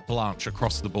carte blanche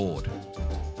across the board,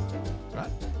 right?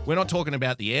 We're not talking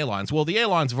about the airlines. Well, the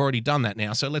airlines have already done that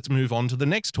now, so let's move on to the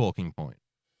next talking point.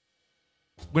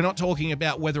 We're not talking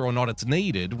about whether or not it's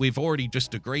needed. We've already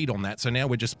just agreed on that, so now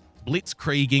we're just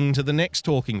blitzkrieging to the next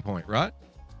talking point, right?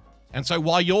 And so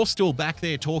while you're still back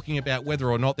there talking about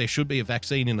whether or not there should be a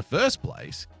vaccine in the first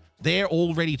place, they're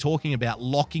already talking about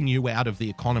locking you out of the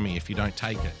economy if you don't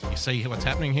take it. You see what's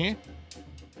happening here?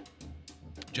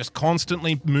 Just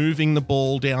constantly moving the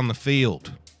ball down the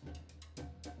field.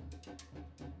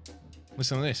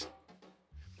 Listen to this.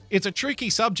 It's a tricky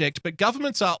subject, but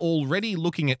governments are already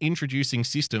looking at introducing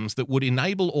systems that would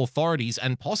enable authorities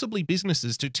and possibly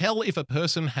businesses to tell if a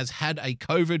person has had a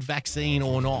COVID vaccine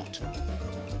or not.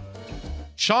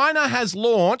 China has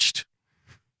launched.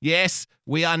 Yes,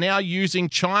 we are now using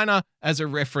China as a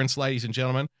reference, ladies and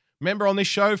gentlemen. Remember on this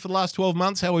show for the last 12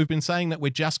 months how we've been saying that we're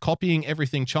just copying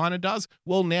everything China does?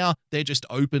 Well, now they're just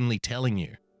openly telling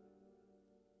you.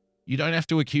 You don't have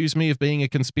to accuse me of being a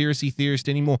conspiracy theorist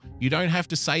anymore. You don't have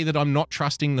to say that I'm not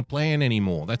trusting the plan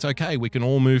anymore. That's okay. We can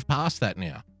all move past that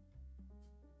now.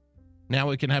 Now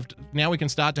we can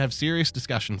start to have serious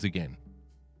discussions again.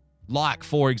 Like,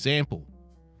 for example,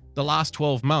 the last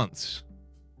 12 months,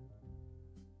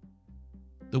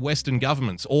 the Western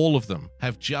governments, all of them,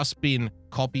 have just been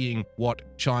copying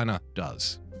what China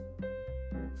does.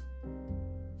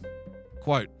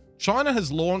 Quote, China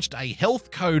has launched a health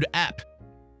code app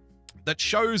that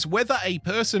shows whether a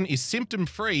person is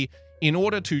symptom-free in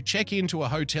order to check into a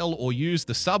hotel or use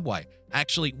the subway.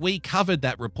 Actually, we covered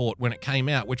that report when it came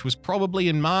out, which was probably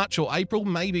in March or April,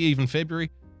 maybe even February.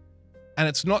 And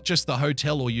it's not just the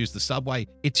hotel or use the subway,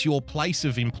 it's your place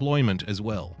of employment as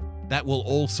well. That will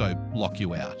also lock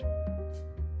you out.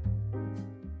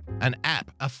 An app,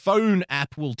 a phone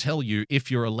app, will tell you if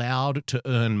you're allowed to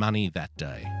earn money that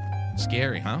day.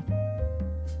 Scary, huh?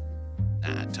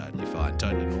 Nah, totally fine,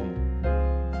 totally normal.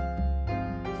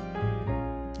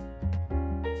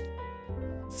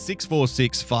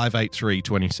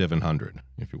 646-583-2700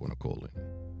 if you want to call in.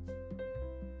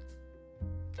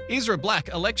 Ezra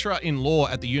Black, a lecturer in law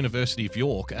at the University of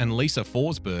York, and Lisa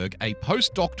Forsberg, a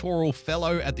postdoctoral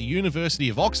fellow at the University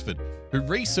of Oxford who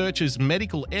researches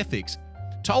medical ethics,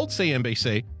 told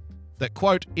CNBC that,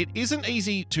 quote, it isn't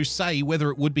easy to say whether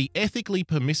it would be ethically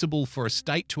permissible for a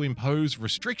state to impose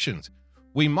restrictions.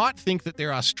 We might think that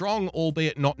there are strong,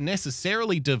 albeit not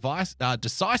necessarily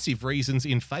decisive reasons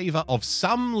in favor of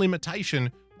some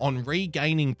limitation on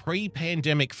regaining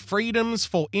pre-pandemic freedoms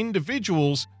for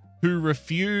individuals who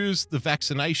refuse the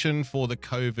vaccination for the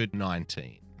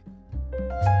COVID-19.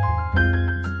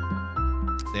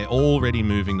 They're already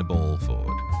moving the ball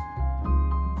forward.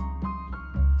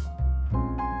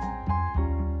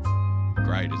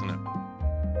 Great, isn't it?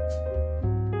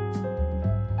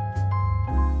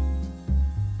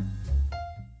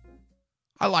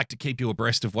 I like to keep you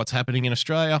abreast of what's happening in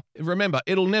Australia. Remember,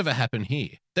 it'll never happen here.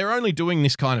 They're only doing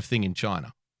this kind of thing in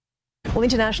China. Well,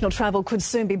 international travel could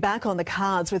soon be back on the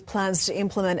cards with plans to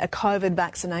implement a COVID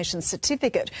vaccination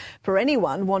certificate for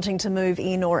anyone wanting to move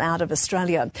in or out of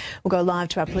Australia. We'll go live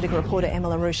to our political reporter Emma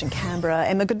LaRouche in Canberra.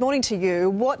 Emma, good morning to you.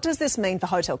 What does this mean for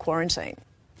hotel quarantine?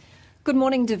 Good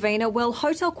morning, Davina. Well,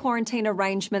 hotel quarantine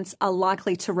arrangements are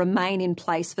likely to remain in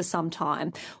place for some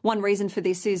time. One reason for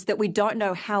this is that we don't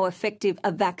know how effective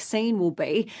a vaccine will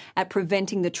be at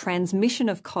preventing the transmission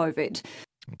of COVID.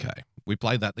 Okay, we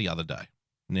played that the other day.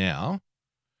 Now,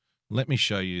 let me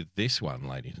show you this one,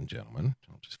 ladies and gentlemen.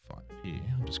 I'll just find it here.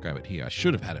 I'll just grab it here. I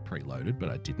should have had it preloaded, but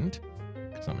I didn't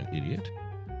because I'm an idiot.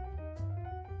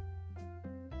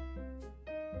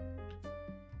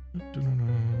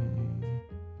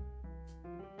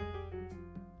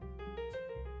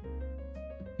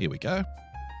 Here we go.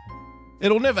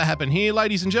 It'll never happen here,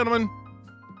 ladies and gentlemen.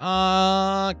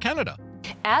 Canada.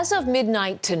 As of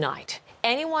midnight tonight,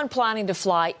 anyone planning to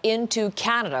fly into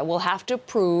Canada will have to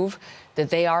prove that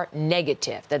they are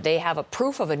negative, that they have a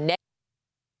proof of a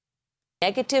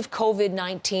negative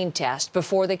COVID-19 test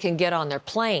before they can get on their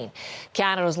plane.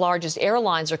 Canada's largest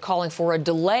airlines are calling for a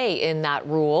delay in that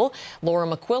rule. Laura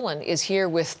McQuillan is here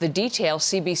with the details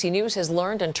CBC News has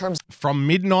learned in terms from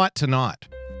midnight tonight.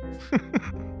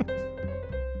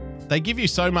 They give you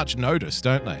so much notice,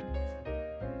 don't they?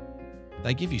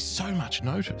 They give you so much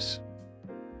notice.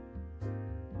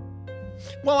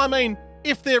 Well, I mean,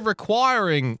 if they're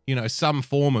requiring, some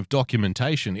form of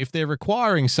documentation, if they're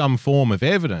requiring some form of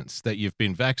evidence that you've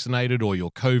been vaccinated or you're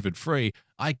COVID-free,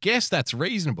 I guess that's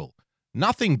reasonable.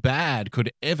 Nothing bad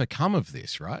could ever come of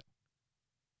this, right?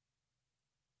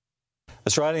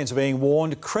 Australians are being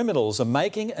warned criminals are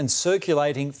making and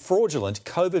circulating fraudulent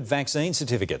COVID vaccine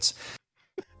certificates.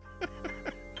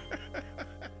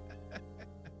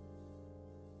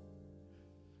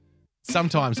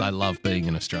 Sometimes I love being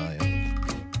an Australian.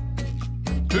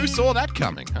 Who saw that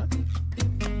coming, huh?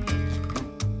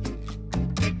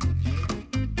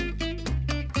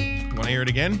 Want to hear it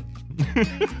again?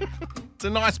 It's a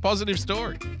nice, positive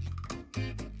story.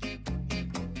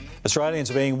 Australians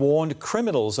are being warned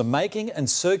criminals are making and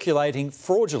circulating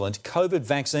fraudulent COVID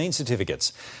vaccine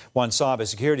certificates. One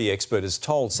cybersecurity expert has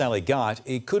told Sally Geit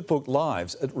it could put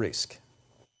lives at risk.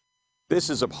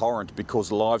 This is abhorrent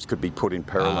because lives could be put in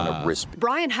peril and at risk.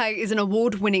 Brian Hay is an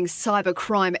award-winning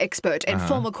cybercrime expert and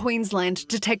former Queensland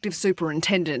Detective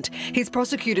Superintendent. He's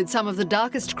prosecuted some of the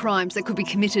darkest crimes that could be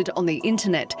committed on the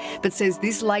internet, but says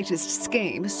this latest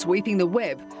scheme, sweeping the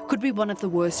web, could be one of the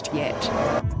worst yet.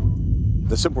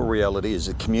 The simple reality is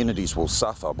that communities will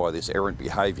suffer by this errant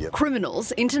behaviour.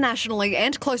 Criminals, internationally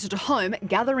and closer to home,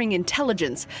 gathering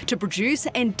intelligence to produce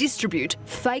and distribute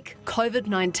fake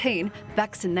COVID-19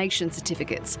 vaccination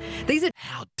certificates. These are...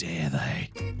 How dare they?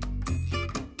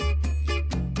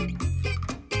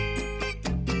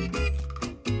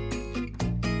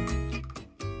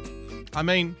 I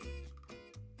mean,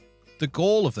 the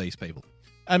gall of these people.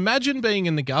 Imagine being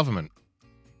in the government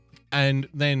and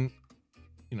then,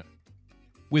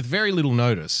 with very little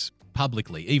notice,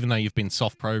 publicly, even though you've been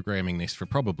soft programming this for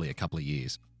probably a couple of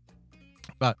years.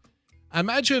 But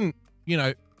imagine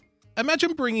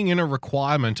bringing in a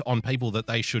requirement on people that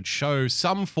they should show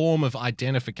some form of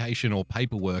identification or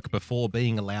paperwork before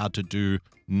being allowed to do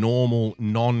normal,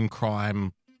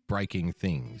 non-crime breaking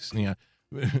things,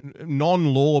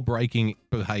 non-law breaking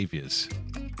behaviors.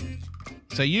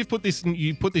 So you put this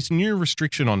new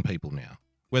restriction on people now,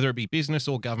 whether it be business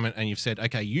or government, and you've said,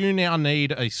 okay, you now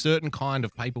need a certain kind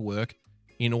of paperwork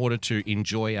in order to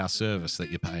enjoy our service that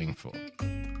you're paying for.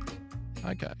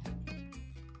 Okay.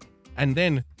 And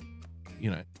then,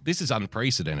 this is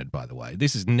unprecedented, by the way.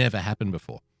 This has never happened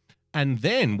before. And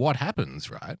then what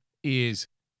happens, right, is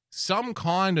some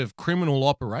kind of criminal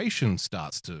operation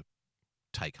starts to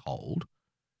take hold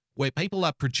where people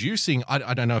are producing,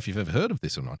 I don't know if you've ever heard of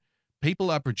this or not,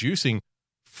 people are producing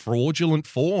fraudulent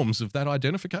forms of that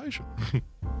identification.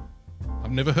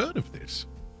 I've never heard of this.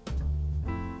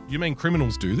 You mean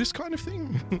criminals do this kind of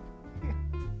thing?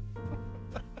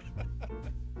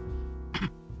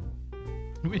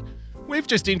 We've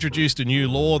just introduced a new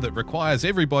law that requires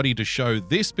everybody to show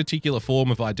this particular form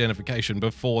of identification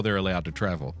before they're allowed to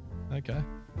travel. Okay.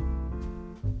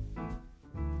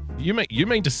 You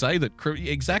mean to say that...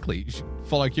 Exactly.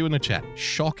 Follow Q in the chat.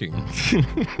 Shocking.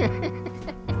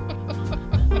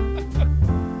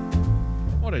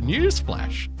 What a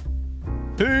newsflash.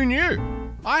 Who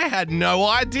knew? I had no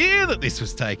idea that this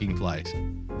was taking place.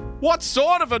 What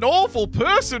sort of an awful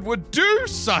person would do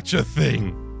such a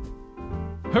thing?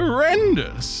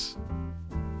 Horrendous.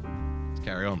 Let's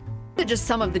carry on. These are just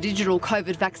some of the digital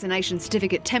COVID vaccination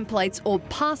certificate templates or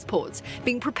passports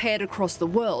being prepared across the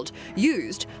world,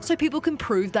 used so people can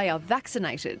prove they are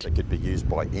vaccinated. It could be used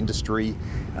by industry,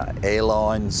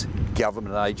 airlines,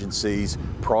 government agencies,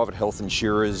 private health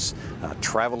insurers,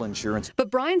 travel insurance.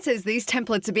 But Brian says these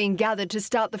templates are being gathered to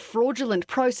start the fraudulent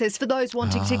process for those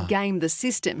wanting to game the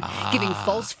system, giving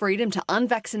false freedom to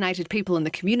unvaccinated people in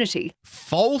the community.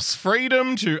 False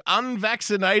freedom to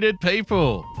unvaccinated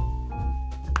people.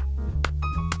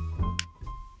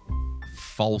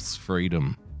 False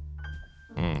freedom.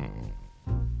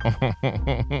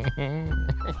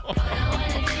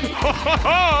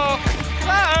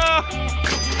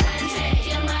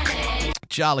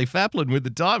 Charlie Faplin with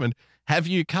the diamond. Have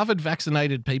you covered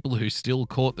vaccinated people who still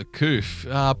caught the coof?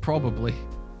 Probably.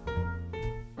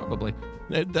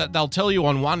 They'll tell you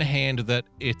on one hand that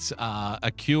it's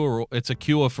a cure. It's a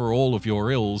cure for all of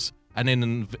your ills. And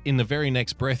then in the very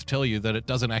next breath tell you that it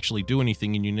doesn't actually do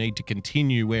anything and you need to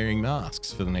continue wearing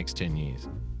masks for the next 10 years.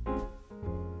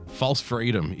 False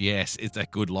freedom. Yes, it's a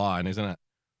good line, isn't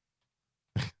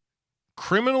it?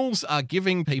 Criminals are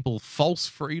giving people false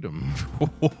freedom.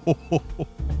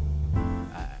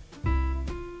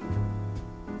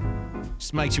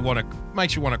 Just makes you want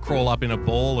to crawl up in a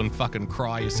ball and fucking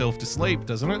cry yourself to sleep,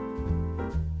 doesn't it?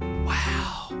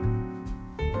 Wow.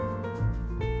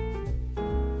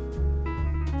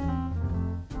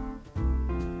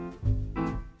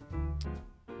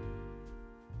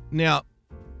 Now,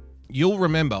 you'll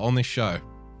remember on this show,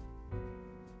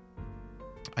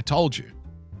 I told you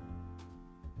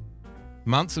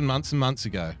months and months and months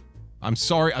ago, I'm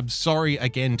sorry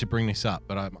again to bring this up,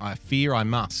 but I fear I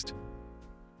must,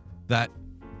 that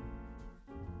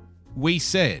we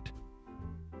said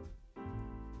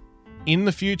in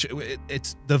the future,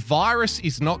 it's the virus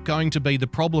is not going to be the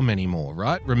problem anymore,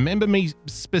 right? Remember me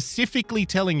specifically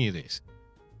telling you this.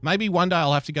 Maybe one day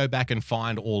I'll have to go back and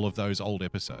find all of those old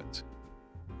episodes.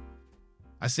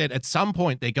 I said at some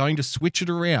point they're going to switch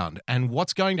it around, and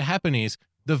what's going to happen is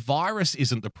the virus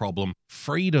isn't the problem,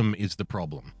 freedom is the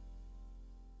problem.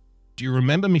 Do you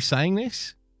remember me saying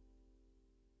this?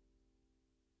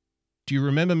 Do you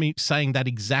remember me saying that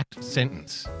exact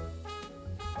sentence?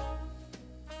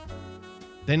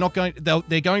 They're going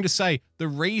to say the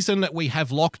reason that we have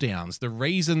lockdowns, the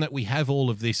reason that we have all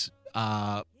of this,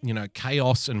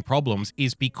 chaos and problems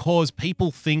is because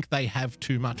people think they have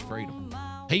too much freedom.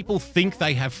 People think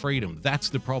they have freedom. That's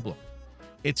the problem.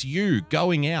 It's you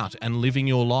going out and living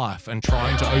your life and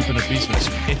trying to open a business.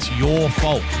 It's your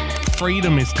fault.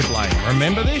 Freedom is to blame.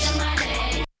 Remember this?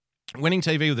 Winning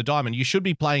TV with a diamond. You should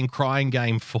be playing Crying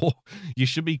Game for. You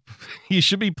should be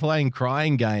playing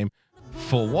Crying Game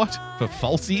for what? For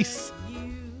falsies?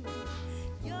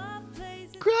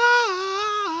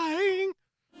 Crying.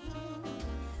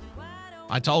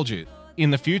 I told you.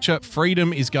 In the future,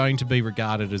 freedom is going to be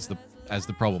regarded as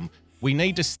the problem. We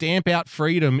need to stamp out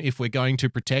freedom if we're going to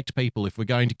protect people, if we're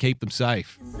going to keep them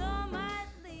safe.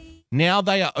 Now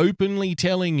they are openly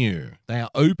telling you, they are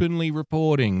openly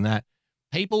reporting that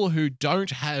people who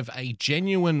don't have a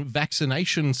genuine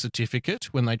vaccination certificate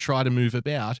when they try to move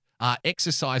about are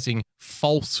exercising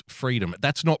false freedom.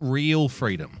 That's not real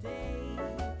freedom.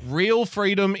 Real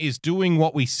freedom is doing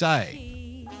what we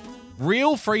say.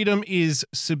 Real freedom is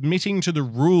submitting to the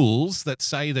rules that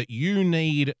say that you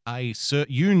need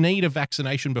a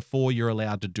vaccination before you're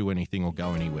allowed to do anything or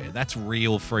go anywhere. That's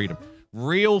real freedom.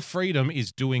 Real freedom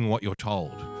is doing what you're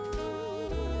told.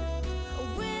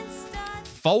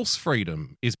 False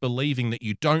freedom is believing that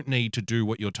you don't need to do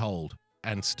what you're told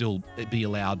and still be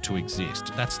allowed to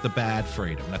exist. That's the bad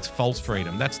freedom. That's false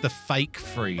freedom. That's the fake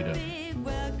freedom.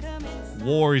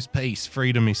 War is peace.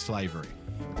 Freedom is slavery.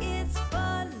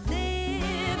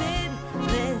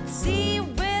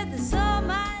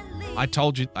 I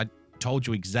told you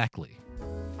exactly.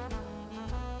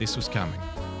 This was coming.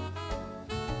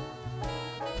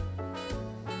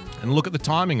 And look at the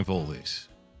timing of all this.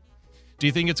 Do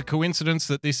you think it's a coincidence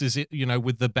that this is it,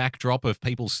 with the backdrop of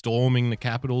people storming the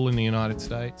Capitol in the United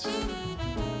States?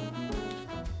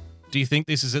 Do you think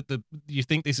this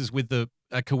is with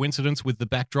a coincidence with the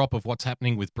backdrop of what's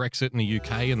happening with Brexit in the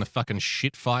UK and the fucking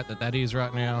shit fight that is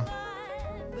right now?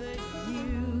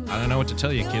 I don't know what to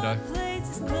tell you, kiddo.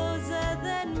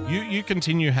 You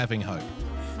continue having hope.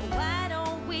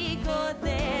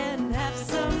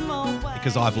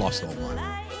 Because I've lost all mine.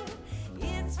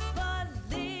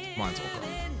 Mine's all gone.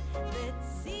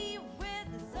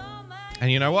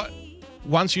 And you know what?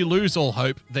 Once you lose all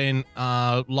hope, then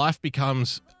life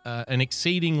becomes an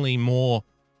exceedingly more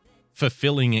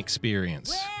fulfilling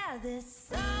experience.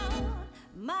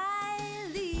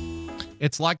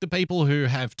 It's like the people who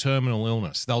have terminal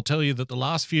illness. They'll tell you that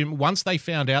once they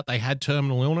found out they had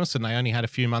terminal illness and they only had a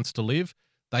few months to live,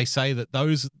 they say that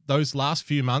those last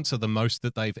few months are the most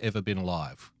that they've ever been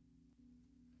alive.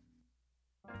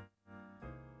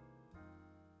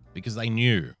 Because they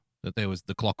knew that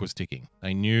the clock was ticking.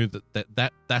 They knew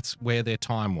that's where their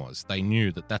time was. They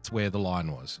knew that that's where the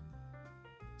line was.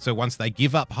 So once they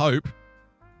give up hope,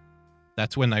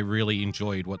 that's when they really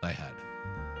enjoyed what they had.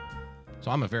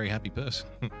 So I'm a very happy person.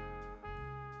 But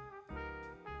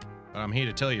I'm here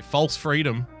to tell you, false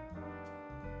freedom,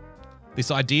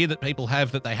 this idea that people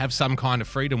have that they have some kind of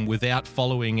freedom without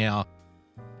following our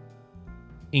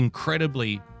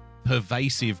incredibly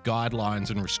pervasive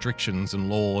guidelines and restrictions and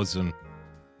laws and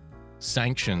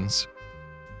sanctions.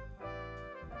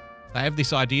 They have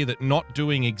this idea that not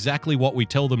doing exactly what we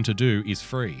tell them to do is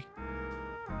free.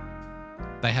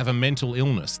 They have a mental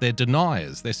illness. They're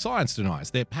deniers. They're science deniers.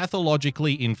 They're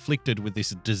pathologically inflicted with this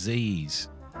disease.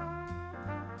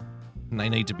 And they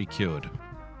need to be cured.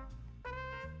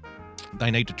 They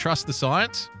need to trust the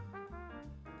science.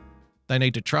 They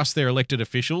need to trust their elected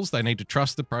officials. They need to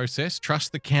trust the process,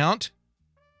 trust the count,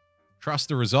 trust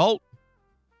the result,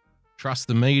 trust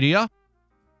the media,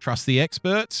 trust the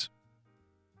experts.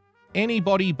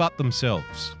 Anybody but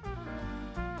themselves.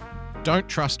 Don't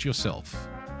trust yourself.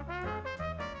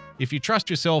 If you trust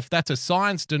yourself, that's a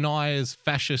science denier's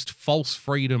fascist false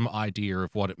freedom idea of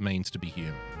what it means to be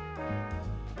human.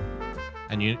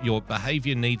 And your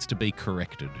behavior needs to be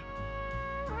corrected.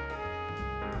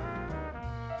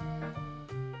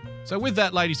 So with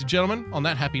that, ladies and gentlemen, on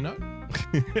that happy note,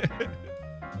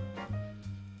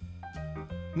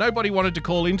 nobody wanted to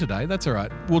call in today. That's all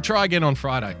right. We'll try again on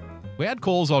Friday. We had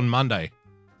calls on Monday.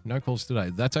 No calls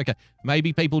today. That's okay.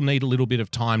 Maybe people need a little bit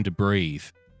of time to breathe.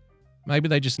 Maybe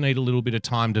they just need a little bit of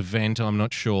time to vent. I'm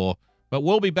not sure. But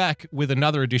we'll be back with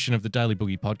another edition of the Daily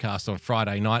Boogie podcast on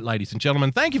Friday night, ladies and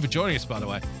gentlemen. Thank you for joining us, by the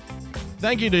way.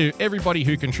 Thank you to everybody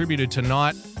who contributed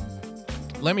tonight.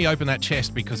 Let me open that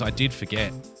chest because I did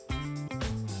forget.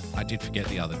 I did forget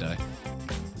the other day.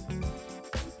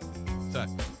 So,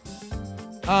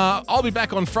 I'll be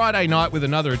back on Friday night with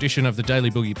another edition of the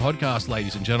Daily Boogie podcast,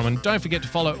 ladies and gentlemen. Don't forget to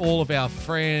follow all of our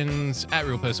friends at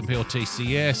Real Person Peel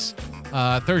TCS.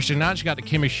 Thursday night, you got the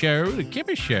Kimmy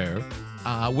Show.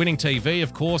 Winning TV,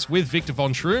 of course, with Victor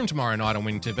Von Schroom tomorrow night on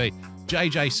Winning TV.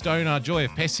 JJ Stoner, Joy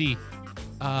of Pessy,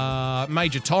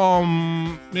 Major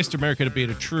Tom, Mr. America, The Beard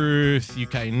of Truth,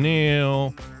 UK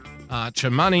Neil,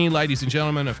 Chimani, ladies and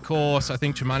gentlemen, of course. I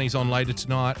think Chimani's on later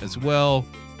tonight as well.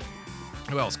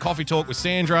 Who else? Coffee Talk with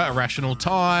Sandra, Irrational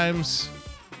Times,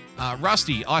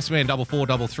 Rusty, Iceman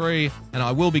 4433, and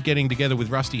I will be getting together with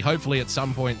Rusty hopefully at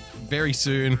some point very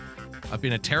soon. I've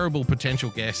been a terrible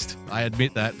potential guest, I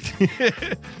admit that.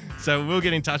 So we'll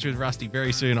get in touch with Rusty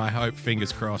very soon, I hope,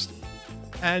 fingers crossed.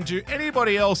 And to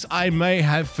anybody else I may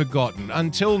have forgotten,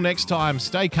 until next time,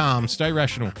 stay calm, stay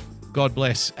rational, God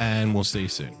bless, and we'll see you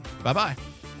soon. Bye-bye.